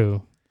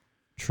 True.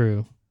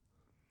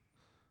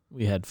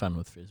 We had fun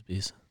with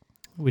frisbees.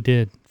 We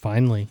did.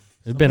 Finally.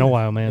 It's been a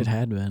while, man. It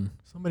had been.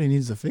 Somebody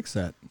needs to fix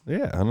that.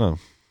 Yeah, I don't know.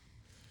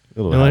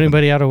 It'll Know happen.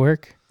 anybody out of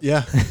work?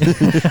 Yeah.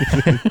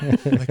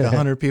 Like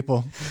 100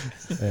 people,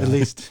 at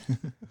least.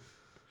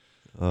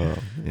 Oh,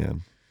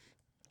 man.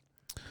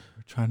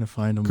 We're trying to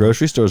find them.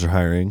 Grocery stores are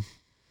hiring.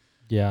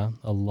 Yeah,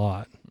 a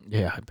lot.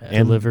 Yeah, I bet.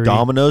 And Delivery.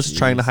 Domino's is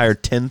trying to Jesus. hire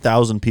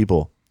 10,000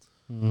 people.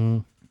 Mm-hmm.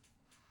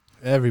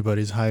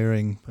 Everybody's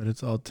hiring, but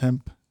it's all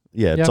temp.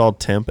 Yeah, it's Yep. all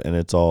temp and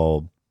it's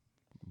all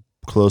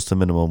close to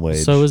minimum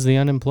wage. So is the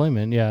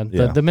unemployment. Yeah,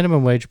 Yeah. The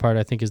minimum wage part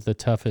I think is the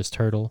toughest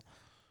hurdle,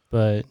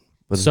 but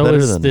it's so better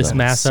is than this that.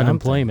 mass Something.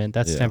 unemployment.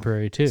 That's Yeah.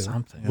 temporary too.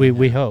 Something.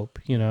 We hope,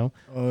 you know,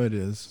 Oh, it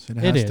is. It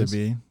It has to is.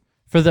 be.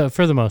 for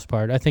the most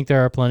part. I think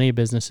there are plenty of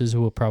businesses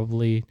who will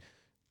probably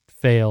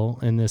fail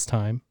in this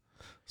time.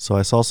 So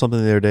I saw something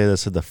the other day that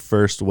said the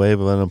first wave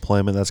of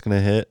unemployment that's going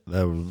to hit,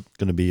 that was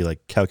going to be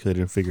like calculated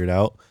and figured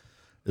out,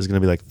 is going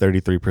to be like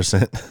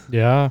 33%.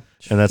 Yeah,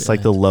 And that's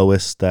like the Shit.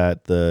 lowest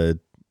that the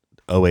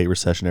 08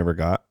 recession ever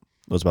got.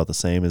 It was about the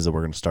same as that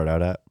we're going to start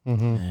out at.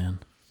 mm-hmm. Man.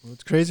 Well,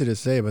 it's crazy to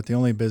say, but the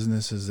only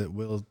businesses that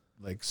will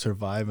like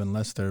survive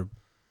unless they're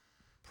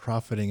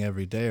profiting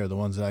every day are the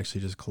ones that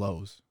actually just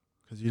close.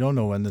 Because you don't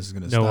know when this is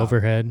going to No stop.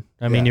 overhead.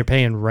 I mean, Yeah. you're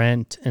paying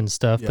rent and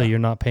stuff, but Yeah. you're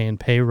not paying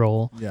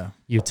payroll. Yeah.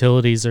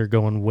 Utilities are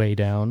going way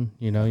down.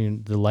 You know,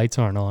 the lights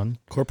aren't on.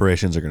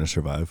 Corporations are going to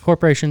survive.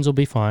 Corporations will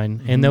be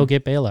fine, and they'll Mhm.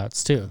 get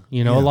bailouts too.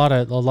 You know,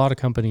 Yeah. a lot of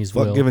companies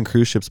Fuck will. giving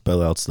cruise ships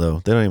bailouts,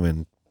 though. They don't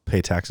even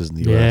pay taxes in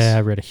the U.S. Yeah,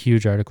 I read a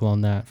huge article on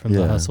that from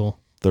The Yeah. Hustle.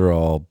 They're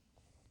all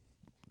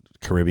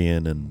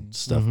Caribbean and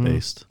stuff Mhm.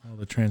 based. All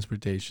the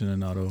transportation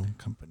and auto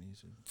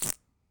companies.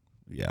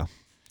 Yeah.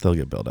 They'll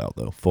get bailed out,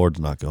 though. Ford's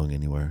not going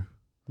anywhere.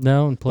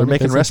 No, and plenty of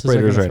making businesses are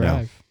respirators gonna right now.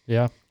 thrive.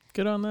 Yeah,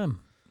 Good on them.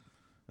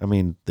 I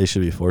mean, they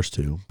should be forced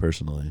to,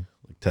 personally.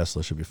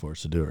 Tesla should be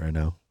forced to do it right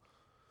now.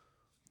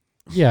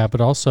 Yeah,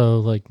 but also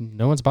like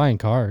no one's buying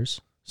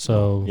cars,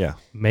 so Yeah.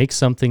 make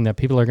something that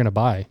people are going to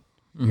buy.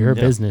 You're a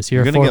Yeah. business.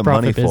 You're You're a gonna get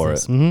for-profit money for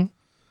business. it.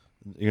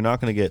 Mm-hmm. You're not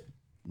going to get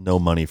no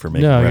money for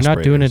making No, you're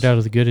not doing it respirators. out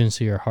of the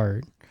goodness of your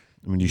heart.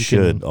 I mean, you You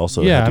should can-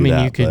 also. Yeah, do I mean,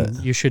 that, you can.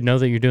 but You should know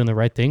that you're doing the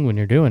right thing when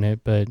you're doing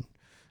it, but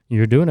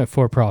you're doing it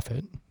for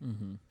profit.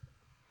 Mhm.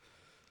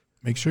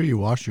 Make sure you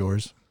wash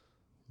yours.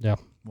 Yeah.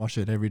 Wash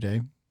it every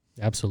day.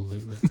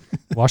 Absolutely.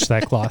 Wash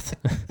that cloth.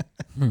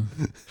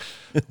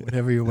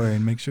 Whatever you're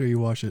wearing, make sure you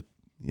wash it.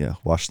 Yeah,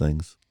 wash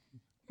things.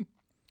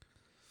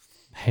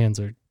 Hands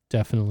are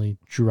definitely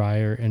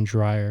drier and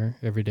drier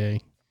every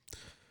day,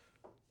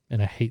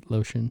 and I hate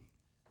lotion.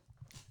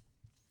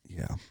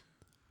 Yeah.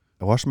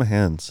 I wash my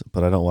hands,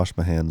 but I don't wash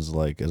my hands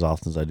like as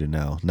often as I do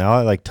now. Now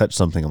I like touch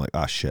something, I'm like,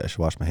 oh shit, I should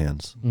wash my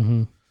hands.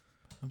 Mm-hmm.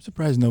 I'm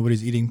surprised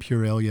nobody's eating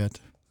Purell yet.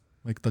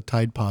 Like the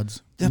Tide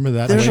Pods. Remember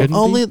that?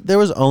 There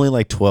was only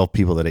like 12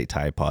 people that ate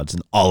Tide Pods,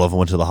 and all of them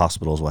went to the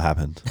hospital. Is what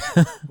happened.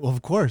 Well,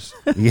 of course.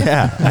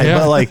 Yeah, Yeah.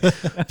 but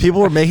like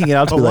people were making it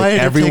out to But be why like did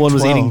it everyone take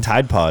was 12? eating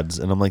Tide Pods,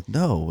 and I'm like,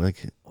 no, like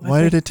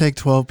Why did it take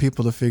 12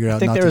 people to figure I out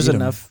think not there to was eat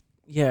 'em? enough.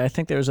 Yeah, I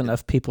think there was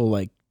enough people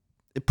like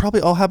it probably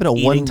all happened at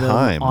one eating them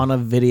time. on a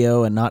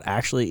video and not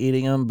actually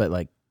eating them, but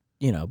like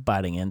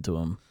biting into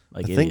them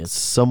like I think idiots.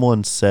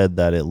 someone said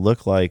that it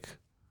looked like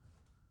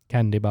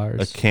Candy a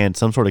bars.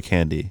 some sort of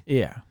candy,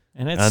 Yeah,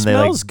 and it And they,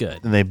 like, smells good.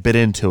 and they bit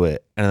into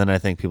it, and then I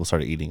think people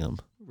started eating them,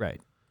 Right.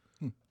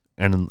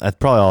 and that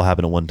probably all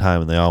happened at one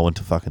time, and they all went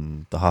to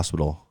fucking the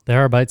hospital. They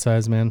are bite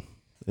sized, man.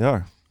 They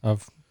are.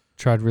 I've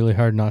tried really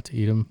hard not to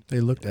eat them.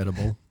 They looked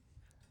edible.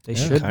 They Yeah,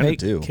 should kinda make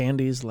do.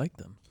 candies like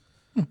them.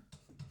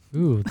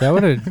 Ooh, that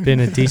would have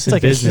been a decent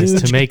like a business to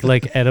huge- make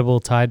like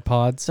edible Tide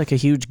Pods. It's like a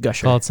huge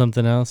gusher. Call it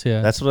something else.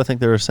 Yeah, That's what I think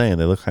they were saying.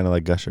 They look kind of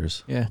like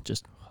Gushers. Yeah,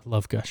 just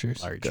love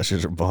Gushers. large.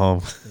 Gushers are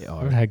bomb. They I are.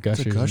 haven't had What's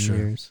a Gushers Gusher? in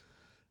years.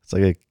 It's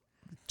like a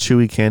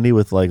chewy candy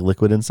with like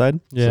liquid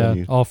inside. Yeah, So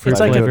you- all fruit It's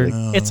like flavored.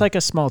 It's like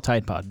a small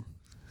Tide Pod.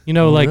 You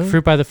know, Oh, like really?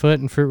 Fruit by the Foot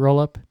and Fruit Roll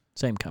Up.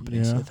 Same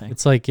companies, Yeah. I think.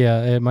 It's like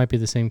it might be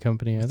the same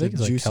company. I With think the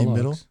it's like juicy Kellogg's.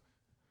 middle?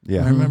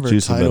 yeah, I remember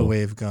juicy Tidal middle.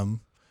 Wave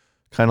gum.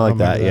 Kind of like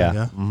that. remember Yeah.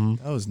 that, hmm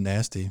That was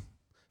nasty.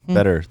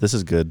 Better. This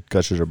is good.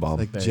 Gushers are bomb.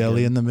 Like Very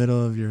jelly good. in the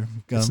middle of your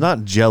gum. It's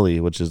not jelly,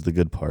 which is the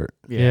good part.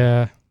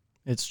 Yeah.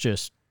 It's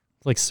just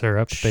Like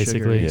syrup, sugary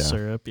basically. Yeah.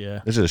 syrup.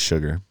 Yeah. It's just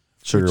sugar.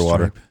 Fruit Sugar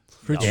water. Stripe.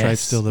 Fruit Yes,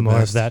 Stripe's still the More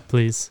best. of that,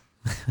 please.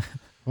 I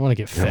want to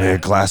get Give me a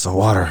fat. glass of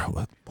water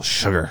with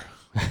sugar.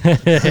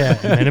 Yeah,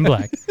 Men in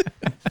Black.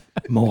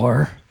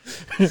 More.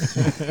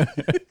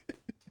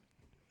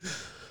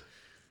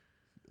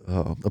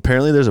 Oh,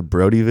 apparently there's a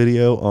Brody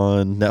video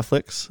on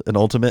Netflix, an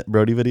ultimate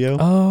Brody video,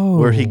 Oh,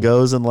 where he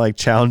goes and like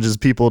challenges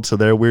people to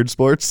their weird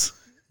sports.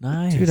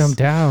 Nice. Dude, I'm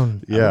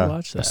down. I would Yeah.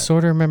 watch I that.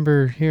 sort of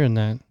remember hearing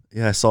that.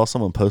 Yeah, I saw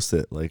someone post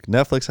it. Like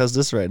Netflix has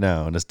this right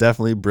now, and it's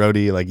definitely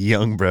Brody, like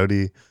young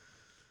Brody.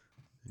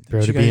 Did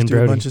Brody you guys being do a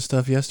Brody. bunch of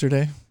stuff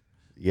yesterday?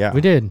 Yeah,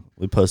 We did.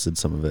 We posted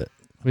some of it.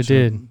 We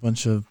did.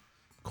 Bunch of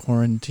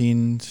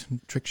quarantined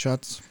trick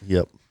shots.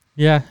 Yep.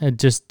 Yeah, and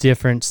just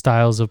different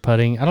styles of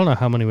putting. I don't know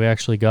how many we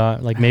actually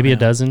got. Like maybe a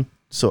dozen.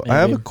 So I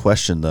have a Maybe.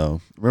 question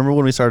though. Remember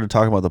when we started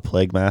talking about the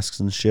plague masks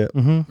and shit?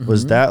 Mm-hmm.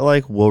 Was that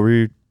like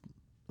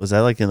was that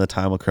like in the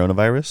time of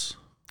coronavirus?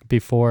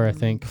 Before, I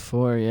think.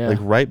 Before, yeah. Like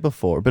right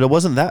before, but it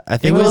wasn't that. I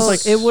think It it was, was-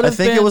 like it would I have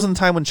think it been- was in the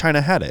time when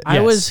China had it. I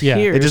Yes, was yeah.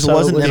 here. It just so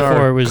wasn't in before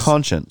our it was-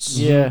 conscience.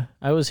 Yeah,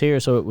 I was here,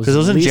 so it was. Because it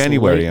was at in least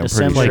January, late I'm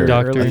pretty December, sure.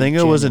 Like early I think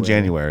it was in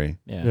January.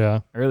 Yeah. Yeah.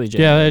 Early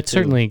January. Yeah, it too.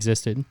 certainly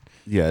existed.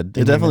 Yeah, it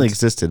In definitely humans.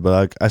 existed, but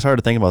like, I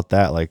started thinking about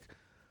that. Like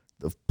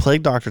the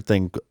plague doctor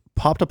thing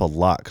popped up a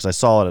lot because I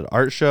saw it at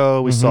art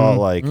show. We saw it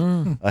like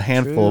a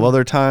handful of true.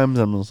 other times.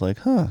 And I was like,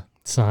 huh,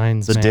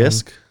 Signs, the man.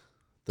 disc.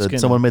 It's gonna-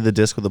 Someone made the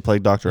disc with the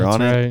plague doctor That's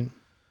on it. right.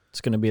 It's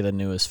going to be the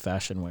newest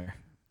fashion wear.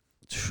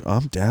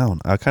 I'm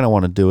down. I kind of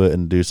want to do it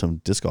and do some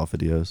disc golf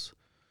videos.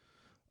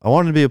 I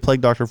wanted to be a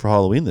plague doctor for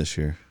Halloween this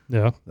year.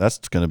 Yeah. That's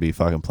going to be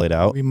fucking played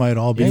out. We might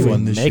all be Yeah, if we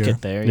one this make year.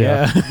 it there.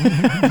 Yeah.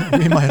 Yeah.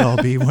 We might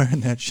all be wearing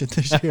that shit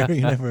this year.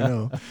 You never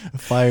know.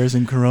 Fires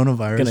and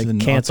coronavirus. Going in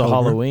to cancel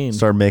October. Halloween.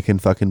 Start making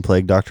fucking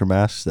plague doctor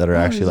masks that are No,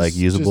 actually like just-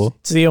 usable.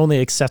 It's the only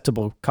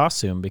acceptable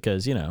costume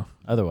because,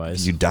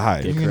 otherwise. You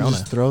die. You can Corona.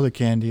 just throw the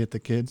candy at the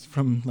kids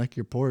from like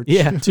your porch.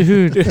 Yeah.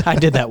 Dude, I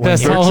did that one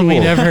best year.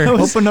 Halloween ever.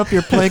 Open up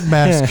your plague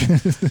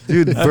mask.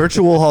 Dude,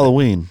 virtual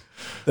Halloween.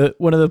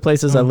 One of the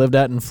places I lived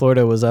at in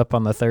Florida was up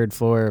on the third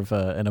floor of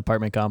an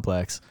apartment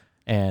complex.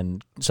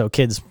 And so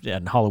kids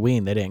on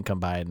Halloween, they didn't come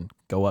by and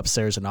go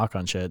upstairs and knock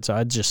on shit. So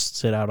I'd just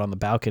sit out on the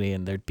balcony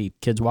and there'd be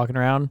kids walking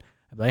around.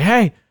 I'd be like,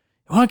 hey,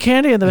 you want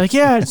candy? And they're like,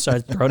 yeah. So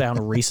I'd throw down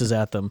Reese's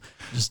at them.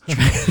 Just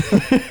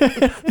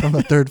From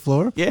the third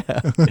floor. yeah.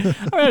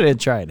 I didn't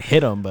try and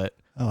hit them, but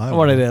Oh, I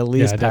wanted to at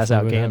least I pass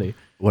out definitely would candy.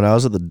 When I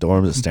was at the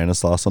dorms at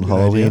Stanislaus on Good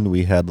Halloween, idea.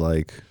 we had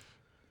like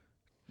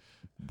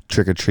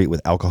trick or treat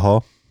with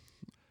alcohol.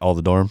 All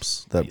the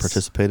dorms that Nice. –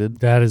 participated.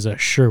 that is a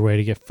sure way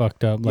to get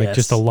fucked up. Like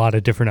just a Yes. lot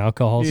of different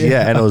alcohols.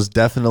 Yeah, and it was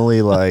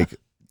definitely like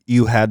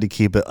you had to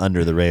keep it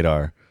under the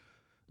radar,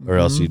 or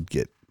else Mhm. you'd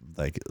get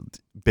like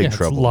big Yeah,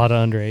 trouble. It's a lot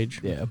of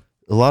underage. Yeah.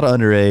 A lot of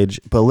underage,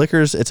 but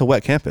liquors. It's a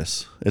wet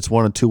campus. It's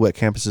one of 2 wet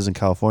campuses in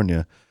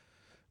California.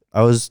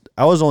 I was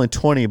only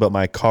 20, but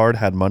my card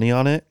had money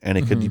on it, and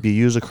it could be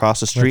used across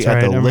the street That's at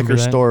right, the I remember liquor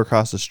that. store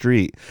across the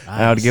street. And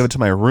I would give it to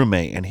my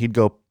roommate, and he'd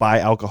go buy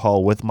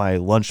alcohol with my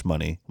lunch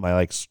money,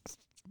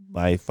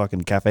 my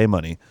fucking cafe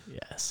money,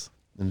 Yes.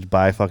 and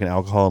buy fucking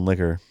alcohol and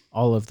liquor.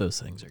 All of those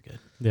things are good.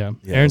 Yeah.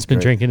 Yeah, Aaron's it's been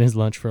great. drinking his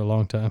lunch for a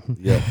long time.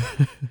 Yep.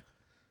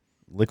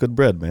 Liquid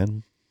bread,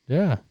 man.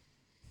 Yeah.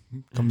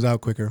 Comes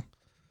out quicker,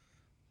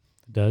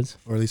 It does.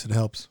 or at least it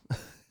helps.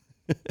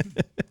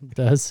 It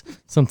does.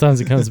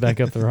 Sometimes it comes back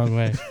up the wrong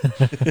way.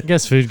 I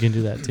guess food can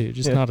do that too,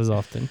 just not as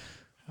often.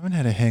 I haven't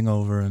had a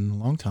hangover in a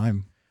long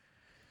time.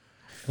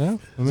 Yeah.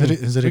 I Is mean,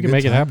 it a we can good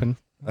make it time? happen.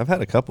 I've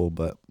had a couple,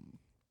 but I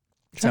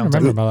can't Sounds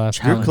remember my last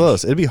challenge. you're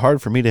close. It'd be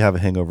hard for me to have a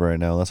hangover right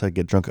now unless I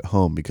get drunk at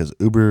home because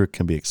Uber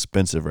can be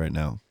expensive right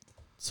now.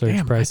 surge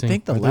Damn, pricing. I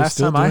think the Are they last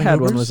still time I doing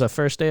had one Ubers? was the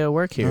first day of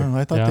work here. Oh,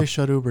 I thought Yeah. they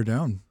shut Uber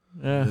down.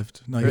 Yeah.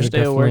 Lyft. No, First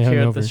you're day of work definitely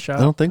here at hungover. this shop.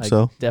 I don't think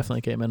so.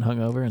 Definitely came in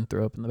hungover and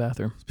threw up in the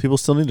bathroom. People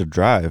still need to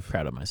drive.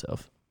 Proud of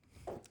myself.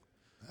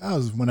 That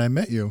was when I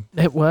met you.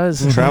 It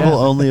was. Travel yeah.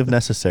 only if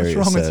necessary.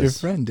 What's wrong it with your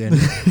says. friend, Danny?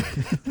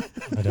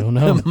 I don't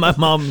know. My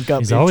mom got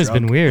He's me always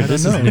drunk. been weird. I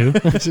This don't is know.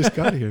 new. He just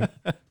got here.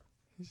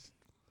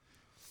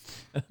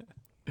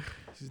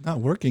 He's not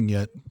working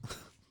yet.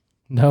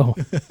 No.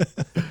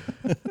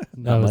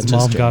 No, much his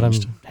has mom got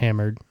changed. him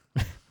hammered.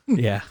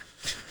 Yeah.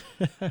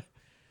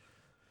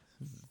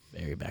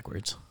 Very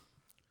backwards.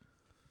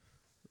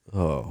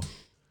 Oh.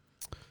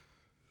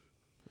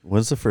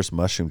 When's the first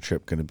mushroom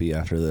trip going to be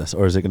after this?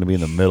 Or is it going to be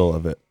in the middle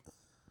of it?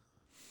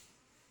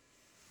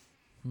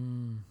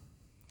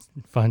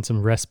 Find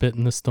some respite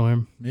in the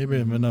storm. Maybe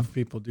if enough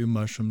people do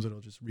mushrooms, it'll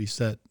just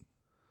reset.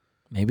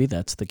 Maybe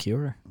that's the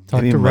cure.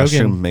 Talk Maybe to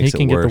mushroom Rogan. He makes it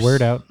can get worse. the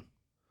word out.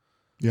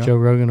 Yeah. Joe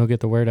Rogan will get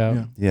the word out.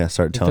 Yeah. Yeah,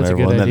 start think telling that's a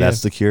good everyone that idea.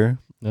 that's the cure.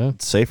 Yeah.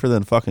 It's safer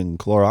than fucking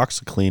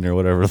chloroxyclean or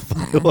whatever the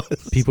fuck it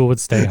was. People would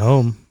stay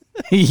home.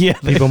 Yeah.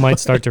 People might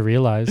start to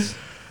realize,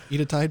 Eat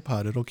a Tide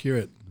Pod. It'll cure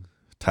it.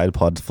 Tide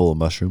Pod's full of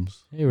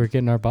mushrooms. hey, we're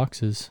getting our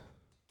boxes.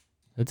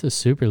 It's a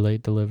super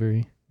late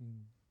delivery.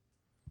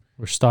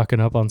 We're stocking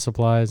up on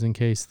supplies in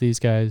case these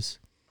guys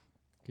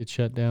get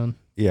shut down.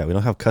 Yeah, we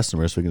don't have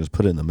customers, so we can just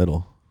put it in the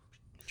middle.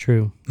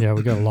 True. Yeah,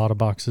 we got a lot of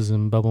boxes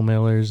and bubble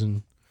mailers,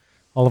 and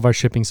all of our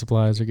shipping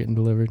supplies are getting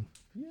delivered.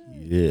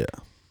 Yeah.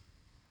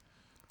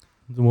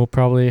 Then we'll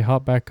probably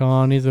hop back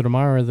on either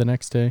tomorrow or the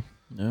next day.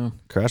 No.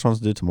 Crash wants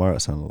to do it tomorrow,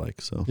 it sounded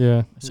like. So, Yeah,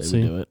 I we'll say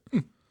see. we do it.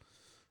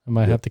 I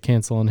might Yep. have to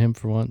cancel on him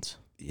for once.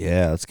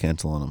 yeah, let's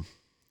cancel on him.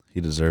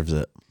 He deserves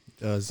it.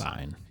 Does.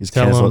 Fine. He's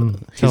Tell canceled.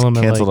 him- He's tell him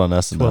at, canceled like, on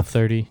us enough.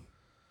 12:30.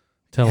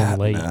 Tell him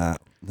late.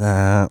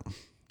 Nah.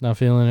 Not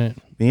feeling it.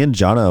 Me and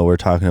Jono were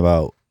talking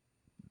about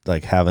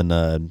like having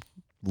a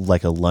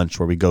lunch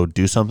where we go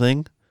do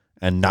something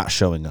and not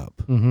showing up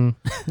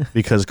Mm-hmm.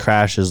 because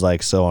Crash is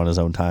like so on his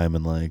own time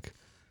and like,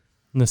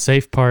 And the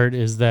safe part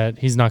is that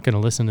he's not going to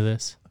listen to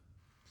this.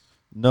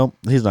 nope,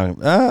 he's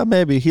not.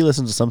 Maybe he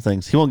listens to some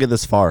things. He won't get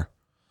this far.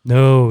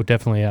 No,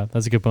 definitely. Yeah,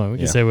 that's a good point. We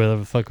can Yeah. say whatever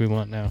the fuck we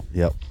want now.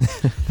 Yep.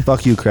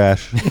 Fuck you,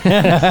 Crash.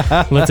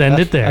 Let's end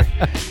it there.